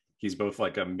done. He's both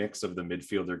like a mix of the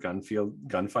midfielder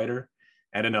gunfighter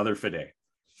and another Fide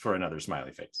for another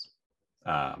smiley face.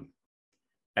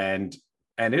 And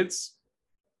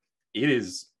it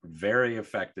is very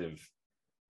effective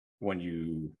when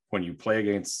you play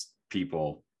against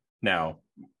people. Now,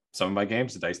 some of my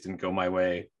games, the dice didn't go my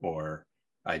way, or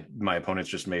my opponents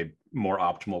just made more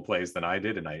optimal plays than I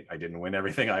did, and I didn't win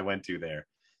everything I went to there.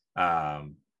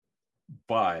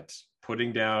 But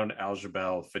putting down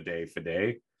Aljabel,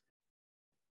 Fide,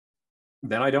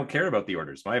 then I don't care about the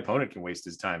orders. My opponent can waste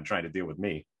his time trying to deal with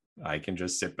me. I can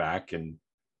just sit back and,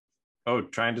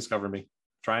 try and discover me.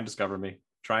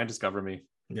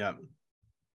 Yeah.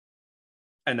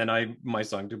 And then my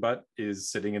Sangdubat is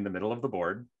sitting in the middle of the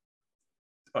board,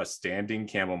 a standing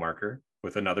camo marker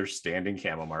with another standing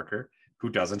camo marker who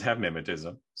doesn't have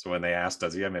mimetism. So when they ask,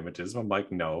 does he have mimetism? I'm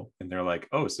like, no. And they're like,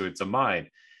 oh, so it's a mine.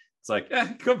 It's like,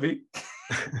 could be.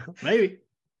 Maybe.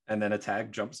 And then a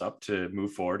tag jumps up to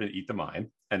move forward and eat the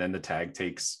mine. And then the tag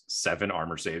takes 7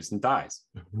 armor saves and dies.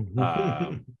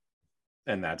 And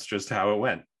that's just how it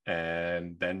went.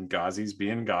 And then Gazis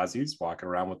being Gazis, walking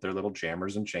around with their little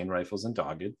jammers and chain rifles and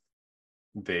dogged.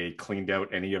 They cleaned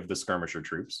out any of the skirmisher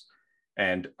troops.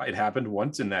 And it happened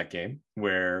once in that game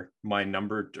where my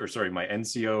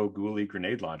NCO Ghoulie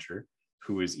grenade launcher,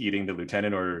 who is eating the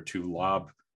lieutenant in order to lob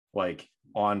like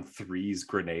on 3s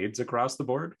grenades across the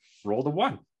board, rolled a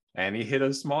 1. And he hit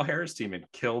a small Harris team and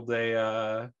killed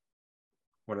a,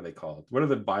 what are they called? What are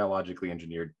the biologically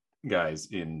engineered guys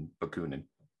in Bakunin?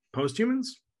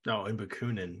 Posthumans? No, in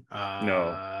Bakunin.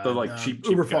 No, the like cheap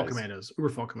Uberfall guys.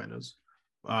 Commandos.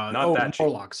 Not that cheap.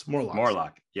 Morlocks.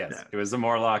 Yes, Yeah. it was the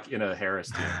Morlock in a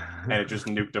Harris team, and it just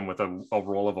nuked him with a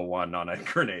roll of a 1 on a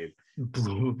grenade.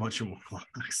 Blew a bunch of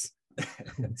Morlocks.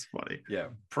 That's funny. Yeah,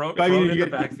 you in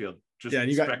get the backfield.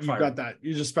 You got that.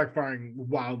 You're just spec firing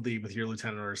wildly with your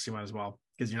lieutenant orders. You might as well,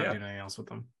 because you're not doing anything else with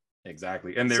them.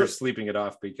 Exactly, and they're sleeping it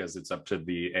off because it's up to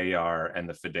the AR and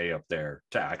the Fide up there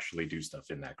to actually do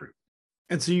stuff in that group.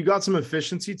 And so you got some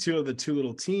efficiency too of the 2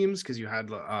 little teams, because you had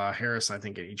Harris, I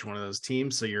think, at each one of those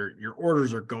teams. So your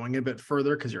orders are going a bit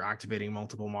further because you're activating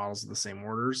multiple models of the same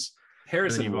orders.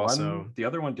 Harris in one. The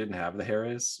other one didn't have the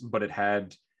Harris, but it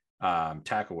had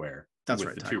TAC-aware. That's with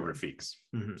right, the 2 TAC-aware. Rafiqs.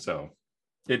 Mm-hmm. So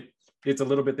it's a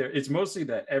little bit there. It's mostly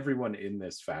that everyone in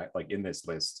this in this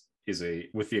list is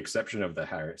with the exception of the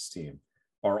Harris team,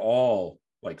 are all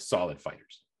like solid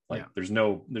fighters. Like there's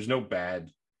no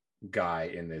bad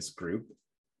guy in this group.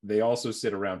 They also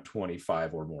sit around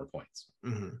 25 or more points.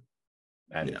 Mm-hmm.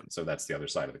 And so that's the other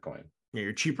side of the coin. Yeah,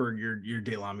 you're cheaper. Your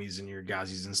Delamis and your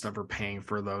Gazis and stuff are paying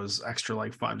for those extra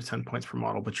like 5 to 10 points per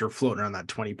model, but you're floating around that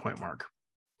 20-point mark.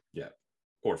 Yeah,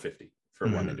 or 50 for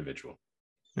one individual.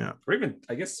 Yeah, or even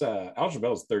I guess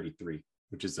Aljabel is 33,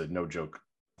 which is a no joke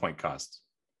point cost,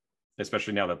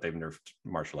 especially now that they've nerfed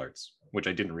martial arts, which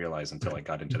I didn't realize until I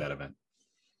got into that event.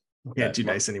 Yeah, 2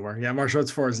 dice anymore. Yeah, martial arts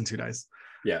 4 isn't 2 dice.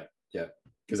 Yeah,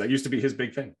 because that used to be his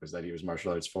big thing, was that he was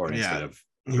martial arts 4 instead of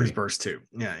 3. He was burst 2.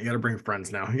 Yeah, you got to bring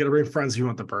friends now. You got to bring friends if you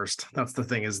want the burst. That's the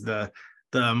thing, is the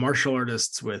martial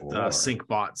artists with sync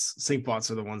bots. Sync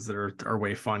bots are the ones that are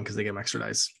way fun because they get them extra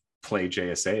dice. Play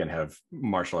JSA and have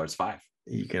martial arts 5.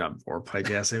 You can or play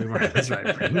JSA anymore. That's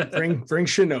right. Bring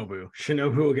Shinobu.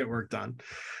 Shinobu will get work done.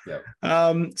 Yeah.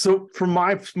 So from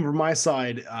my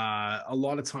side, a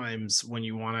lot of times when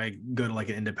you want to go to like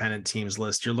an independent teams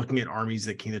list, you're looking at armies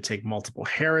that can either take multiple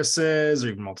Harrises or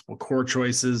even multiple core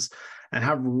choices and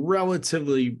have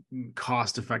relatively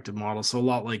cost-effective models. So a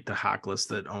lot like the hack list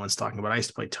that Owen's talking about. I used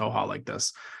to play Toha like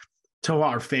this. Toha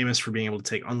are famous for being able to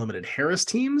take unlimited Harris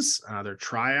teams. They're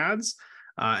triads.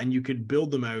 And you could build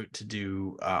them out to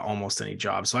do almost any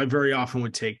job. So I very often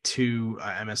would take 2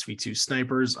 MSV2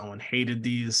 snipers. Owen hated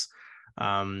these.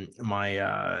 My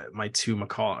 2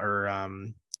 McCall or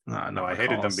no, I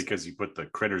hated them because you put the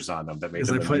critters on them that made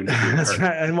them that's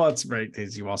right. And well, it's right.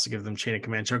 You also give them chain of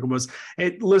command chocobos.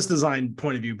 List design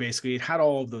point of view, basically, it had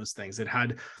all of those things. It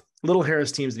had little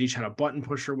Harris teams that each had a button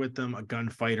pusher with them, a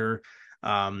gunfighter,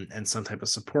 and some type of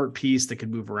support piece that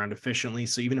could move around efficiently.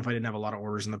 So even if I didn't have a lot of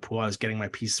orders in the pool, I was getting my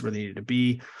pieces where they needed to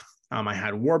be. I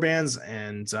had warbands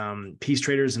and peace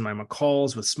traders in my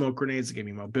McCalls with smoke grenades that gave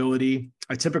me mobility.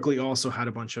 I typically also had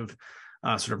a bunch of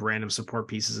sort of random support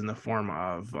pieces in the form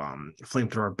of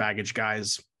flamethrower baggage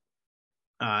guys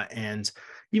and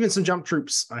even some jump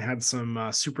troops. I had some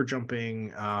super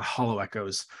jumping hollow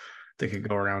echoes that could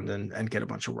go around and get a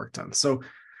bunch of work done. So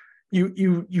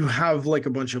you have like a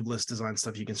bunch of list design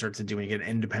stuff you can start to do when you get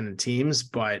independent teams,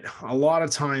 but a lot of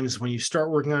times when you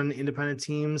start working on independent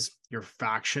teams, your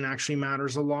faction actually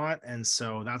matters a lot. And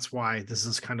so that's why this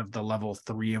is kind of the level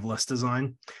 3 of list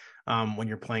design. When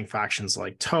you're playing factions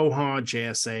like Toha,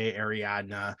 JSA,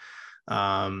 Ariadna,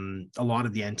 a lot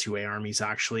of the N2A armies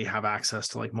actually have access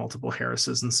to like multiple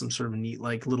Harrises and some sort of neat,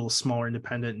 like little smaller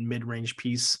independent mid-range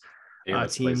piece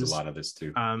Aleph teams. plays a lot of this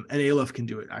too. And Aleph can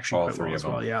do it actually quite well as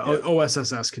well. Yeah.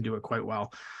 OSSS can do it quite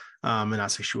well. And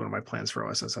that's actually one of my plans for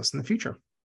OSSS in the future.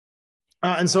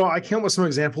 And so I came up with some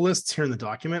example lists here in the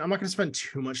document. I'm not going to spend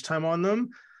too much time on them,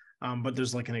 but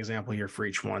there's like an example here for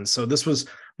each one. So this was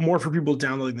more for people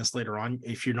downloading this later on.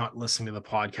 If you're not listening to the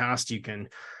podcast, you can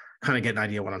kind of get an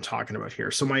idea what I'm talking about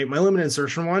here. So my limited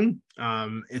insertion one,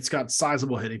 it's got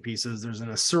sizable hitting pieces. There's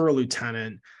an Asura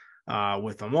Lieutenant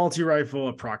with a multi-rifle,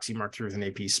 a Proxy Mark III with an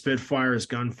AP Spitfires,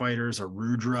 gunfighters, a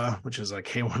Rudra, which is a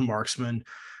K1 marksman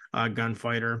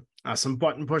gunfighter, some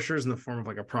button pushers in the form of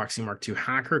like a Proxy Mark II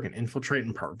hacker, can infiltrate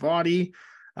and part body,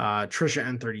 Trisha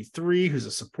N33, who's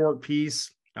a support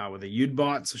piece with a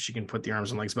Udbot, so she can put the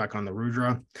arms and legs back on the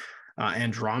Rudra.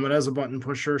 Andromeda is a button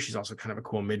pusher. She's also kind of a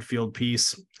cool midfield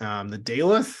piece. The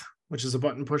Daleth, which is a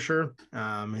button pusher.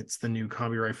 It's the new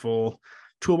combi rifle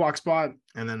toolbox bot,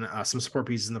 and then some support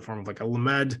pieces in the form of like a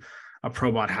Lamed, a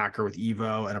Probot hacker with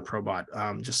Evo, and a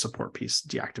Probot just support piece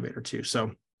deactivator too.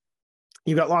 So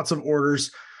you've got lots of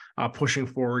orders pushing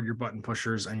forward your button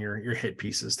pushers and your hit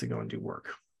pieces to go and do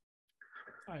work.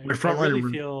 Sorry,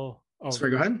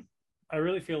 go ahead. I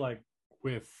really feel like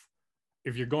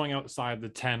if you're going outside the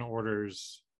 10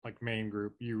 orders like main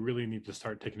group, you really need to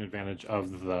start taking advantage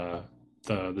of the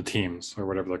teams or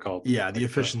whatever they're called. Yeah, the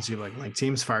efficiency of like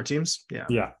teams, fire teams.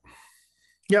 Yeah.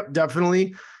 Yep,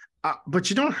 definitely. But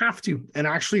you don't have to. And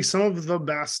actually, some of the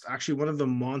best, actually, one of the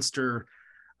monster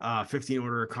 15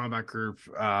 order combat group,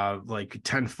 like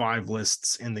 10-5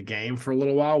 lists in the game for a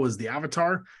little while was the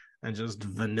Avatar and just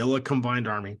vanilla combined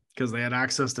army, because they had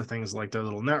access to things like their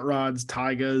little net rods,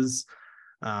 taigas,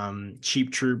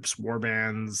 cheap troops,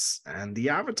 warbands, and the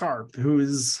Avatar, who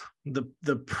is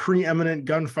the preeminent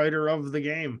gunfighter of the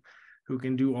game, who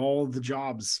can do all the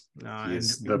jobs.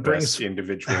 He's the best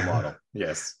individual model.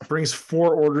 Yes. Brings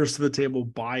 4 orders to the table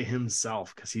by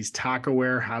himself because he's TAC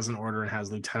aware, has an order, and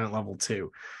has lieutenant level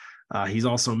 2. He's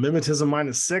also mimetism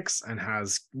 -6 and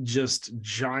has just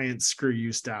giant screw you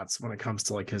stats when it comes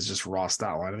to like his just raw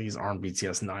stat line. I think he's armed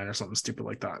BTS 9 or something stupid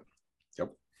like that.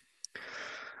 Yep.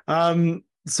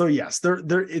 So yes,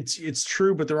 it's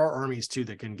true, but there are armies too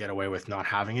that can get away with not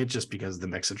having it just because of the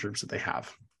mix of troops that they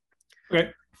have.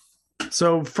 Okay.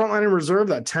 So frontline and reserve,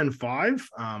 that 10-5,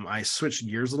 I switched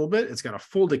gears a little bit. It's got a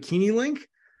full Dakini link.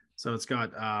 So it's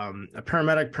got a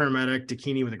paramedic,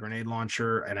 Dakini with a grenade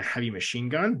launcher, and a heavy machine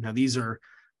gun. Now these are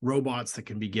robots that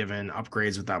can be given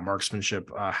upgrades with that marksmanship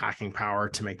hacking power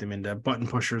to make them into button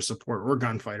pushers, support, or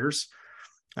gunfighters.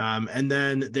 And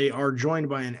then they are joined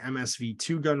by an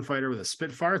MSV2 gunfighter with a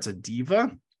Spitfire. It's a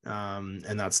Diva,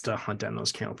 and that's to hunt down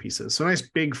those camo pieces. So nice,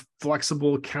 big,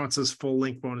 flexible, counts as full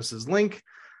link bonuses link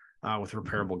with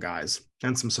repairable guys.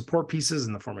 And some support pieces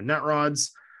in the form of net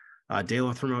rods,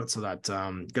 Daleth remote, so that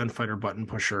gunfighter button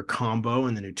pusher combo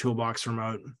in the new toolbox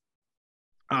remote.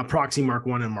 Proxy Mark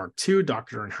 1 and Mark 2,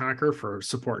 Doctor and Hacker for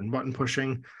support and button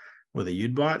pushing with a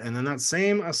Udbot. And then that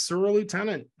same Asura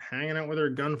Lieutenant hanging out with her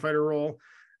gunfighter role.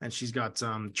 And she's got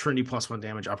Trinity +1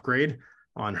 damage upgrade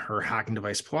on her hacking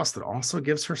device plus that also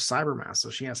gives her cybermass. So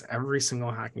she has every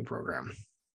single hacking program.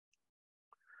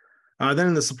 Then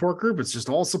in the support group, it's just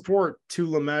all support, 2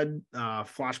 Lamed,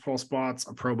 flash pulse bots,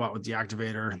 a Probot with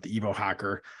deactivator, the Evo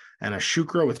hacker, and a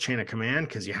Shukra with chain of command,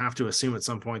 because you have to assume at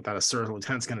some point that Asura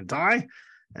Lieutenant's going to die,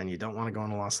 and you don't want to go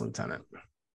on a lost lieutenant.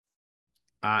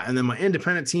 And then my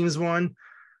independent teams one,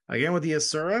 again with the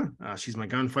Asura, she's my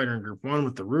gunfighter in group 1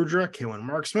 with the Rudra, K1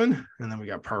 marksman. And then we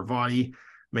got Parvati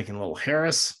making a little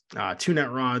Harris, 2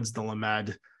 net rods, the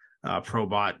Lamed,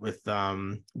 Probot with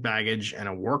baggage, and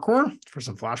a Warcore for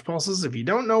some flash pulses. If you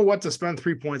don't know what to spend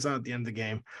 3 points on at the end of the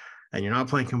game and you're not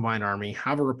playing combined army,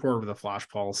 have a report with a flash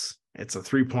pulse. It's a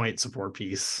 3-point support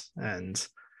piece, and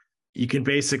you can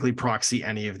basically proxy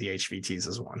any of the HVTs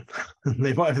as one.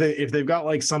 If they've got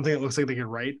like something that looks like they could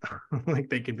write, like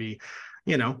they could be,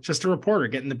 just a reporter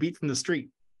getting the beat from the street,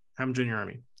 have them join your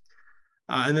army.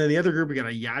 And then the other group, we got a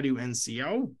Yadu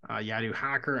NCO, a Yadu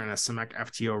hacker, and a Samek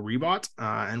FTO rebot.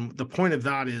 And the point of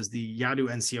that is the Yadu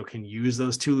NCO can use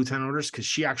those 2 lieutenant orders because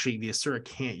the Asura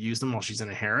can't use them while she's in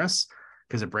a Harris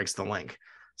because it breaks the link.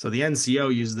 So the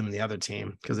NCO uses them in the other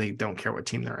team because they don't care what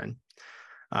team they're in.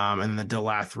 And then the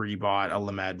Delath rebot, a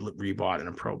Lamed rebot, and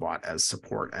a Probot as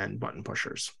support and button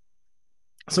pushers.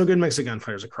 So a good mix of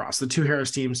gunfighters across the two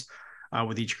Harris teams,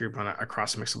 with each group on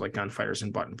across a mix of like gunfighters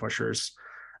and button pushers.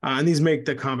 And these make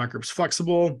the combat groups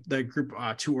flexible. The group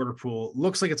 2 order pool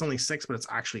looks like it's only 6, but it's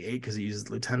actually 8 because it uses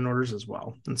lieutenant orders as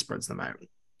well and spreads them out.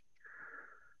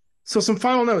 So some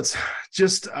final notes,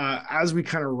 just as we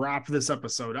kind of wrap this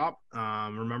episode up,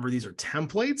 remember these are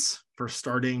templates for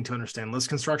starting to understand list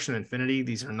construction and Infinity.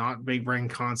 These are not big brain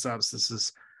concepts. This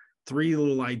is 3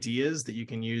 little ideas that you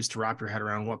can use to wrap your head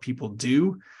around what people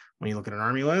do when you look at an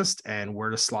army list and where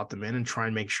to slot them in and try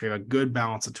and make sure you have a good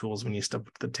balance of tools when you step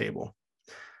up to the table.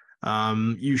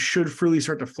 You should freely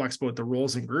start to flex both the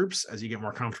roles and groups as you get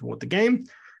more comfortable with the game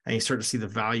and you start to see the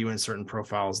value in certain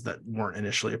profiles that weren't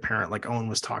initially apparent, like Owen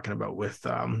was talking about with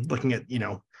looking at,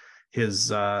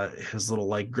 his little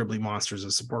like gribbly monsters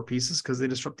as support pieces because they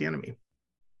disrupt the enemy.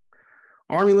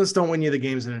 Army lists don't win you the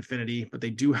games in Infinity, but they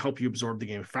do help you absorb the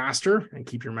game faster and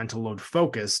keep your mental load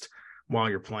focused while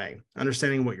you're playing.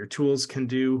 Understanding what your tools can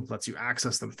do lets you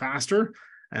access them faster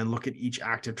and look at each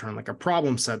active turn like a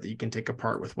problem set that you can take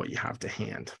apart with what you have to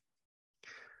hand.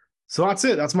 So that's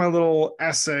it. That's my little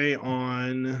essay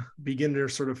on beginner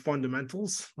sort of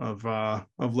fundamentals of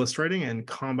list writing and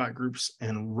combat groups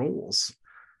and roles.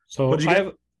 So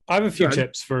I have a few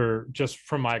tips for just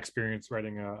from my experience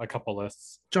writing a couple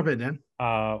lists. Jump in, Dan.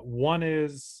 One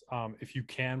is if you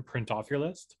can print off your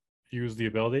list, use the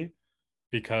ability,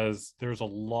 because there's a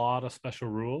lot of special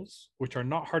rules which are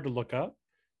not hard to look up,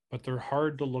 but they're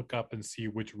hard to look up and see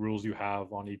which rules you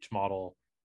have on each model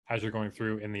as you're going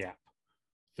through in the app.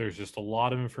 There's just a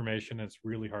lot of information. It's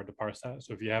really hard to parse that.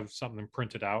 So if you have something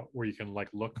printed out where you can like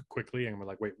look quickly and we're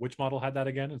like, wait, which model had that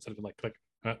again? Instead of like click,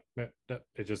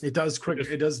 it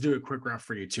does do a quick ref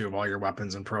for you too of all your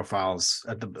weapons and profiles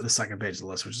at the second page of the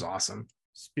list, which is awesome.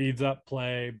 Speeds up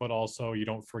play, but also you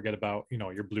don't forget about,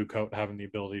 your blue coat having the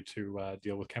ability to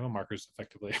deal with camo markers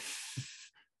effectively.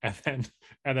 and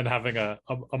then having a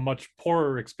much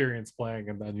poorer experience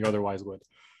playing than you otherwise would.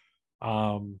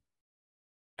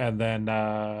 And then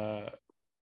I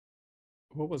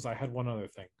had one other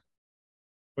thing.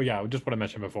 But yeah, just what I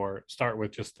mentioned before, start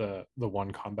with just the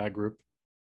one combat group.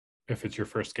 If it's your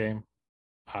first game,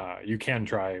 you can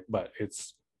try, but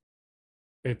it's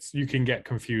you can get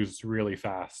confused really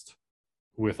fast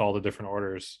with all the different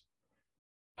orders.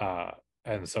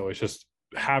 And so it's just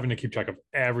having to keep track of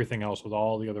everything else with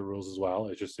all the other rules as well.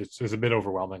 It's a bit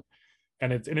overwhelming.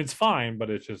 And it's fine, but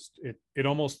it's just it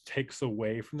almost takes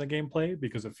away from the gameplay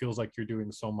because it feels like you're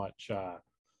doing so much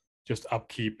just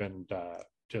upkeep and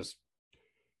just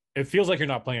it feels like you're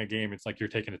not playing a game. It's like you're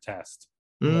taking a test.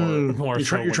 You're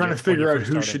trying to figure out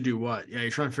who should do what. Yeah, you're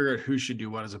trying to figure out who should do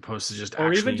what as opposed to just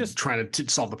trying to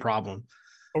solve the problem.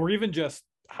 Or even just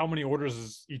how many orders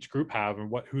does each group have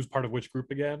and who's part of which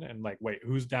group again, and like wait,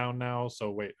 who's down now?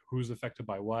 So wait, who's affected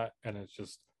by what? And it's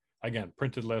just again,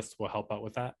 printed lists will help out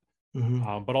with that.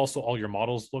 Mm-hmm. But also all your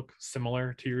models look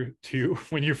similar to you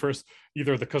when you first,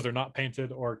 either because they're not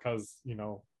painted or because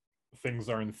things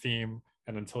are in theme,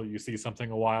 and until you see something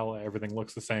a while everything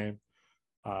looks the same,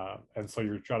 and so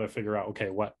you're trying to figure out, okay,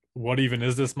 what even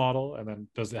is this model, and then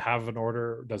does it have an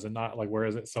order, does it not, like where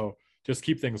is it? So just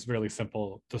keep things really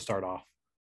simple to start off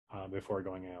before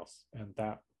going else. And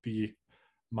that be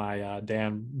my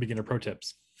Dan beginner pro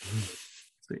tips.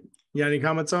 Sweet. You got any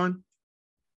comments on?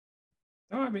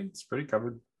 No, I mean, it's pretty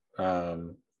covered. I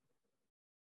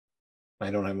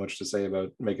don't have much to say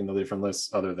about making the different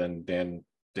lists other than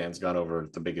Dan's gone over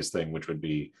the biggest thing, which would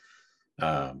be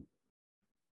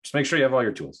just make sure you have all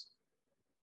your tools.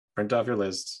 Print off your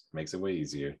list, makes it way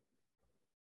easier.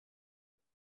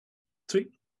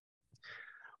 Sweet.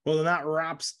 Well, then that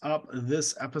wraps up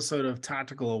this episode of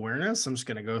Tactical Awareness. I'm just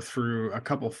going to go through a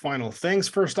couple final things.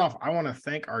 First off, I want to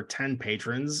thank our 10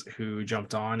 patrons who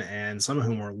jumped on, and some of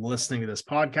whom were listening to this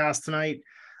podcast tonight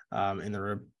in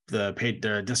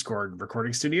the Discord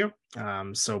recording studio.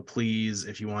 So please,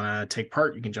 if you want to take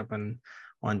part, you can jump in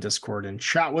on Discord and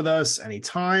chat with us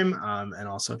anytime. And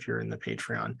also, if you're in the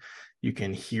Patreon, you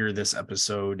can hear this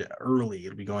episode early.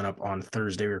 It'll be going up on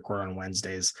Thursday. We record on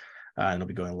Wednesdays. And it'll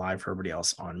be going live for everybody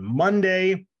else on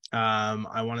Monday.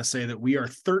 I want to say that we are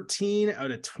 13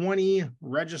 out of 20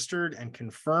 registered and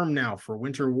confirmed now for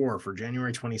Winter War for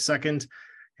January 22nd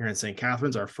here in St.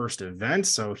 Catharines, our first event.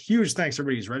 So huge thanks to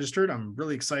everybody who's registered. I'm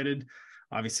really excited.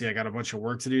 Obviously, I got a bunch of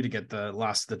work to do to get the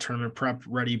last of the tournament prep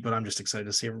ready, but I'm just excited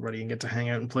to see everybody and get to hang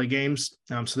out and play games.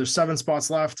 So there's 7 spots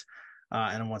left.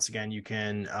 And once again, you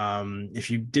can, if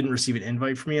you didn't receive an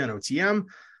invite from me on OTM,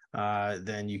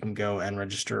 then you can go and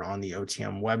register on the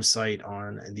OTM website,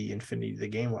 on the Infinity the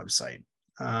Game website.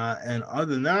 And other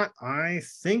than that, I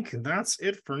think that's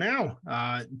it for now.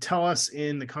 Tell us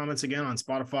in the comments again on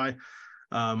Spotify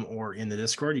or in the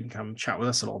Discord. You can come chat with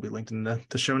us. It'll all be linked in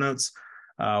the show notes.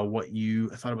 What you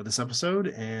thought about this episode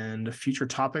and future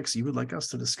topics you would like us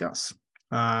to discuss.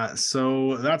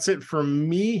 So that's it from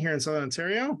me here in Southern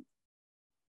Ontario.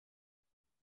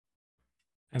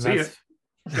 And See ya.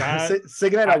 Say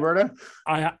goodnight, Alberta.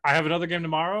 I have another game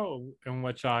tomorrow in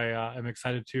which I am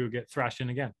excited to get thrashed in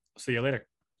again. See you later.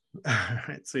 All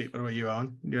right, sweet. What about you,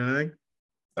 Owen? You doing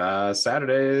anything?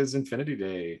 Saturday is Infinity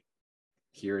Day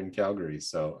here in Calgary,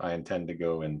 so I intend to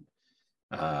go and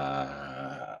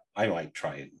I might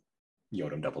try and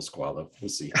Yodam double squall though. We'll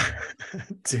see.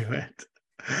 Do it.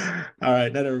 All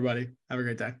right, night everybody. Have a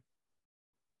great day.